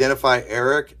to identify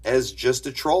Eric as just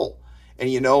a troll. And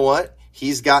you know what?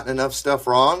 He's gotten enough stuff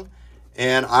wrong.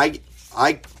 And I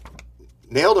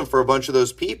nailed him for a bunch of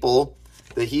those people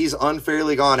that he's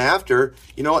unfairly gone after.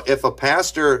 If a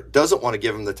pastor doesn't want to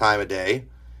give him the time of day,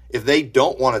 if they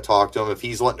don't want to talk to him, if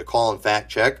he's letting to call and fact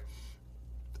check,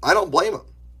 I don't blame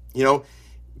him.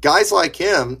 Guys like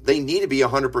him, they need to be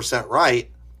 100%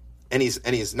 right, and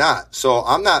he's not. So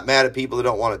I'm not mad at people that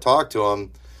don't want to talk to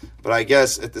him, but I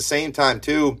guess at the same time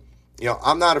too,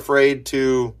 I'm not afraid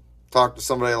to talk to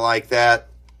somebody like that,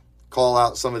 call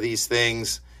out some of these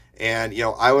things, and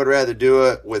I would rather do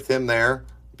it with him there,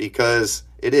 because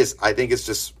I think it's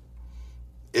just,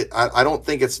 I don't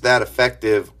think it's that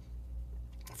effective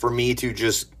for me to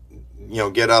just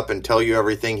get up and tell you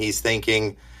everything he's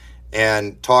thinking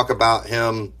and talk about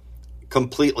him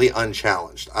completely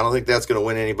unchallenged. I don't think that's going to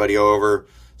win anybody over.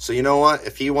 So you know what?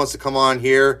 If he wants to come on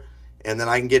here and then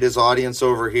I can get his audience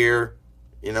over here,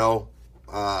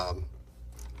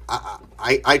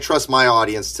 I trust my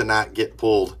audience to not get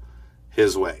pulled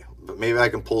his way. But maybe I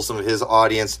can pull some of his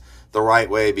audience the right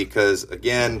way, because,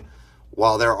 again,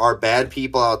 while there are bad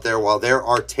people out there, while there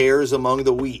are tares among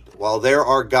the wheat, while there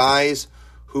are guys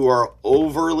who are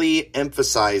overly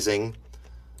emphasizing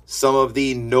some of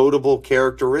the notable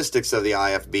characteristics of the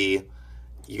IFB,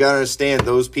 you got to understand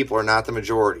those people are not the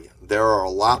majority. There are a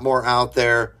lot more out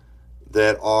there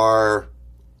that are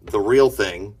the real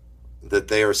thing, that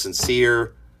they are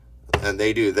sincere, and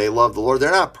they love the Lord.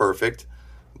 They're not perfect,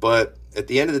 but at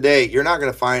the end of the day,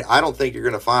 I don't think you're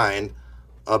going to find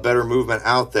a better movement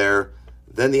out there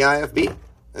than the IFB.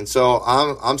 And so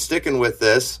I'm sticking with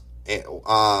this, and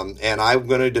I'm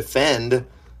going to defend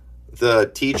the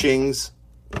teachings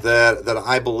that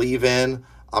I believe in.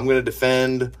 I'm going to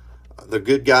defend the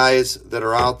good guys that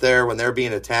are out there when they're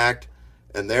being attacked,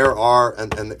 and there's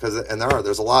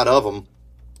a lot of them,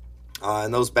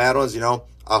 and those bad ones,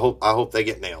 I hope they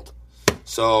get nailed.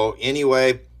 So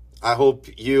anyway, I hope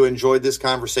you enjoyed this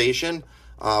conversation.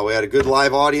 We had a good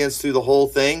live audience through the whole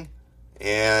thing,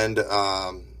 and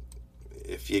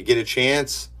if you get a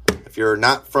chance, if you're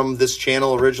not from this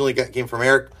channel originally, came from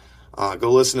Eric,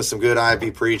 go listen to some good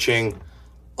IFB preaching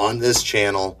on this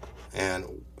channel, and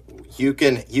you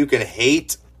can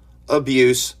hate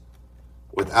abuse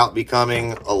without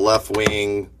becoming a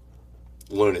left-wing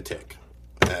lunatic.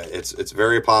 It's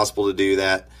very possible to do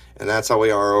that, and that's how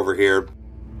we are over here.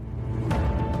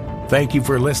 Thank you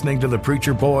for listening to the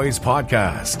Preacher Boys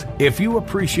podcast. If you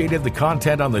appreciated the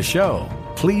content on the show,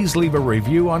 please leave a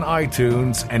review on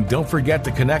iTunes, and don't forget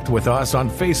to connect with us on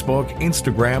Facebook,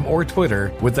 Instagram, or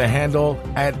Twitter with the handle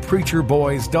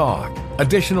 @PreacherBoysDoc.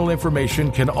 Additional information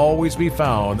can always be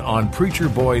found on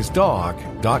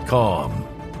PreacherBoysDoc.com.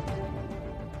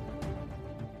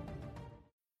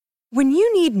 When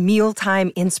you need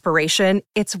mealtime inspiration,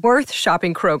 it's worth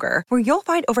shopping Kroger, where you'll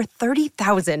find over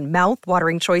 30,000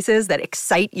 mouth-watering choices that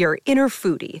excite your inner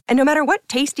foodie. And no matter what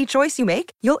tasty choice you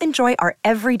make, you'll enjoy our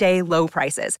everyday low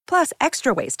prices, plus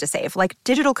extra ways to save, like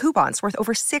digital coupons worth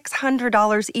over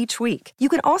 $600 each week. You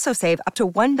can also save up to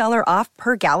 $1 off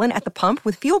per gallon at the pump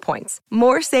with fuel points.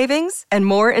 More savings and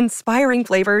more inspiring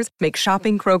flavors make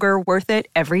shopping Kroger worth it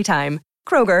every time.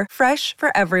 Kroger, fresh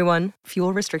for everyone.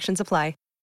 Fuel restrictions apply.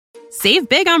 Save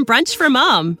big on brunch for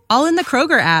mom, all in the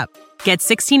Kroger app. Get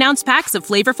 16-ounce packs of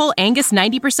flavorful Angus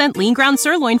 90% lean ground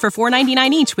sirloin for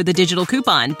 $4.99 each with a digital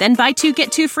coupon. Then buy 2,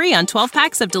 get 2 free on 12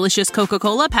 packs of delicious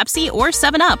Coca-Cola, Pepsi, or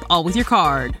 7-Up, all with your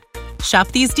card. Shop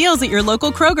these deals at your local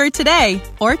Kroger today,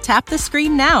 or tap the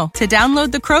screen now to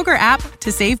download the Kroger app to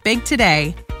save big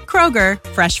today. Kroger,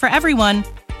 fresh for everyone.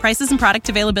 Prices and product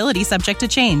availability subject to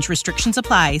change. Restrictions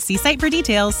apply. See site for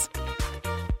details.